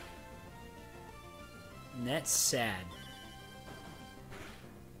 And that's sad.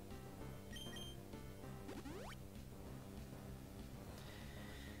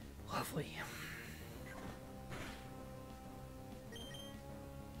 Lovely.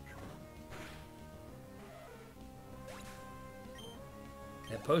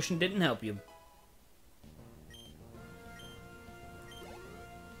 That potion didn't help you.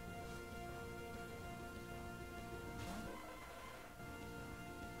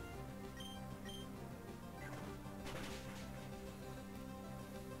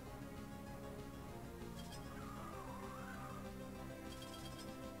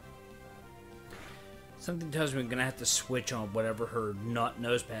 Something tells me I'm gonna have to switch on whatever her not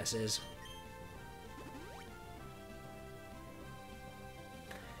nose pass is.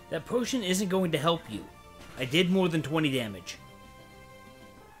 That potion isn't going to help you. I did more than 20 damage.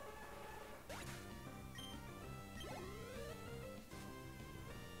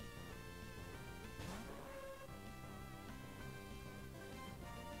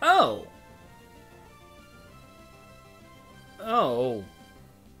 Oh! Oh.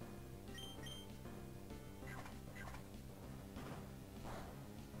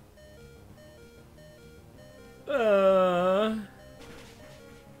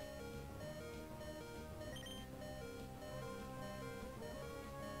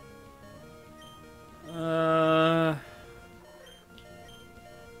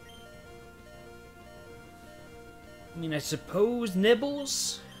 I mean, I suppose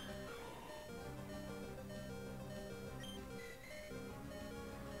Nibbles?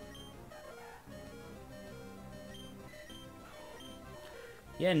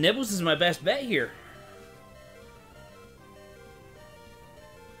 Yeah, Nibbles is my best bet here.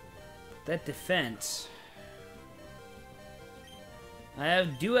 That defense. I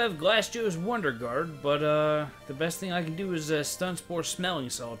do have Glass Joe's Wonder Guard, but the best thing I can do is Stun Spore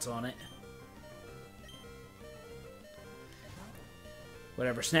Smelling Salts on it.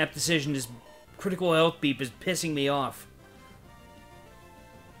 Whatever, Snap Decision is critical health beep is pissing me off.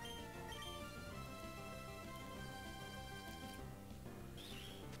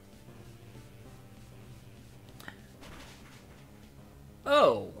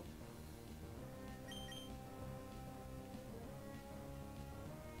 Oh.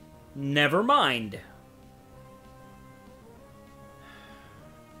 Never mind.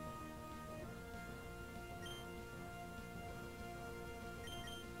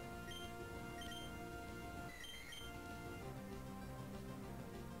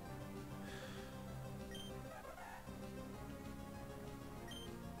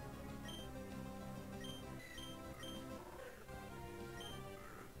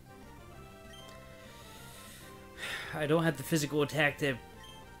 I don't have the physical attack to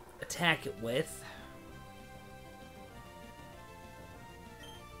attack it with.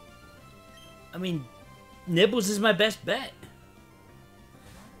 I mean, Nibbles is my best bet.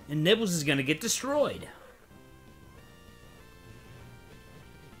 And Nibbles is gonna get destroyed.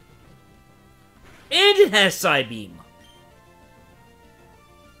 And it has Psybeam.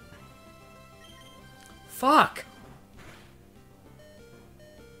 Fuck.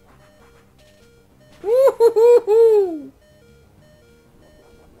 Woo-hoo-hoo-hoo.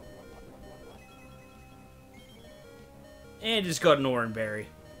 And just got an Oran Berry.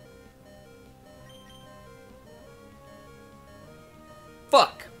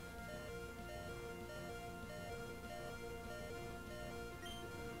 Fuck.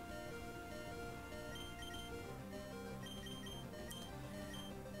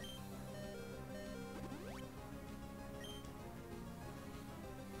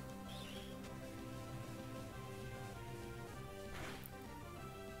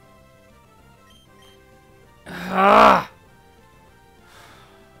 Ah!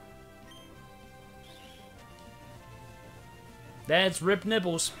 That's Rip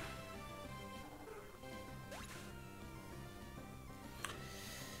Nibbles.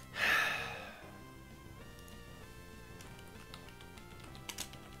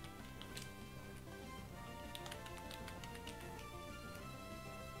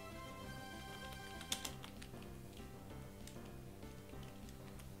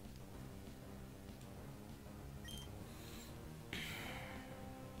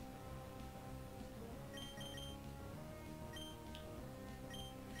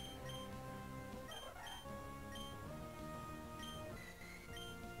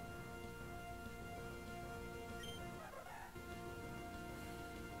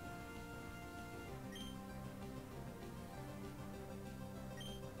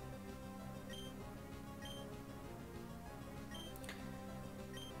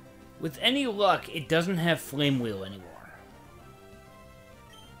 With any luck, it doesn't have Flame Wheel anymore.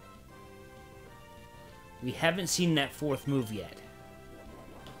 We haven't seen that fourth move yet.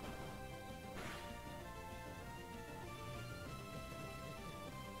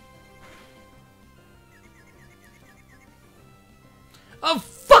 Of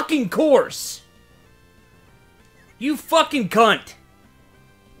fucking course! You fucking cunt!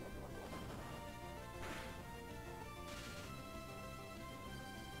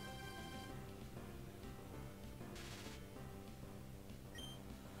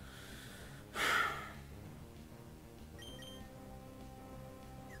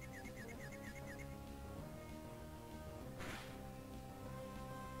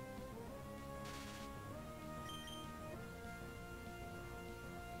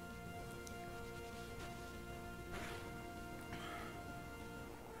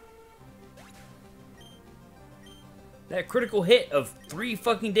 That critical hit of 3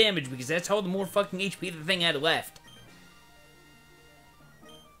 fucking damage, because that's all the more fucking HP the thing had left.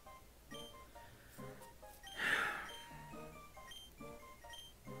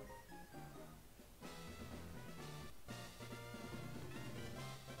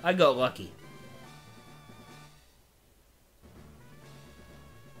 I got lucky.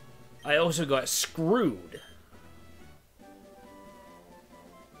 I also got screwed.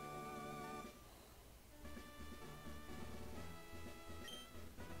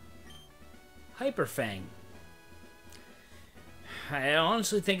 Hyper Fang. I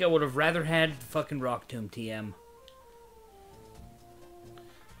honestly think I would have rather had fucking Rock Tomb TM.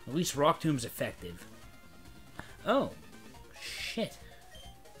 At least Rock Tomb's effective. Oh. Shit.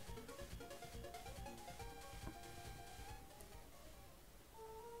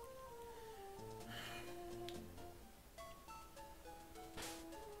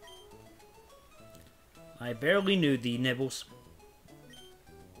 I barely knew thee, Nibbles.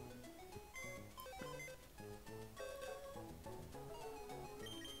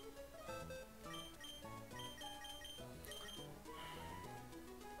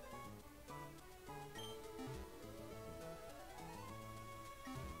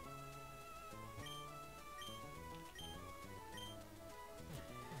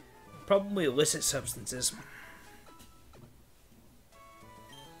 Probably illicit substances.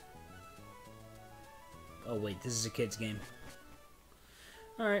 Oh wait, this is a kid's game.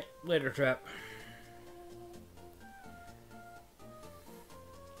 Alright, later, Trap.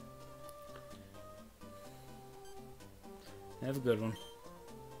 Have a good one.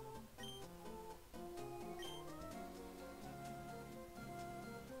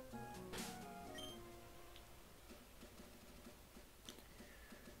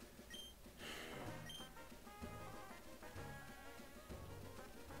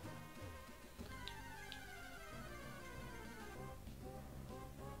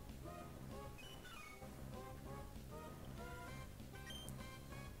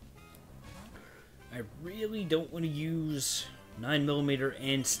 I really don't want to use 9mm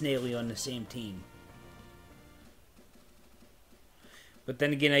and Snaily on the same team. But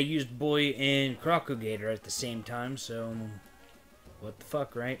then again, I used Boy and Crocogator at the same time, so what the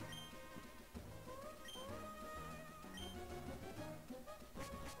fuck, right?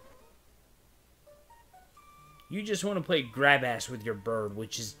 You just want to play grab ass with your bird,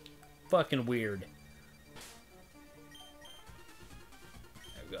 which is fucking weird.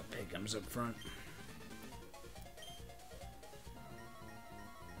 I've got Pickums up front.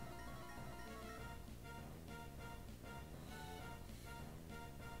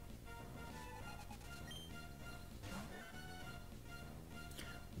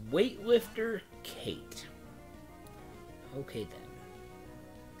 Weightlifter Kate. Okay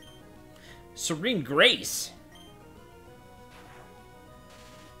then. Serene Grace.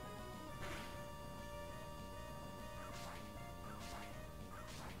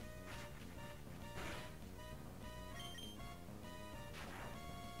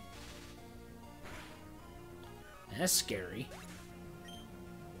 That's scary.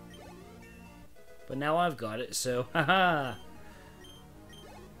 But now I've got it, so haha.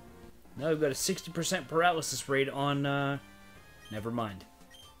 Now we've got a 60% paralysis rate on, never mind.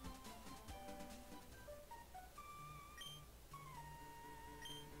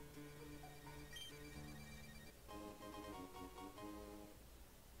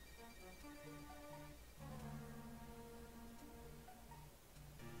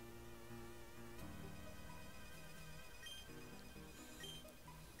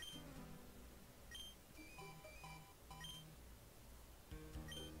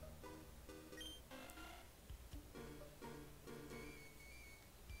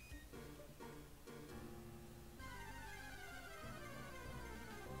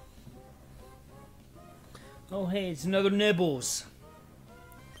 Oh, hey, it's another Nibbles.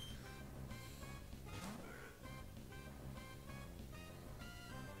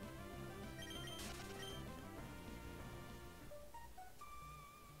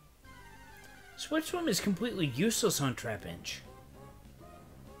 Switch Swim is completely useless on Trap Inch.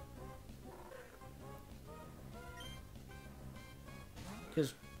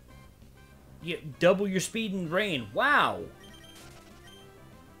 Because you double your speed in rain. Wow!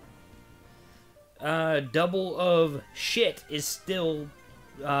 Double of shit is still,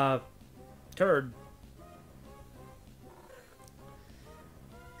 turd.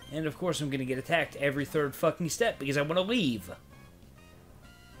 And of course I'm gonna get attacked every third fucking step because I want to leave.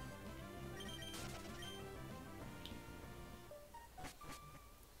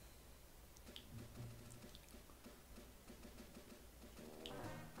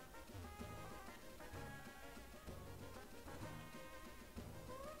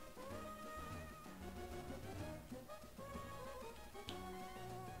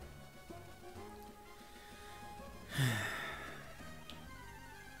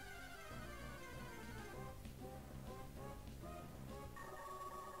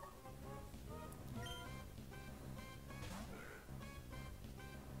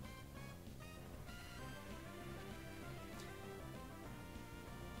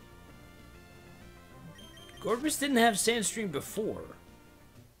 Gorbis didn't have Sandstream before.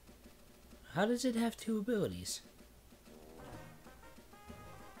 How does it have two abilities?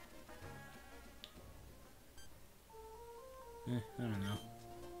 I don't know.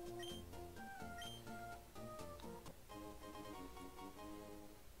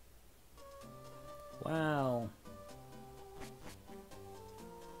 Wow.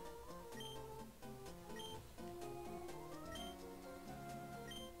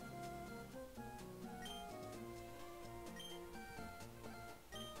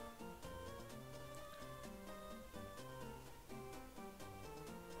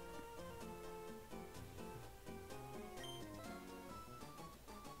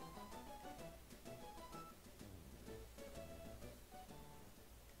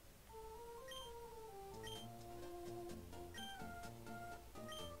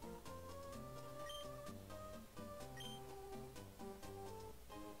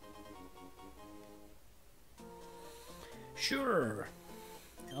 Sure.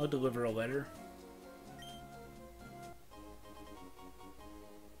 I'll deliver a letter.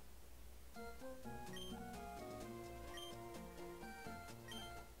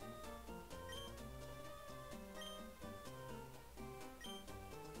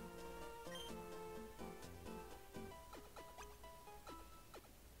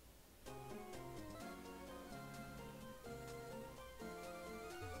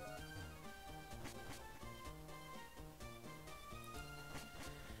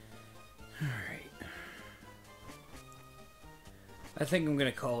 I think I'm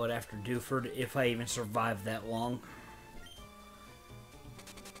gonna call it after Dewford if I even survive that long.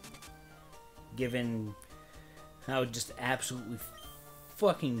 Given how just absolutely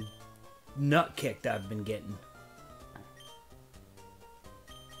fucking nut kicked I've been getting.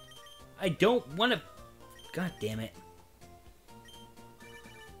 I don't want to. God damn it.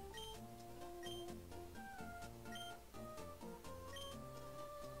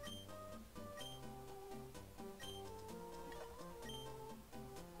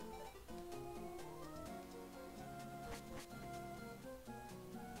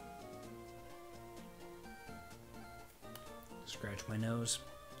 Scratch my nose.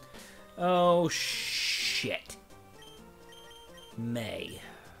 Oh, shit. May.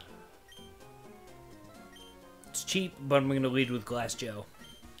 It's cheap, but I'm going to lead with Glass Joe.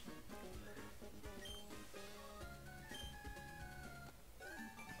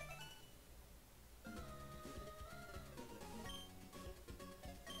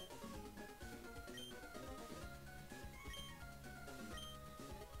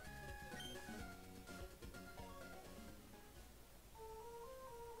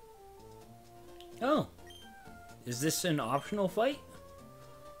 Oh. Is this an optional fight?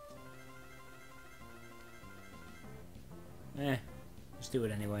 Let's do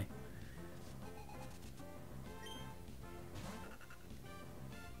it anyway.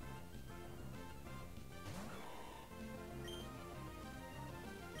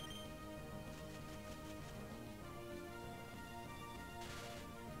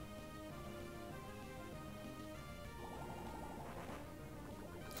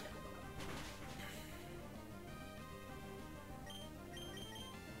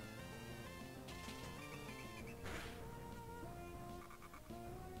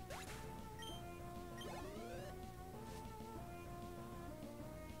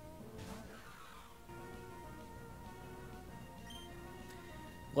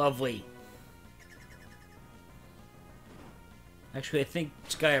 Lovely. Actually, I think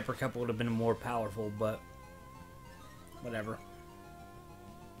Sky Uppercut would have been more powerful, but whatever.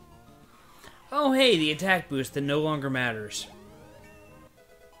 Oh, hey, the attack boost that no longer matters.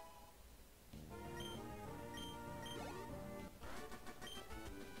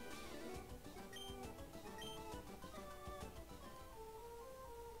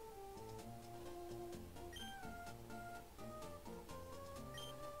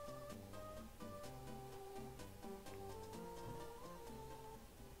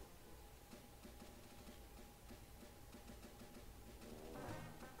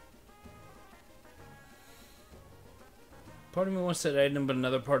 Part of me wants that item, but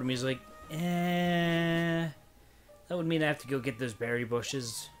another part of me is like, that would mean I have to go get those berry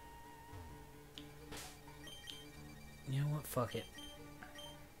bushes. You know what? Fuck it.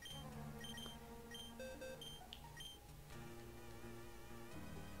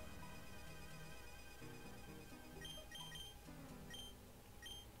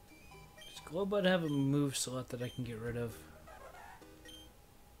 Does Glowbud have a move slot that I can get rid of?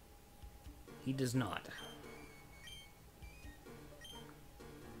 He does not.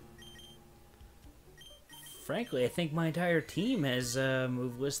 Frankly, I think my entire team has a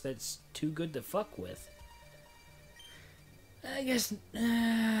move list that's too good to fuck with. I guess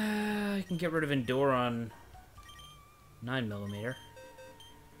I can get rid of Endure on 9mm.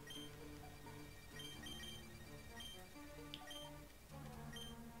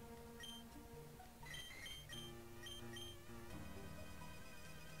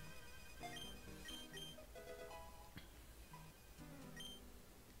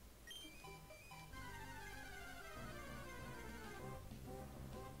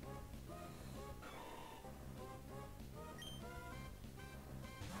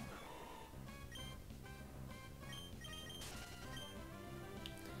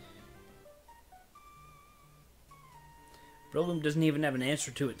 Problem doesn't even have an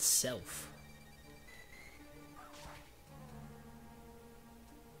answer to itself.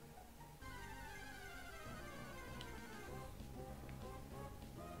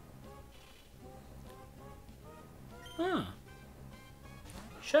 Huh.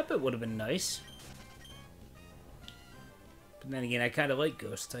 Shuppet would have been nice. But then again, I kind of like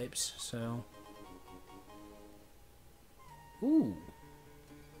ghost types, so... Ooh.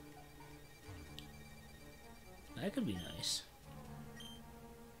 That could be nice.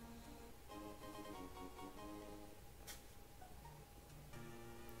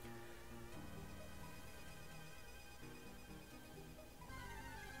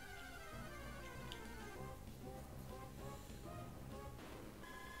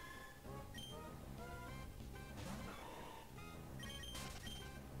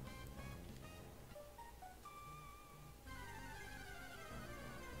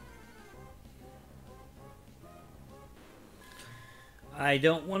 I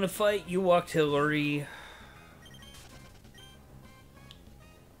don't want to fight you, Octillery.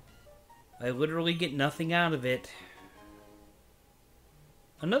 I literally get nothing out of it.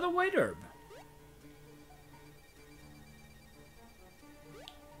 Another white herb.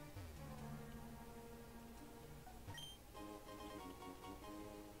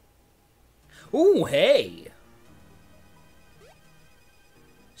 Ooh, hey!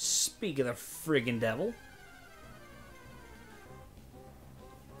 Speak of the friggin' devil.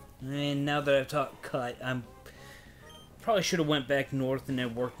 And now that I've taught Cut, I'm probably should have went back north and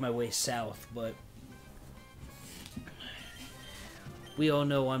then worked my way south, but we all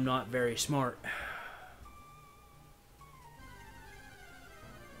know I'm not very smart.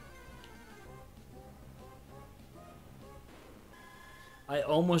 I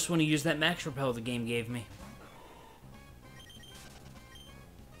almost want to use that max repel the game gave me.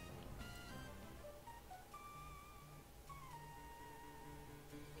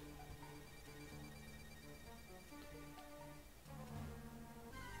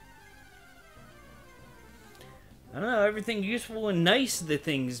 I don't know, everything useful and nice the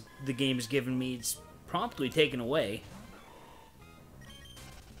things the game's given me, it's promptly taken away.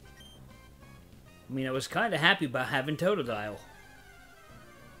 I mean, I was kind of happy about having Totodile.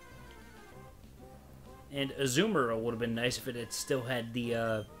 And Azumarill would have been nice if it had still had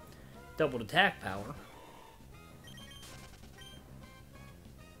the doubled attack power.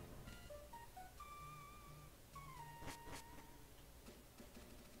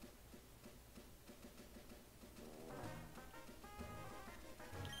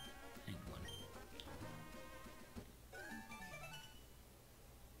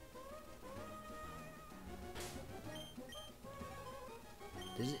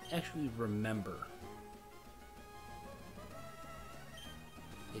 Does it actually remember?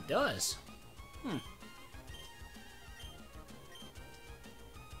 It does. Hmm.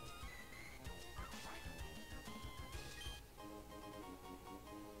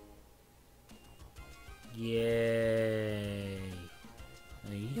 Yay.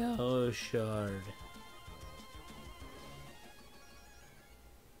 A yellow shard.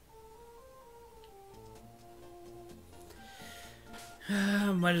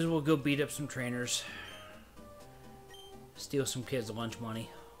 Might as well go beat up some trainers. Steal some kids' lunch money.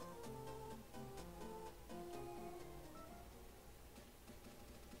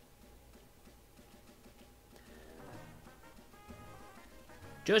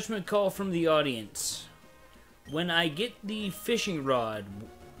 Judgment call from the audience. When I get the fishing rod,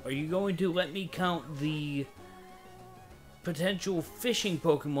 are you going to let me count the potential fishing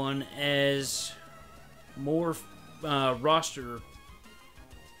Pokemon as more roster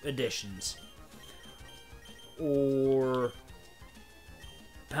additions? Or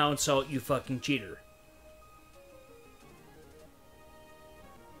pound salt, you fucking cheater?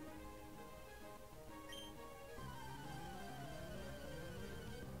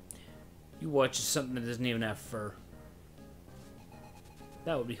 You watch something that doesn't even have fur.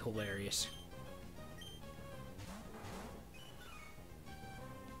 That would be hilarious.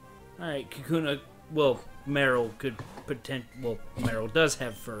 Alright, Kakuna. Well, Meryl could pretend. Well, Meryl does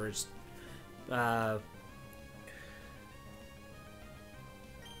have furs.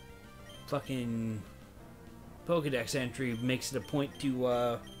 Fucking Pokedex entry makes it a point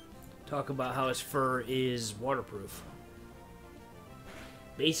to talk about how his fur is waterproof.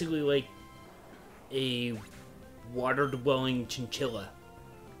 Basically, like a water-dwelling chinchilla.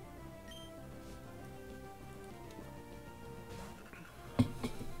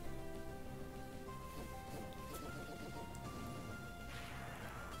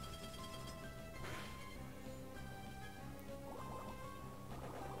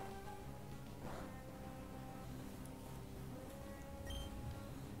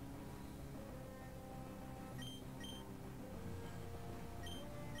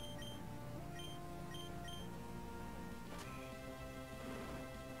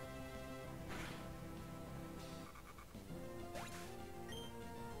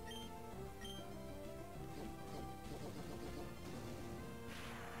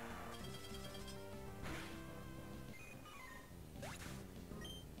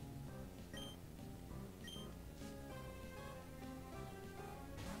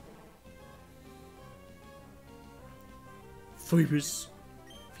 Phoebus.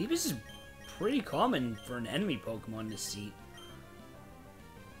 Phoebus is pretty common for an enemy Pokemon to see.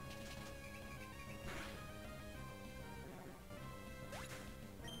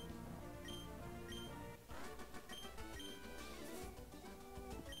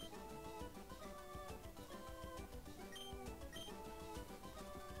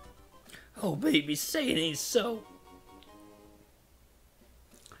 Oh, baby, say it ain't so.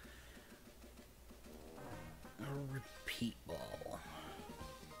 A repeat ball.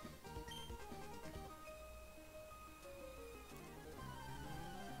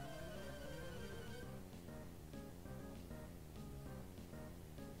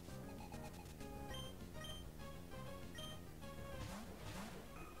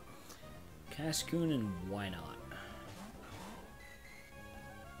 Cascoon, and why not?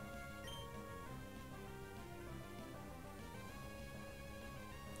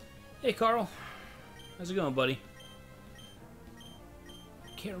 Hey Carl, how's it going, buddy?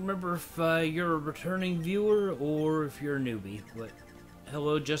 Can't remember if you're a returning viewer or if you're a newbie, but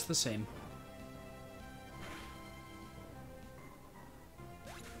hello just the same.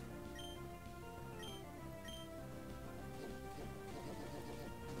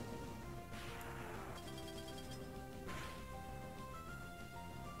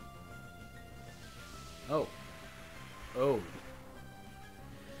 Oh. Oh.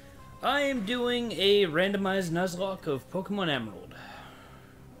 I am doing a randomized Nuzlocke of Pokemon Emerald.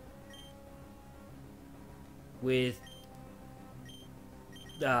 With,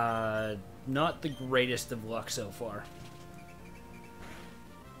 not the greatest of luck so far.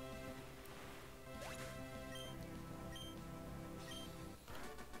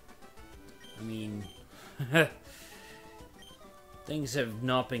 I mean, things have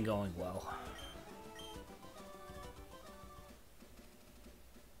not been going well.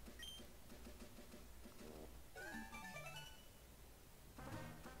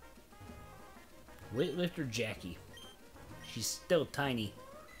 Weightlifter Jackie. She's still tiny.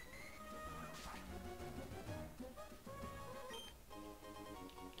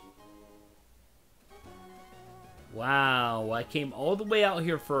 Wow, I came all the way out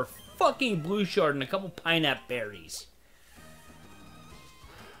here for a fucking blue shard and a couple pineapple berries.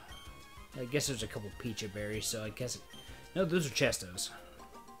 I guess there's a couple peachy berries, so I guess... No, those are chestos.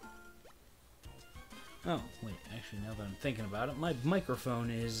 Oh, wait, actually, now that I'm thinking about it, my microphone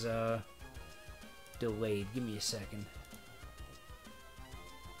is, delayed. Give me a second.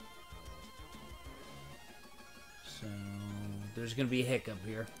 So, there's gonna be a hiccup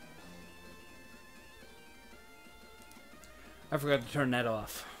here. I forgot to turn that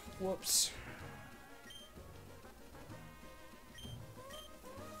off. Whoops.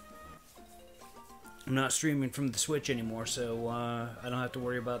 I'm not streaming from the Switch anymore, so I don't have to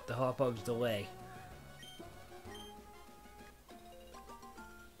worry about the Hotbug's delay.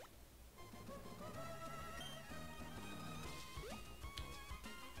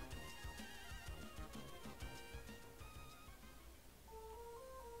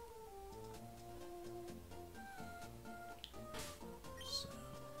 So,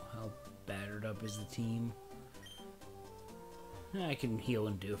 how battered up is the team? I can heal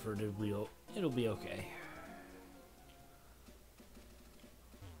and do for it. It'll be okay.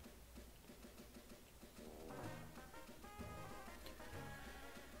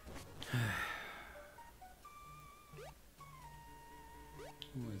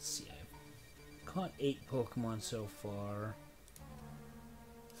 Let's see. I've caught 8 Pokemon so far.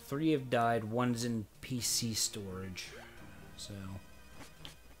 3 have died. 1's in PC storage. So.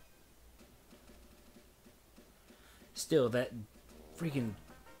 Still, that freaking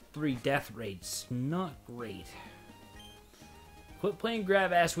 3 death rate's not great. Quit playing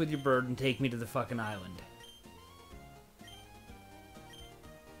grab ass with your bird and take me to the fucking island.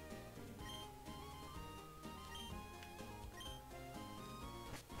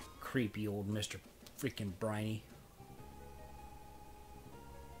 Creepy old Mr. freaking Briny.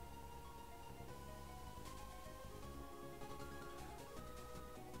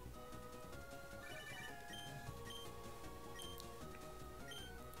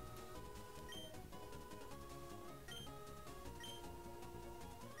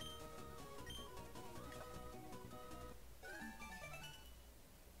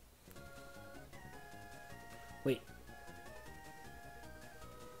 Wait.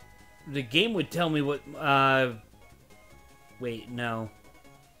 The game would tell me what, wait, no.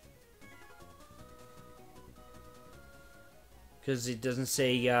 Because it doesn't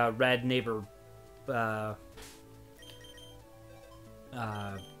say, Rad Neighbor,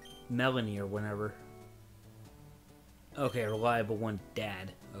 Melanie or whatever. Okay, reliable one,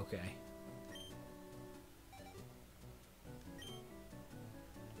 Dad. Okay.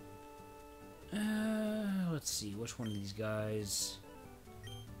 Let's see, which one of these guys...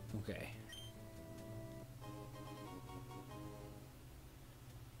 Okay.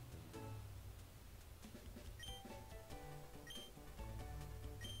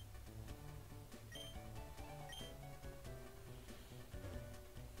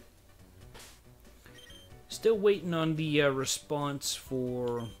 Still waiting on the response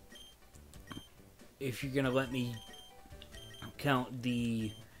for if you're gonna let me count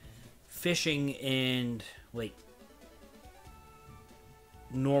the fishing and like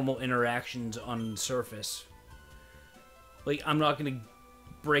normal interactions on the surface. Like, I'm not gonna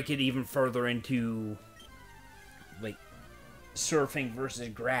break it even further into like surfing versus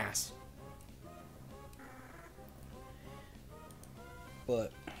grass,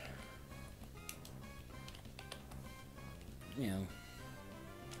 but you know,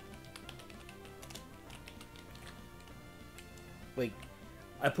 like,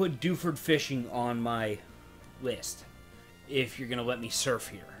 I put Duford fishing on my list if you're gonna let me surf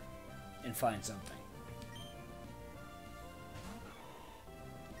here and find something.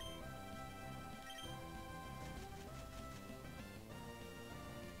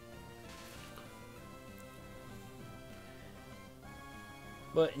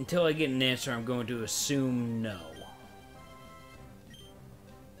 But until I get an answer, I'm going to assume no.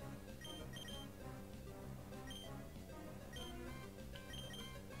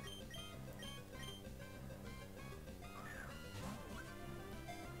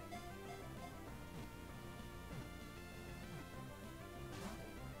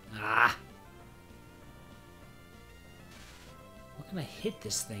 What can I hit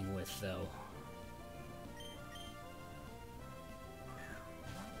this thing with, though?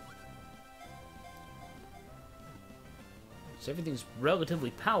 So everything's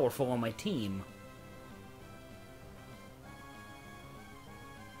relatively powerful on my team.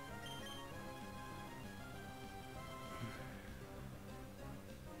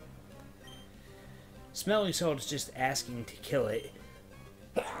 Smelling Salt is just asking to kill it.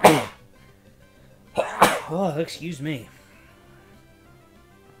 Oh, excuse me.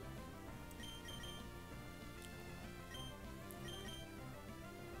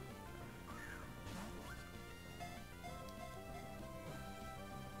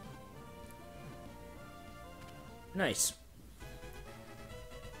 Nice.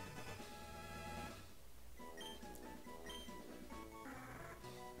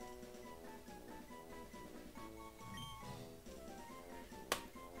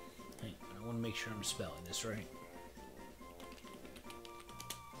 Hey, I want to make sure I'm spelling this right.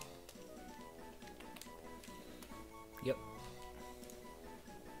 Yep.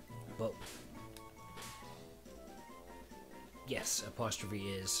 Well, yes, apostrophe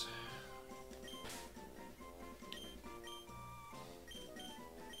is.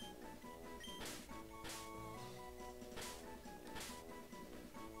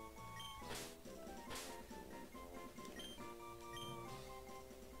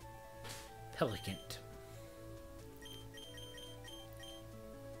 Pelican.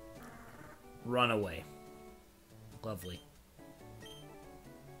 Runaway. Lovely.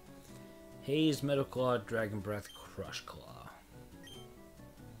 Haze, Metal Claw, Dragon Breath, Crush Claw.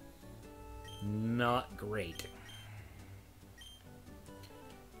 Not great.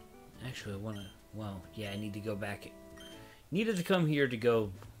 Actually, I want to... Well, yeah, I need to go back. Needed to come here to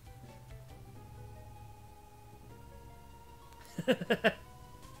go...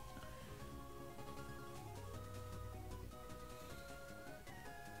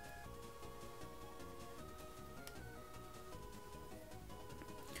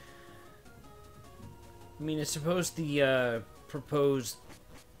 I mean, I suppose the proposed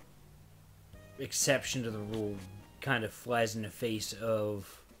exception to the rule kind of flies in the face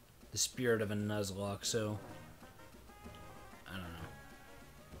of the spirit of a Nuzlocke, so I don't know.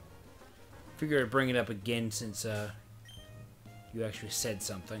 Figure I'd bring it up again since you actually said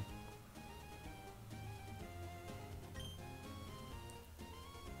something.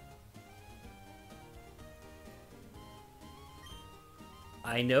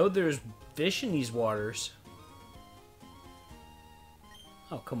 I know there's fish in these waters.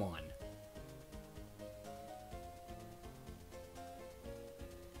 Oh, come on.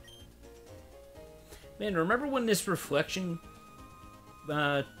 Man, remember when this reflection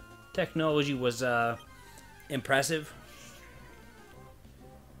technology was impressive?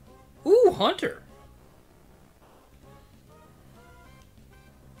 Ooh, Hunter!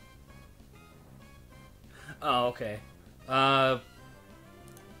 Oh, okay.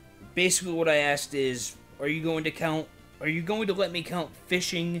 Basically what I asked is, are you going to let me count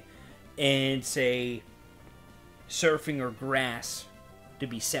fishing and, say, surfing or grass to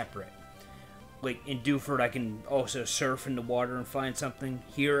be separate? Like, in Dewford, I can also surf in the water and find something.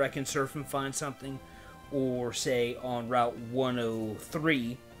 Here, I can surf and find something. Or, say, on Route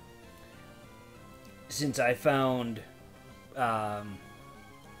 103, since I found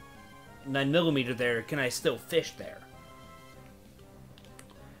 9mm there, can I still fish there?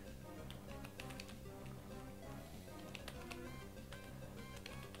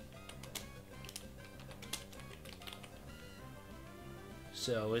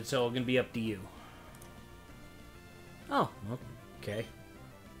 So it's all going to be up to you. Oh, okay.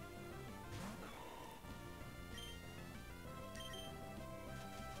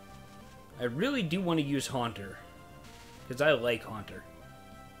 I really do want to use Haunter, because I like Haunter.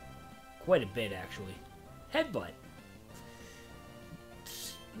 Quite a bit, actually. Headbutt.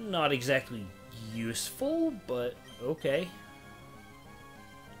 It's not exactly useful, but okay.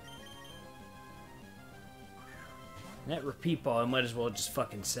 That repeat ball I might as well just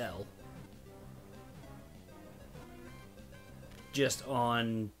fucking sell. Just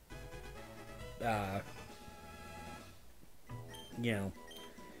on, you know,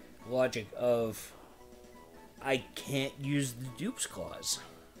 logic of I can't use the dupes clause.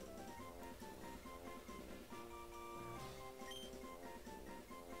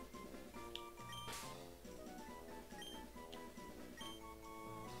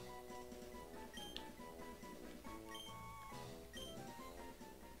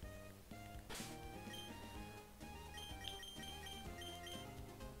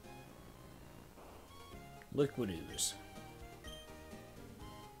 Liquid Ooze.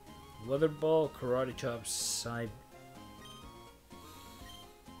 Weather Ball, Karate Chop, Side.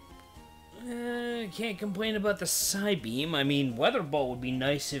 Can't complain about the Side Beam. I mean, Weather Ball would be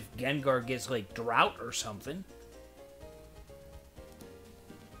nice if Gengar gets, like, Drought or something.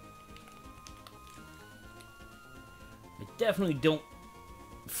 I definitely don't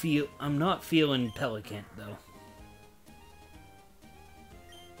feel... I'm not feeling Pelican, though.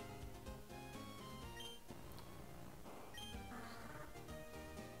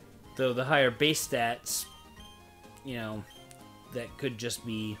 Though the higher base stats, you know, that could just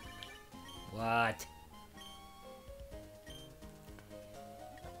be... What?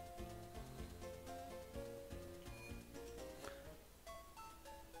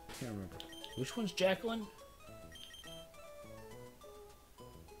 Can't remember. Which one's Jacqueline?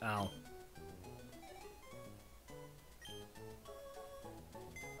 Oh.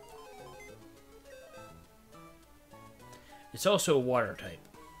 It's also a water type.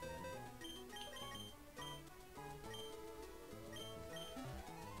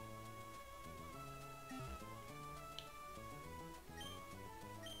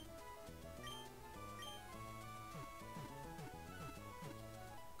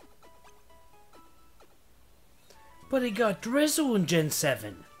 But he got Drizzle in Gen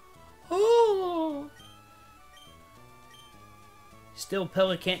 7. Oh! Still,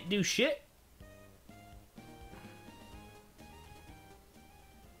 Pella can't do shit?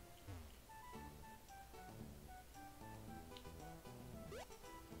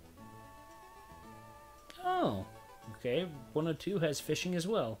 Oh. Okay, 102 has fishing as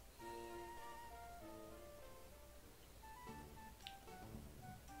well.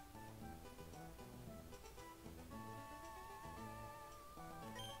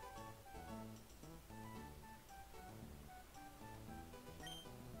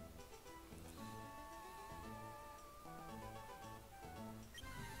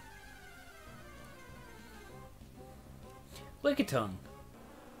 Lickitung.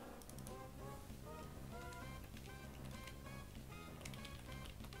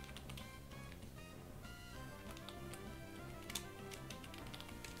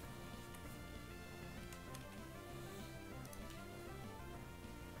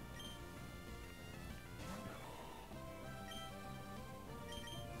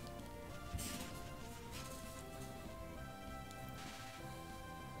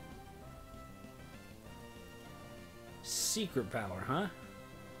 Secret power, huh?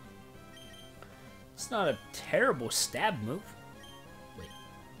 It's not a terrible stab move. Wait.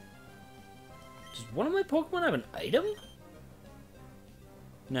 Does one of my Pokemon have an item?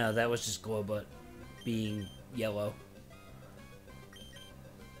 No, that was just Glowbutt being yellow.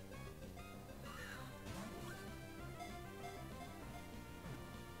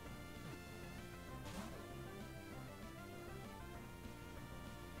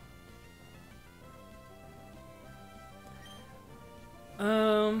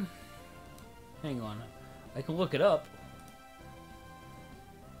 Hang on. I can look it up.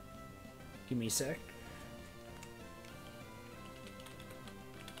 Give me a sec.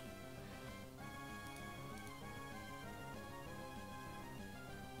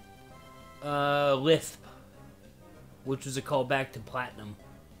 Lisp, which was a callback to Platinum.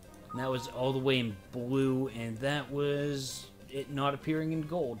 And that was all the way in blue, and that was it not appearing in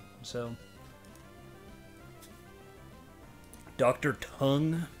gold, so... Dr.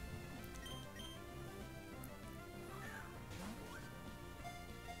 Tongue.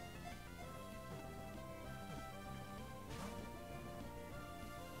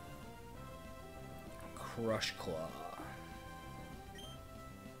 Crush Claw.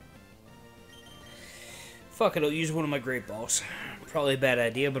 Fuck it, I'll use one of my Great Balls. Probably a bad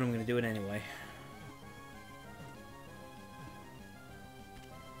idea, but I'm gonna do it anyway.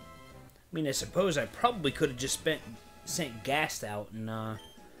 I mean, I suppose I probably could have just sent Gast out and,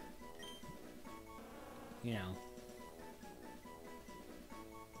 you know.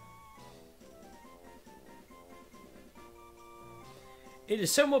 It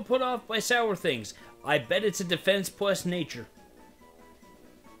is somewhat put off by sour things. I bet it's a defense plus nature.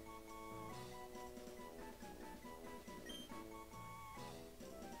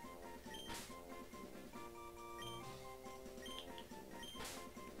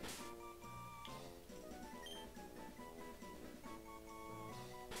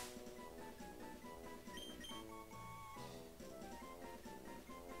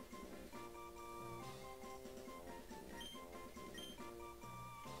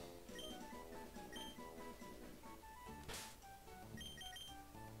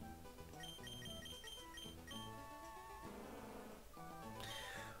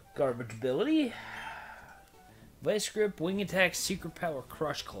 Garbage ability. Vice Grip, Wing Attack, Secret Power,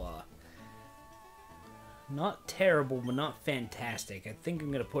 Crush Claw. Not terrible, but not fantastic. I think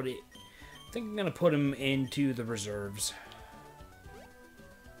I'm gonna put him into the reserves.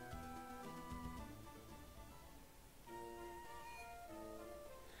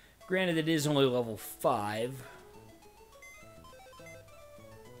 Granted, it is only level 5.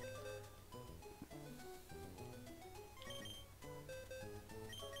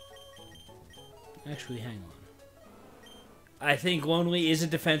 Actually, hang on. I think Lonely is a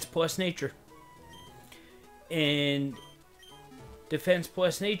defense plus nature. And defense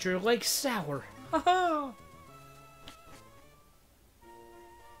plus nature like sour. Haha!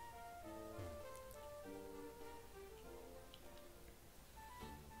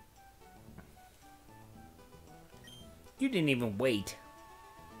 You didn't even wait.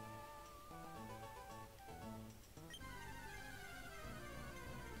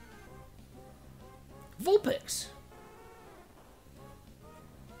 Vulpix.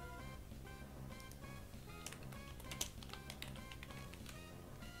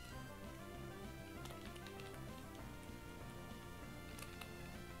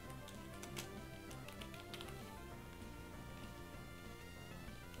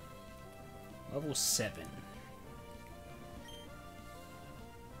 Level 7.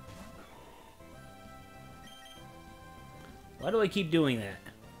 Why do I keep doing that?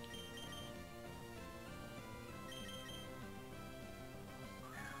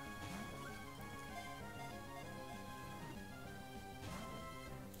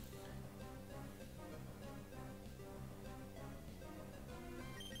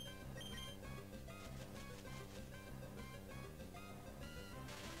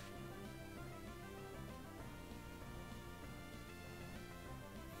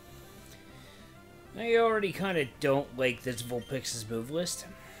 I already kind of don't like this Vulpix's move list.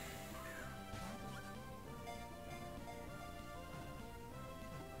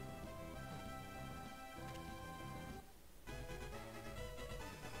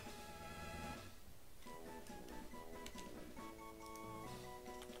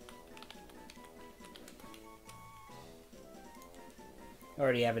 I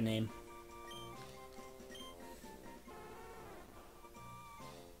already have a name.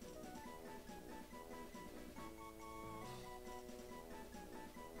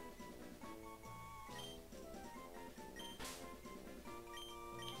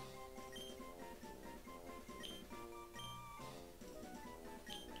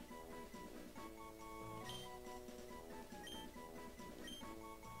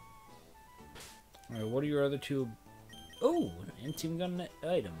 Alright, what are your other two? Oh, an team gun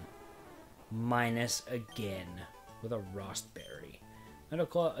item. Minus again with a Rostberry. Metal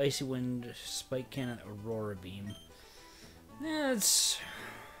Claw, Icy Wind, Spike Cannon, Aurora Beam. That's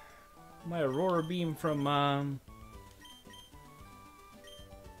my Aurora Beam from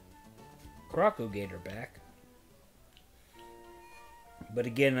Crocogator back. But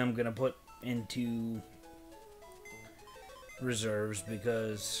again, I'm gonna put into reserves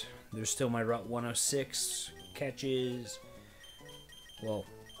because there's still my Route 106 catches. Well,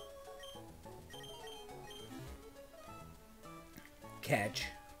 catch,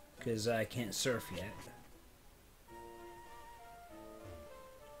 because I can't surf yet.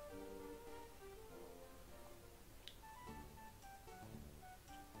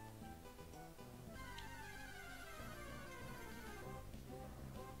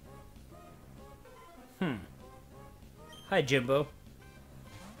 Hi, Jimbo.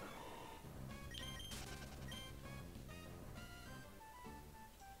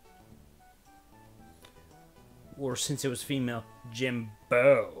 Or since it was female,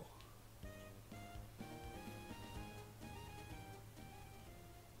 Jimbo.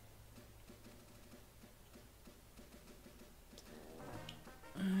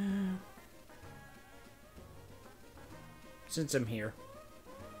 Since I'm here.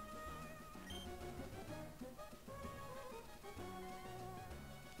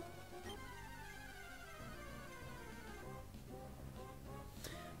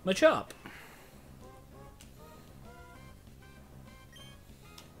 Mishap.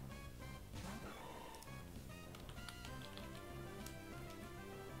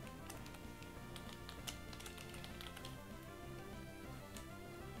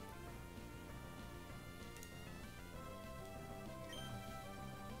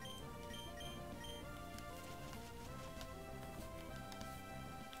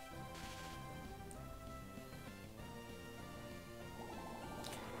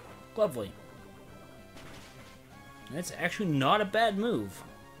 Lovely. That's actually not a bad move.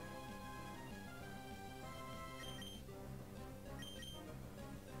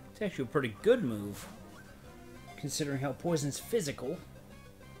 It's actually a pretty good move, considering how poison's physical.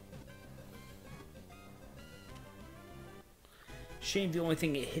 Shame the only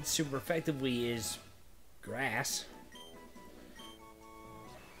thing it hits super effectively is grass.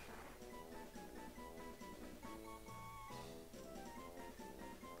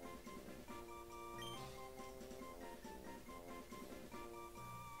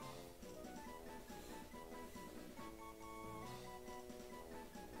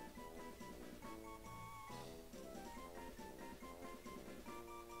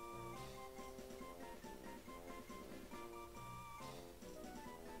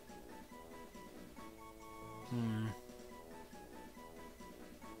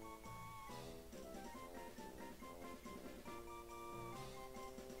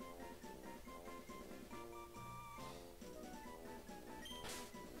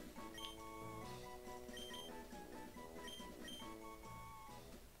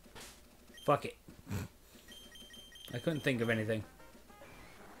 Fuck it. I couldn't think of anything.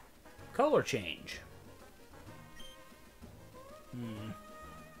 Color change.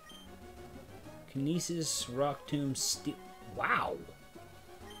 Kinesis, Rock Tomb, Steel. Wow.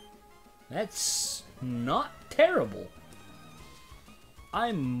 That's not terrible.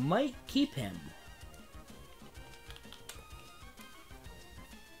 I might keep him.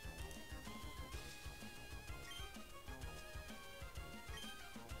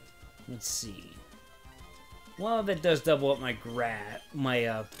 Let's see. Well, that does double up my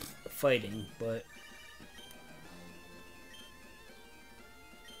fighting, but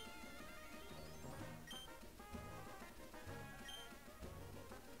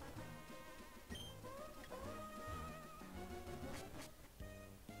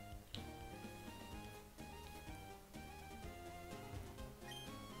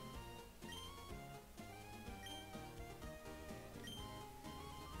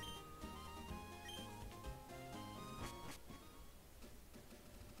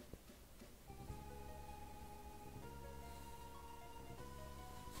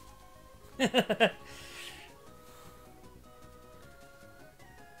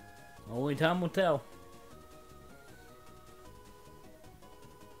only time will tell.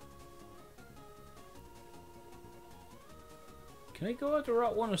 Can I go out to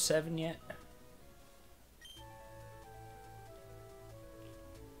Route 107 yet?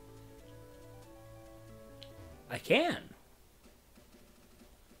 I can.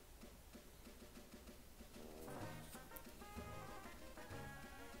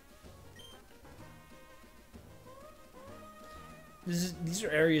 These are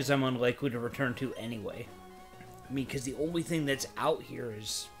areas I'm unlikely to return to anyway. I mean, because the only thing that's out here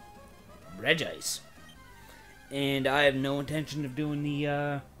is Regice. And I have no intention of doing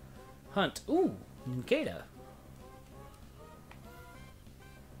the hunt. Ooh, Ninkata.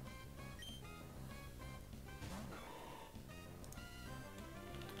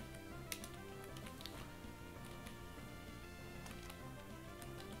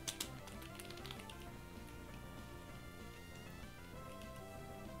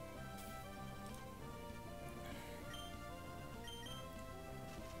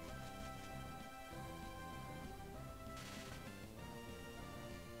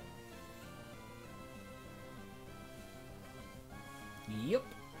 Yep.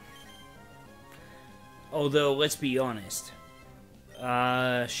 Although, let's be honest.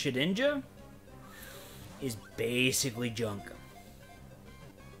 Shedinja is basically junk.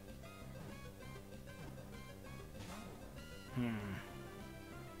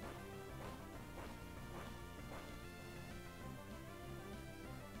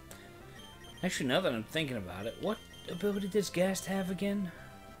 Actually, now that I'm thinking about it, what ability does Gast have again?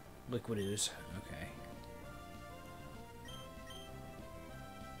 Liquid Ooze. Okay.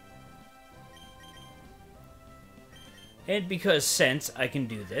 And because Sense, I can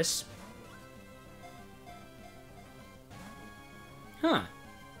do this. Huh.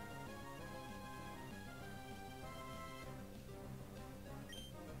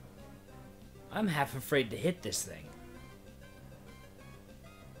 I'm half afraid to hit this thing.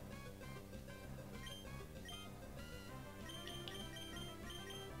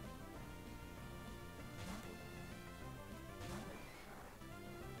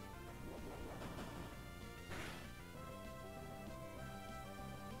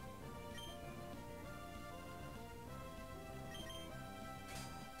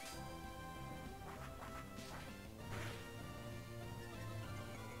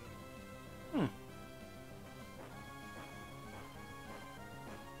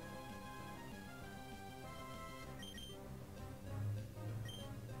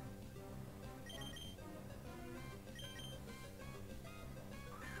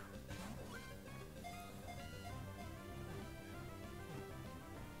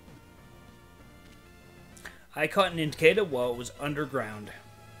 I caught an Ninkata while it was underground.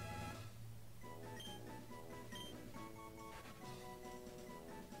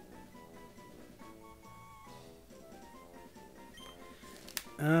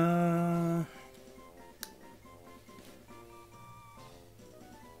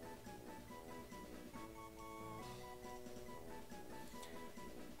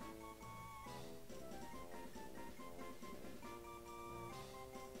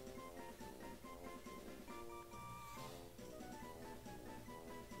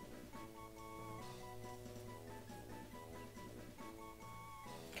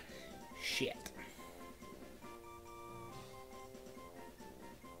 Shit.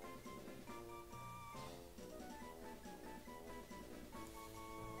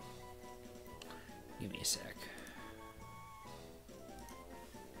 Give me a sec.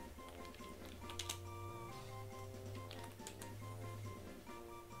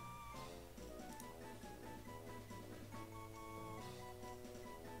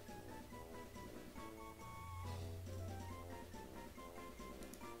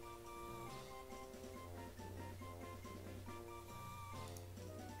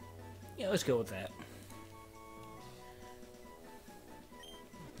 Yeah, let's go with that.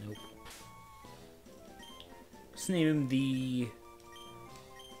 Nope. Let's name him the...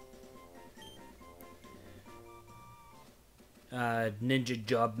 Ninja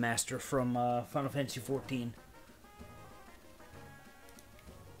Job Master from Final Fantasy XIV.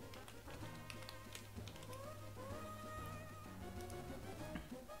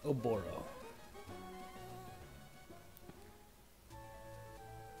 Oboro.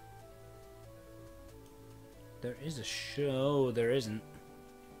 There is a show. There isn't.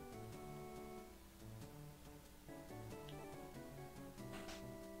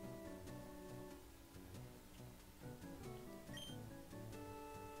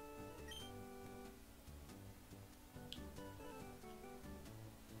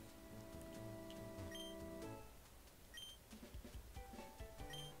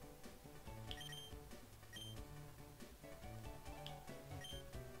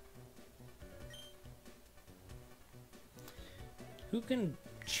 Who can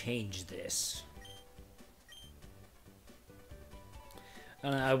change this?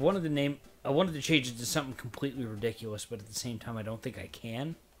 I wanted to change it to something completely ridiculous, but at the same time, I don't think I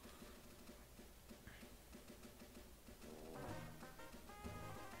can.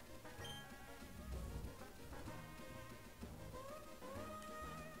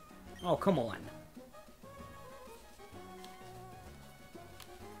 Oh, come on.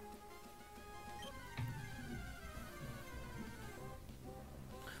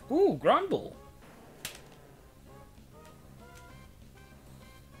 Ooh, Grumble.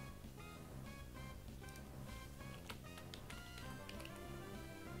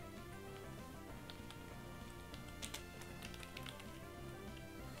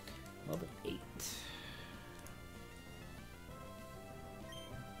 Level 8.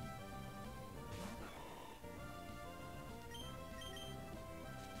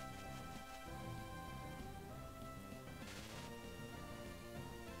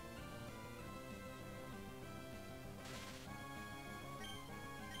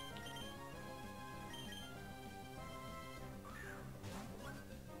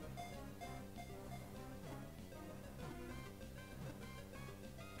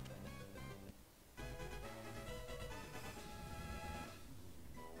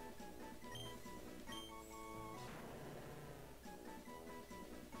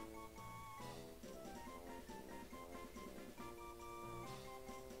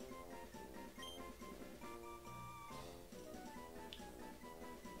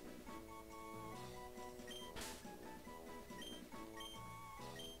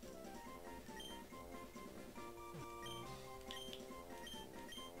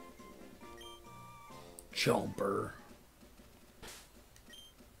 Jumper.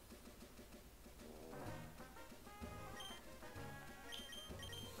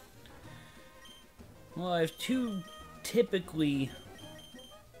 Well, I have two typically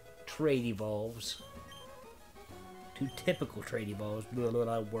trade evolves. Two typical trade evolves. Blah, blah,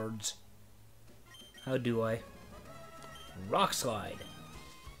 blah, words. How do I? Rock Slide.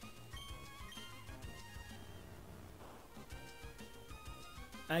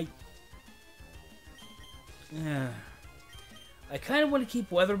 I kind of want to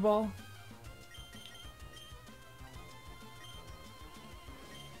keep Weather Ball.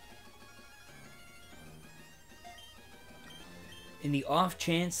 In the off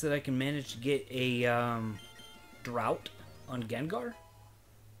chance that I can manage to get a drought on Gengar.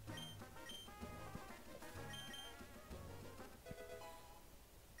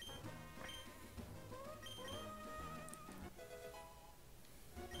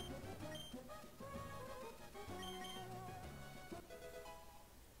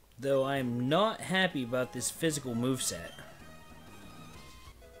 Though I'm not happy about this physical moveset.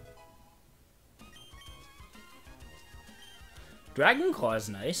 Dragon Claw is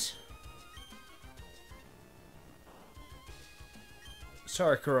nice.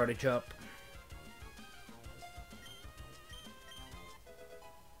 Sorry, Karate Chop.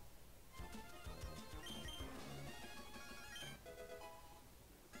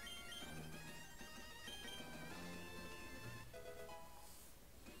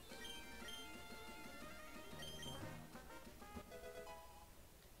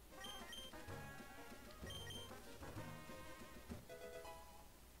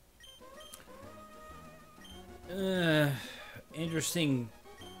 Interesting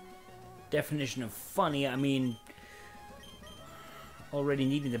definition of funny. I mean, already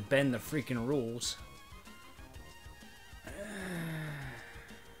needing to bend the freaking rules.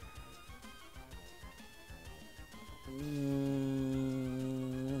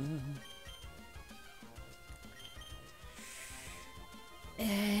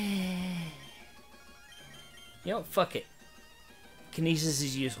 You know, fuck it. Kinesis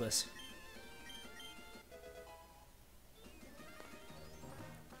is useless.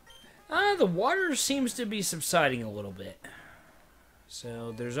 The water seems to be subsiding a little bit.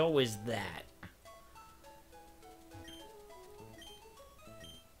 So there's always that.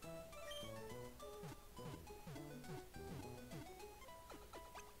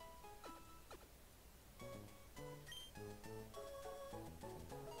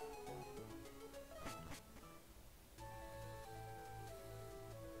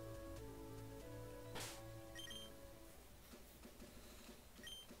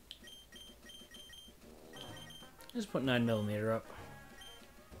 Let's put 9mm up.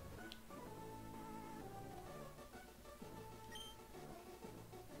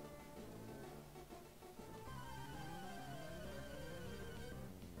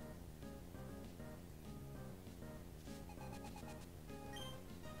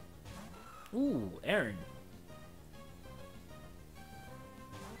 Ooh, Aaron.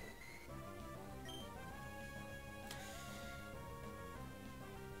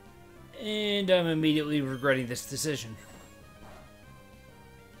 And I'm immediately regretting this decision.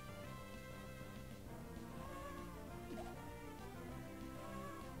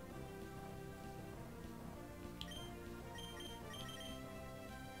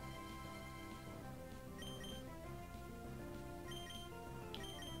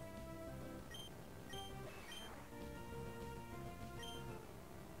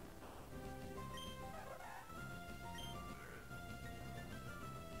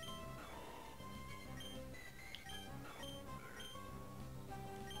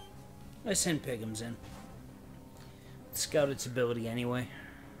 I send Pigums in. Scout its ability anyway.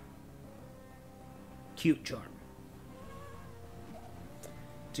 Cute charm.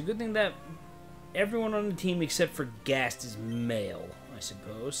 It's a good thing that everyone on the team except for Gast is male, I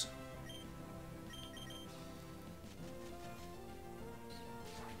suppose.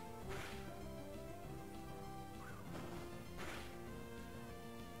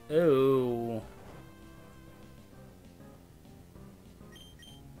 Oh.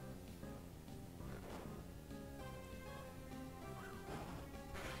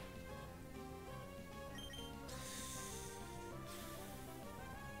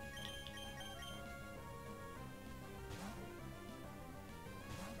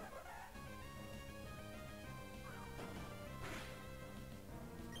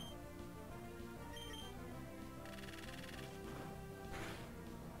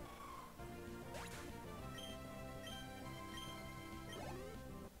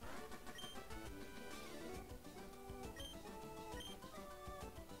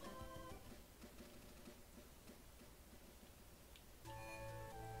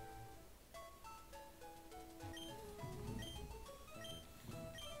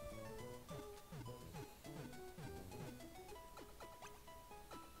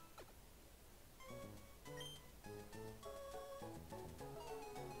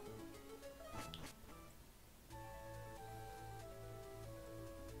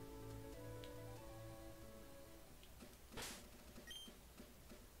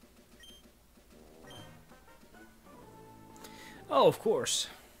 Oh, of course.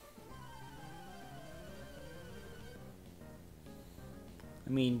 I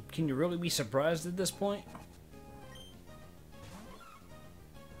mean, can you really be surprised at this point?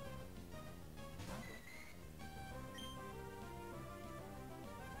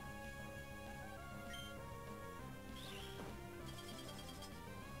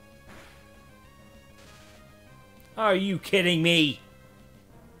 Are you kidding me?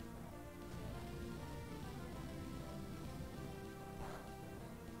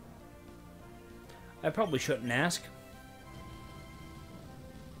 I probably shouldn't ask.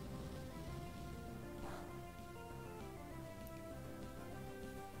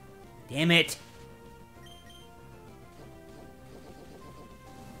 Damn it.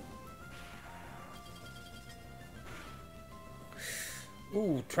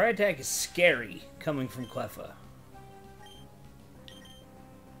 Ooh, Tri-Attack is scary coming from Cleffa.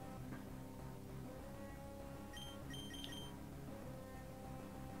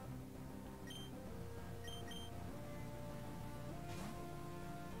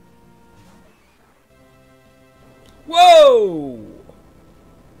 Whoa!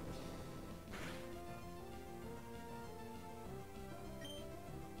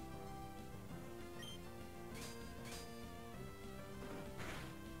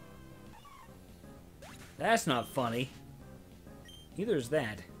 That's not funny. Neither is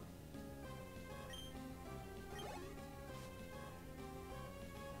that.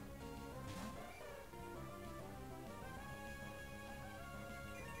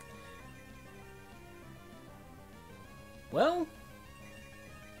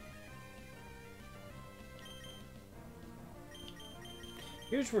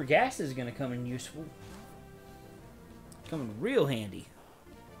 Here's where gas is going to come in useful. Coming real handy.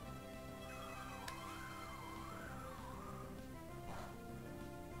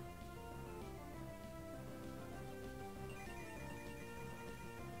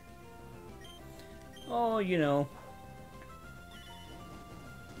 Oh, you know.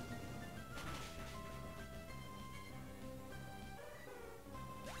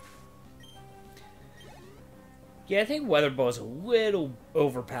 Yeah, I think Weather Ball is a little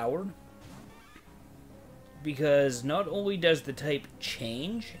overpowered. Because not only does the type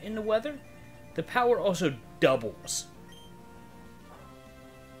change in the weather, the power also doubles.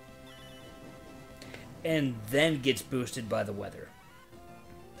 And then gets boosted by the weather.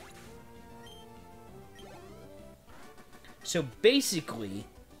 So basically,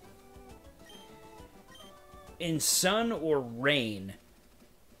 in sun or rain,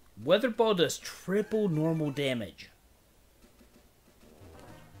 Weather Ball does triple normal damage.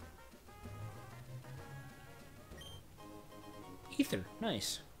 Ether,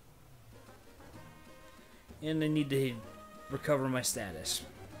 nice. And I need to recover my status.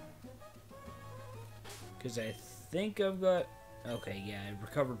 Because I think I've got... Okay, yeah, I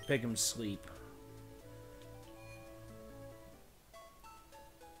recovered Pigham's Sleep.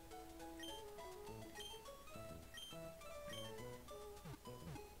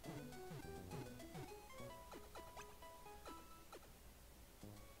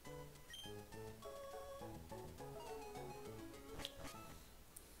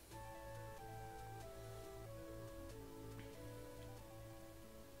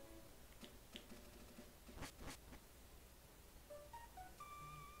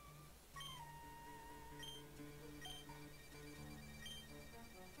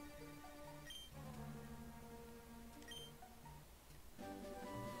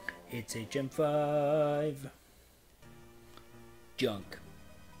 It's HM5. Junk.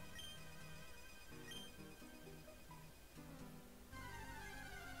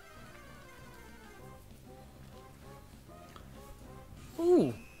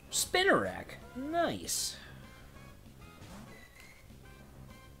 Ooh, spinner rack. Nice.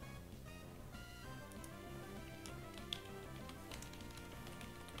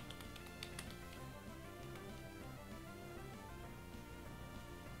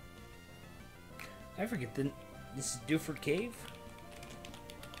 I forget, this is Duford Cave?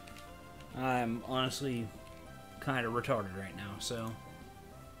 I'm honestly kind of retarded right now, so...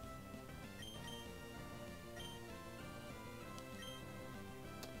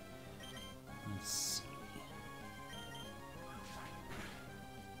 Let's see...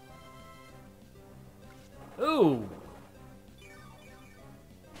 Ooh!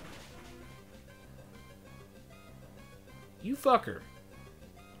 You fucker.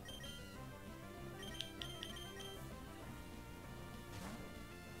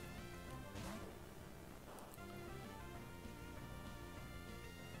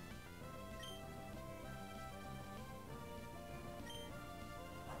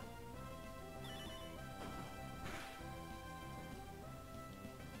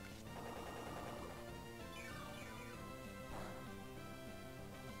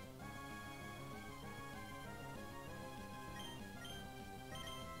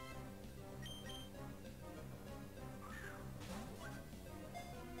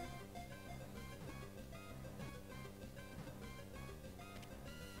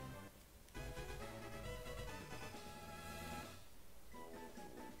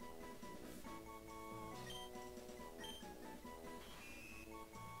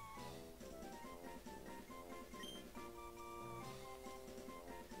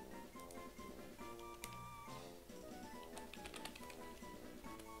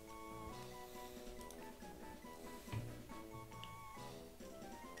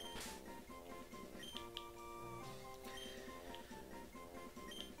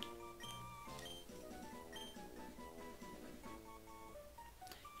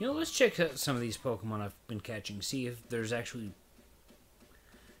 You know, let's check out some of these Pokemon I've been catching. See if there's actually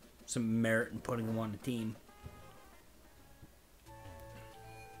some merit in putting them on the team.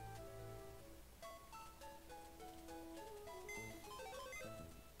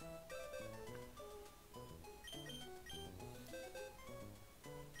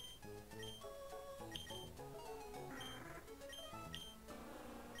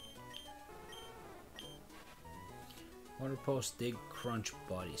 Water Pulse, Dig, Crunch,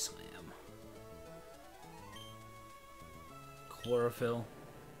 Body Slam. Chlorophyll.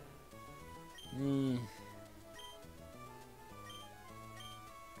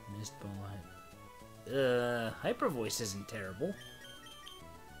 Mist Ball. Hyper Voice isn't terrible.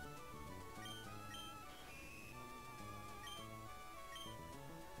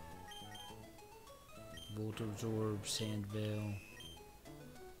 Bolt Absorb, Sand Veil,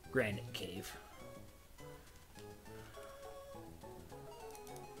 Granite Cave.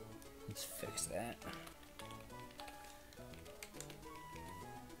 Let's fix that.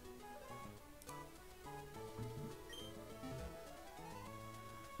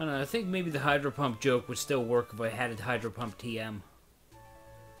 I don't know, I think maybe the Hydro Pump joke would still work if I had a Hydro Pump TM.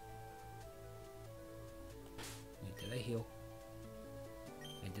 Wait, did I heal?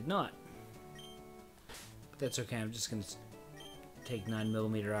 I did not. But that's okay, I'm just gonna take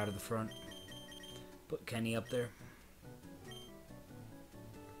 9mm out of the front. Put Kenny up there.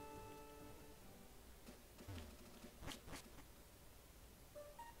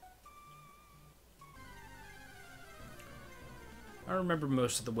 I remember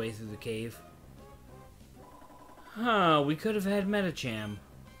most of the way through the cave. Huh, we could have had Metacham.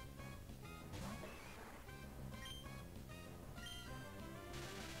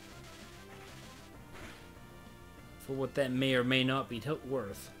 For what that may or may not be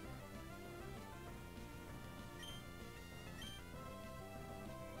worth.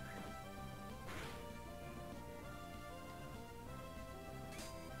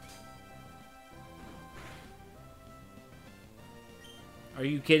 Are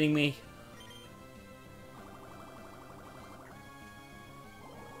you kidding me?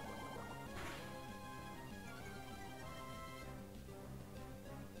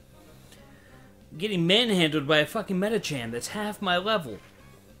 I'm getting manhandled by a fucking Metacham that's half my level.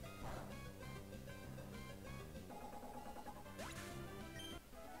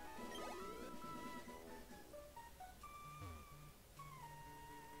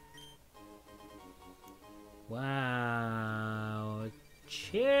 Wow.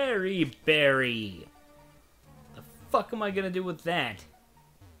 Cherry berry. The fuck am I gonna do with that?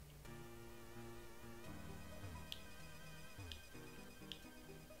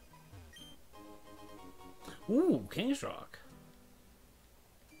 Ooh, King's Rock.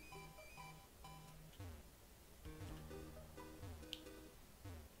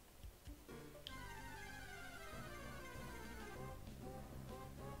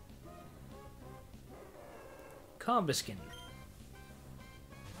 Combiskin.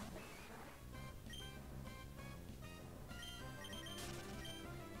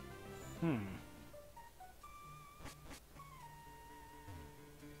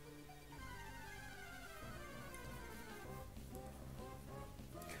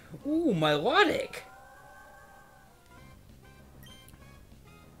 Ooh, melodic.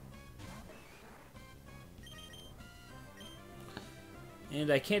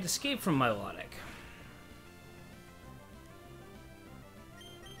 And I can't escape from melodic.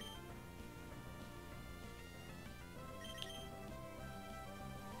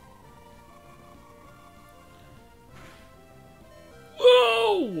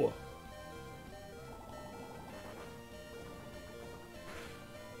 Whoa!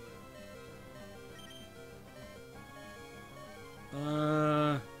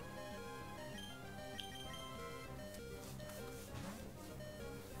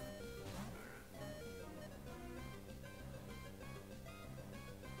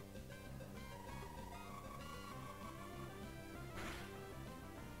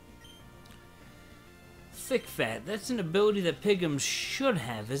 Thick Fat. That's an ability that Pigums should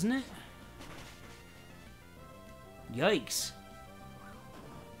have, isn't it? Yikes.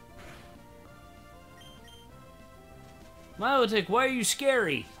 Milotic, why are you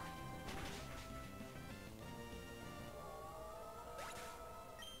scary?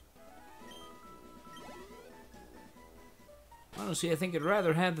 Honestly, I think I'd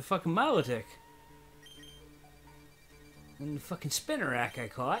rather have the fucking Milotic than the fucking Spinnerack I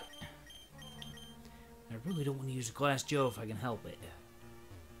caught. I really don't want to use Glass Joe if I can help it.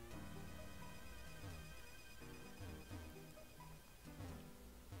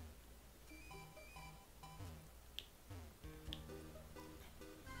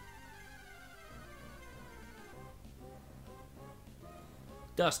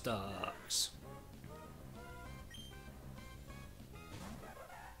 Dustox.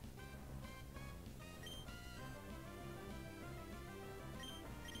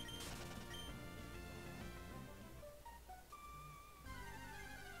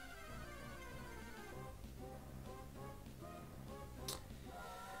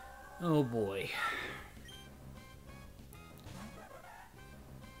 Oh boy.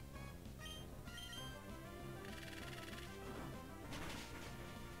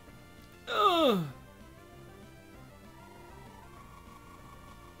 Ugh.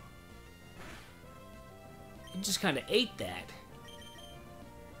 He just kind of ate that.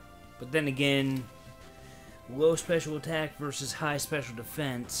 But then again, low special attack versus high special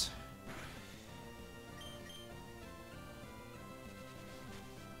defense.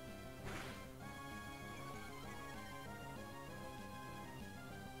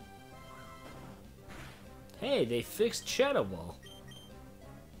 Hey, they fixed Shadow Ball.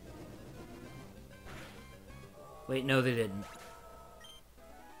 Wait, no, they didn't.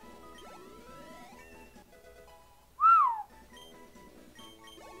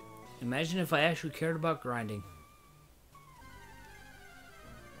 Imagine if I actually cared about grinding.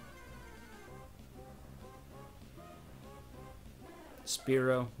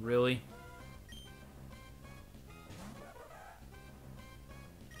 Spearow, really?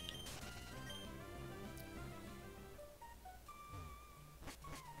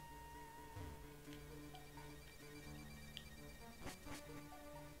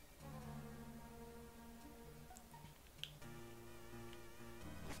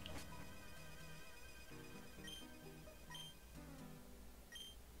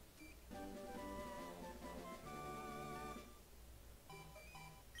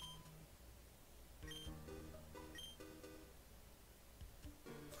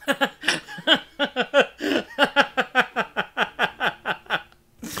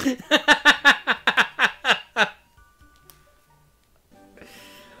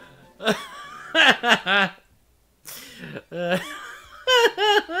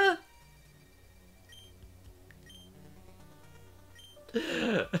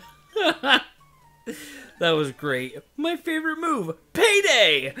 That was great. My favorite move,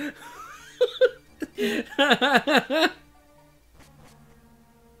 payday!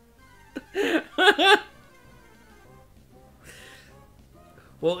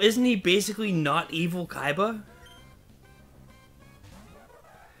 Well, isn't he basically not evil Kaiba?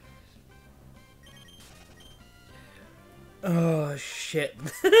 Oh, shit.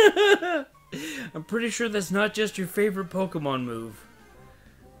 I'm pretty sure that's not just your favorite Pokemon move.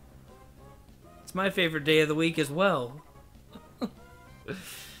 It's my favorite day of the week as well.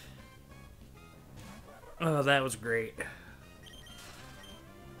 Oh, that was great.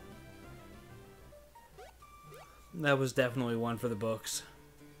 That was definitely one for the books.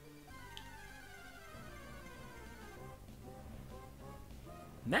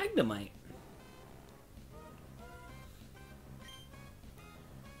 Magnemite.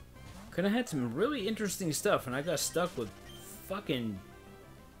 Could have had some really interesting stuff, and I got stuck with fucking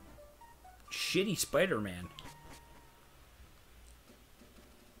shitty Spider-Man.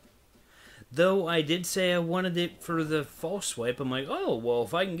 Though I did say I wanted it for the false swipe, I'm like, oh, well,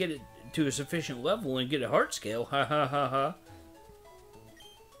 if I can get it to a sufficient level and get a heart scale, ha ha ha ha.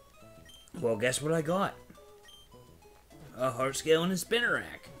 Well, guess what I got? A heart scale and a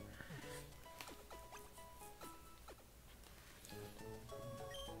Spinnerack.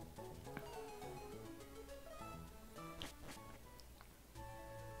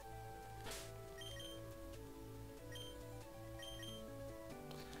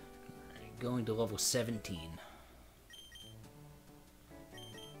 Going to level 17.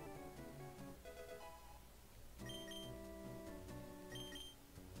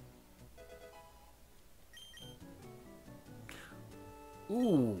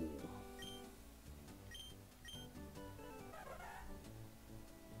 Ooh.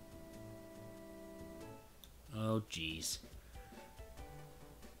 Oh, jeez.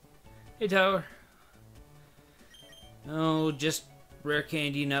 Hey, Tower. Oh, just rare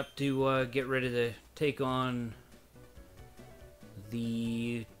candying up to get ready to take on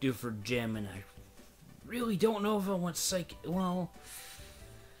the Dewford Gem, and I really don't know if I want Psychic. Well,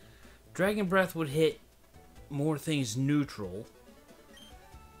 Dragon Breath would hit more things neutral.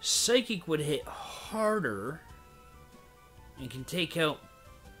 Psychic would hit harder and can take out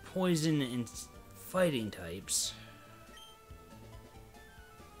poison and fighting types.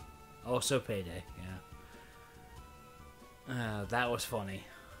 Also payday, yeah. That was funny.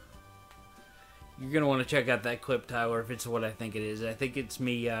 You're gonna want to check out that clip, Tyler, if it's what I think it is. I think it's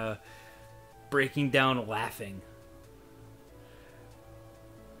me breaking down laughing.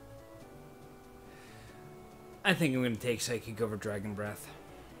 I think I'm gonna take Psychic over Dragon Breath.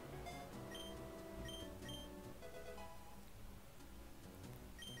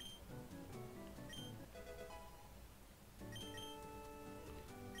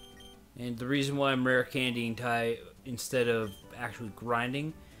 And the reason why I'm rare candying Ty instead of actually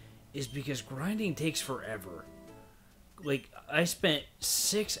grinding is because grinding takes forever. Like, I spent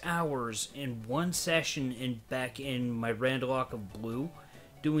 6 hours in one session back in my Randlock of Blue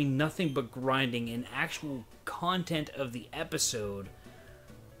doing nothing but grinding, and actual content of the episode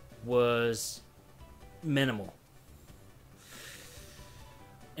was minimal.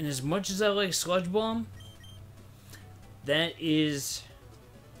 And as much as I like Sludge Bomb, that is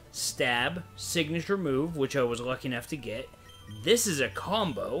Stab, signature move, which I was lucky enough to get. This is a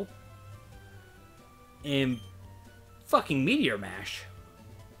combo. And fucking Meteor Mash.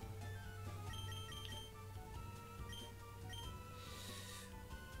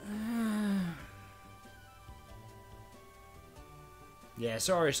 Yeah,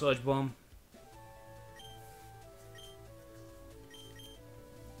 sorry, Sludge Bomb.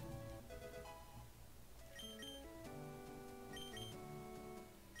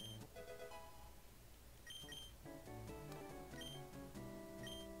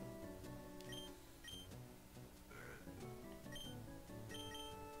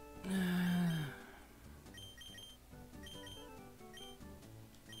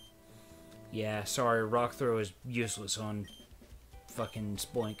 Yeah, sorry, Rock Throw is useless on fucking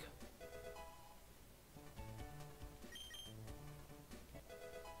Spoink.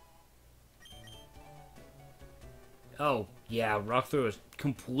 Oh, yeah, Rock Throw is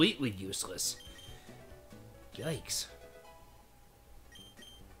completely useless. Yikes.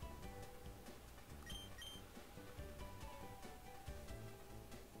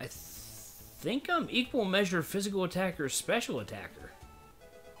 I think I'm equal measure physical attacker, special attacker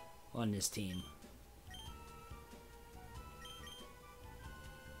on this team.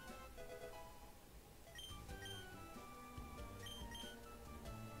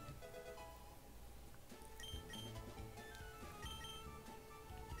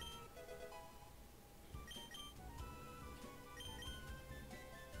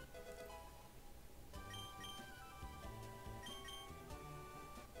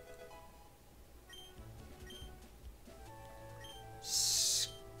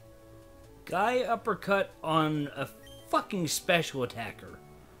 Guy uppercut on a fucking special attacker.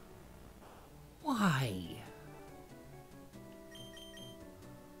 Why?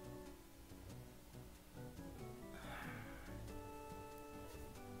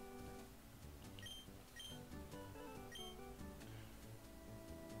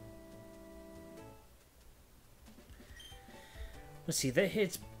 Let's see, that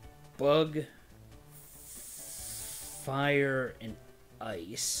hits bug, fire, and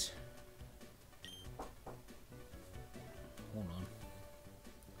ice. Hold on.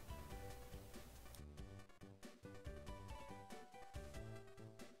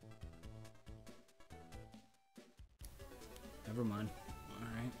 Never mind.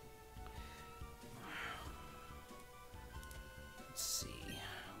 Alright. Let's see.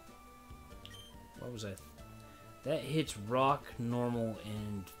 What was I? That hits rock, normal,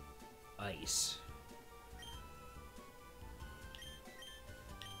 and ice.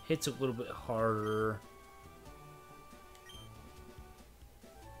 Hits a little bit harder.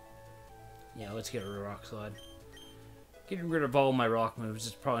 Yeah, let's get rid of Rock Slide. Getting rid of all my rock moves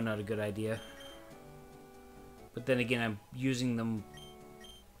is probably not a good idea. But then again, I'm using them...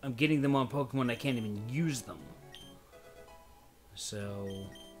 I'm getting them on Pokemon I can't even use them. So...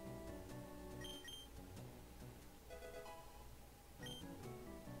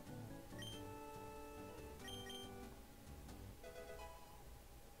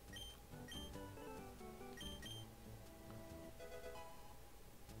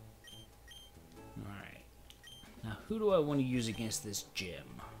 Alright. Now, who do I want to use against this gym?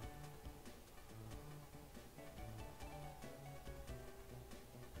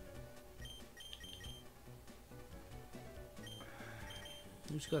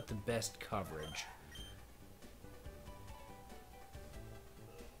 Who's got the best coverage?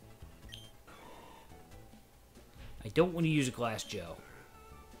 I don't want to use a Glass Joe.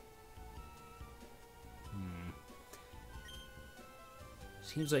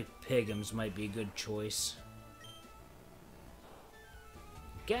 Seems like Pigums might be a good choice.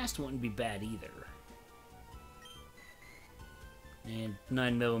 Ghast wouldn't be bad either. And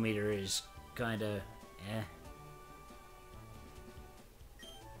 9mm is kinda eh.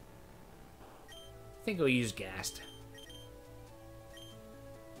 I think I'll use Ghast.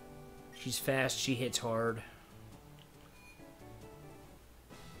 She's fast, she hits hard.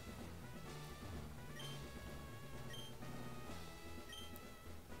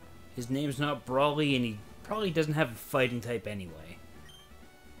 His name's not Brawly, and he probably doesn't have a fighting type anyway.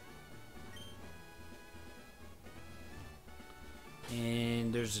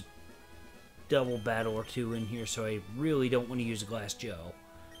 And there's a double battle or two in here, so I really don't want to use a Glass Joe.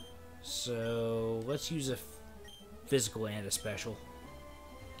 So let's use a physical and a special.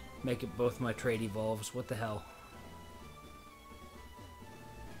 Make it both my trade evolves. What the hell?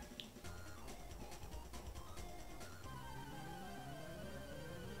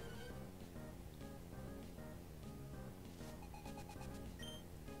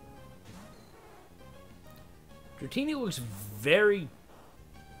 Dratini looks very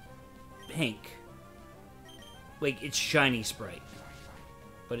pink. Like, it's shiny Sprite.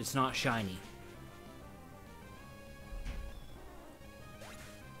 But it's not shiny.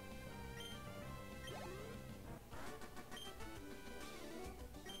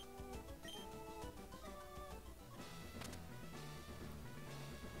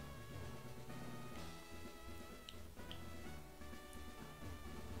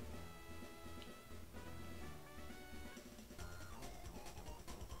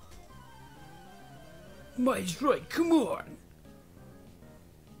 Might right, come on!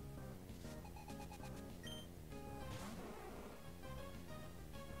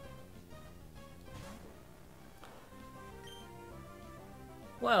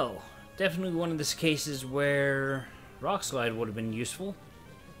 Well, definitely one of those cases where Rock Slide would have been useful.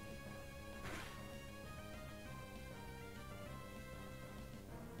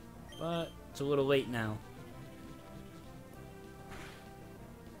 But it's a little late now.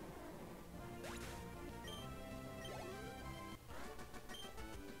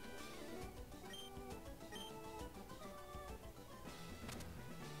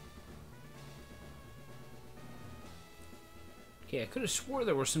 Okay, I could have swore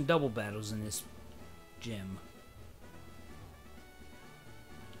there were some double battles in this gym.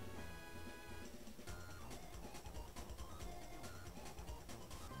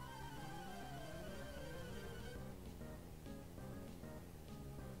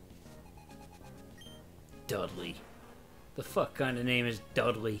 Dudley. The fuck kind of name is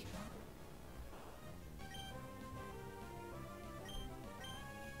Dudley?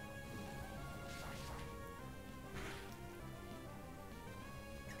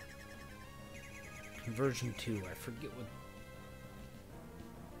 Conversion 2, I forget what...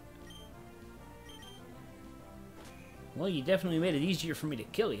 Well, you definitely made it easier for me to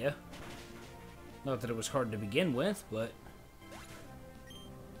kill you. Not that it was hard to begin with, but...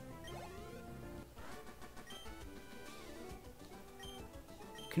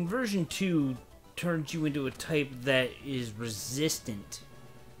 Conversion 2 turns you into a type that is resistant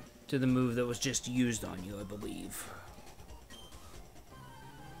to the move that was just used on you, I believe.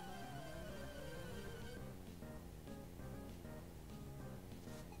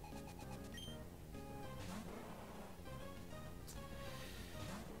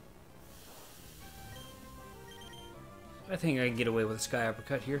 I think I can get away with a sky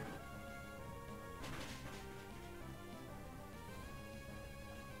uppercut here.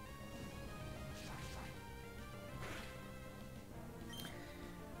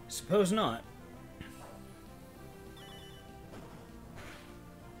 Suppose not.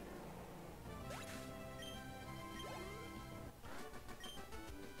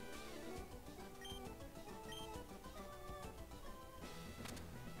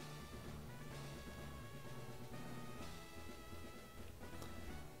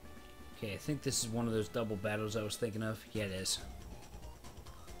 Okay, I think this is one of those double battles I was thinking of. Yeah, it is.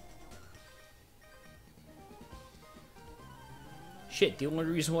 Shit, the only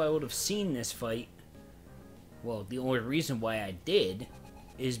reason why I would have seen this fight, well, the only reason why I did,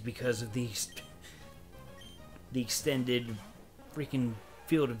 is because of the extended freaking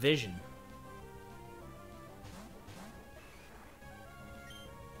field of vision.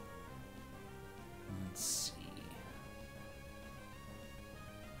 Let's see.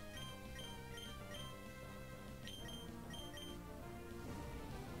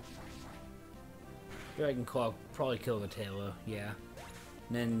 Dragon Claw probably kill the Taillow, yeah.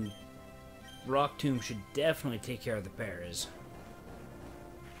 And then Rock Tomb should definitely take care of the Paras.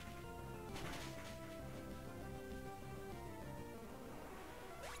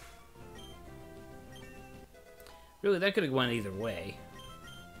 Really, that could have gone either way.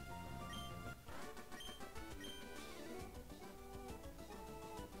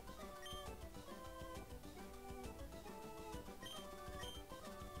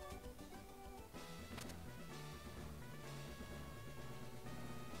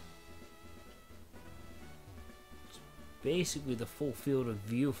 Basically the full field of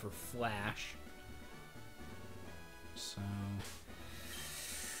view for Flash. So,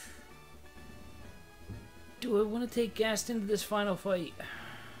 do I want to take Gast into this final fight?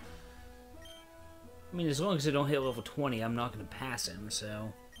 I mean, as long as I don't hit level 20, I'm not going to pass him,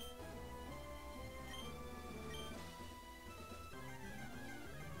 so...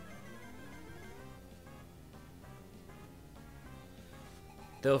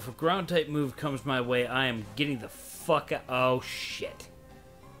 Though if a ground type move comes my way, I am getting the fuck out. Oh shit.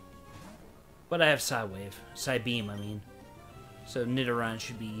 But I have Psywave. Psybeam, I mean. So Nidoran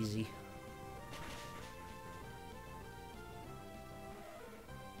should be easy.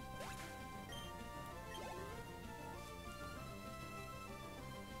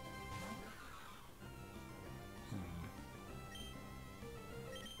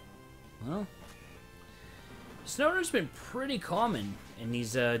 Well, Snowdrift's been pretty common in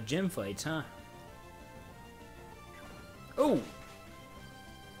these gym fights, huh? Oh!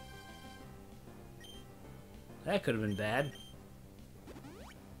 That could have been bad.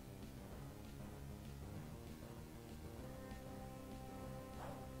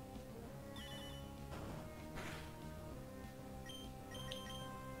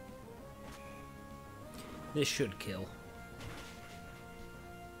 This should kill.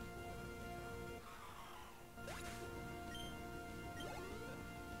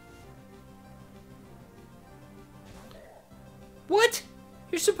 What?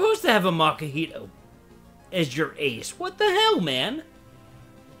 You're supposed to have a Makahito as your ace. What the hell, man?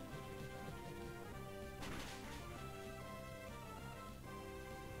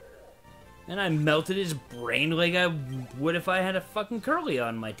 And I melted his brain like I would if I had a fucking Curly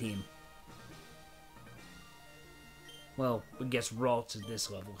on my team. Well, I guess Ralts at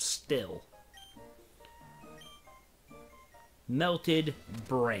this level still. Melted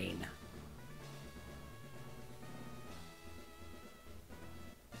brain.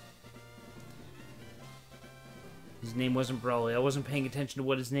 His name wasn't Brawly. I wasn't paying attention to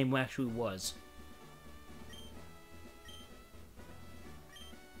what his name actually was.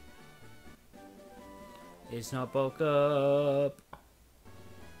 It's not bulk up.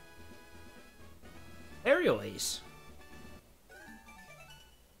 Aerial Ace.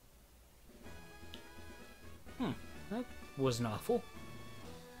 That wasn't awful.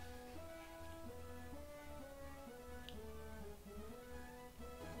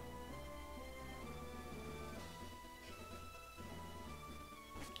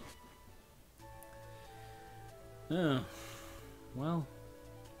 Oh, well,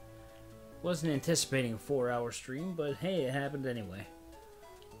 wasn't anticipating a 4-hour stream, but hey, it happened anyway.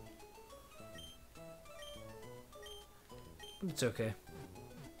 It's okay.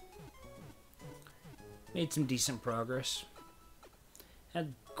 Made some decent progress.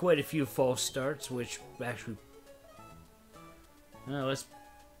 Had quite a few false starts, which actually,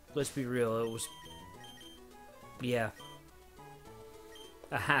 let's be real. It was, yeah,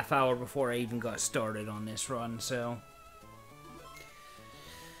 a half hour before I even got started on this run, so.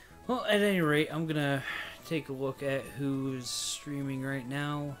 Well, at any rate, I'm gonna take a look at who's streaming right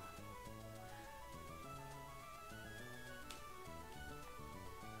now.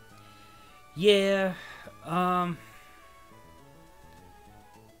 Yeah,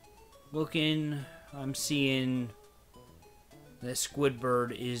 looking, I'm seeing that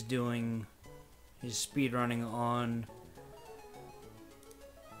Squidbird is doing his speedrunning on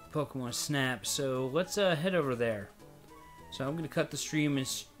Pokemon Snap, so let's head over there. So I'm going to cut the stream and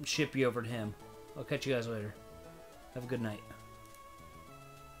ship you over to him. I'll catch you guys later. Have a good night.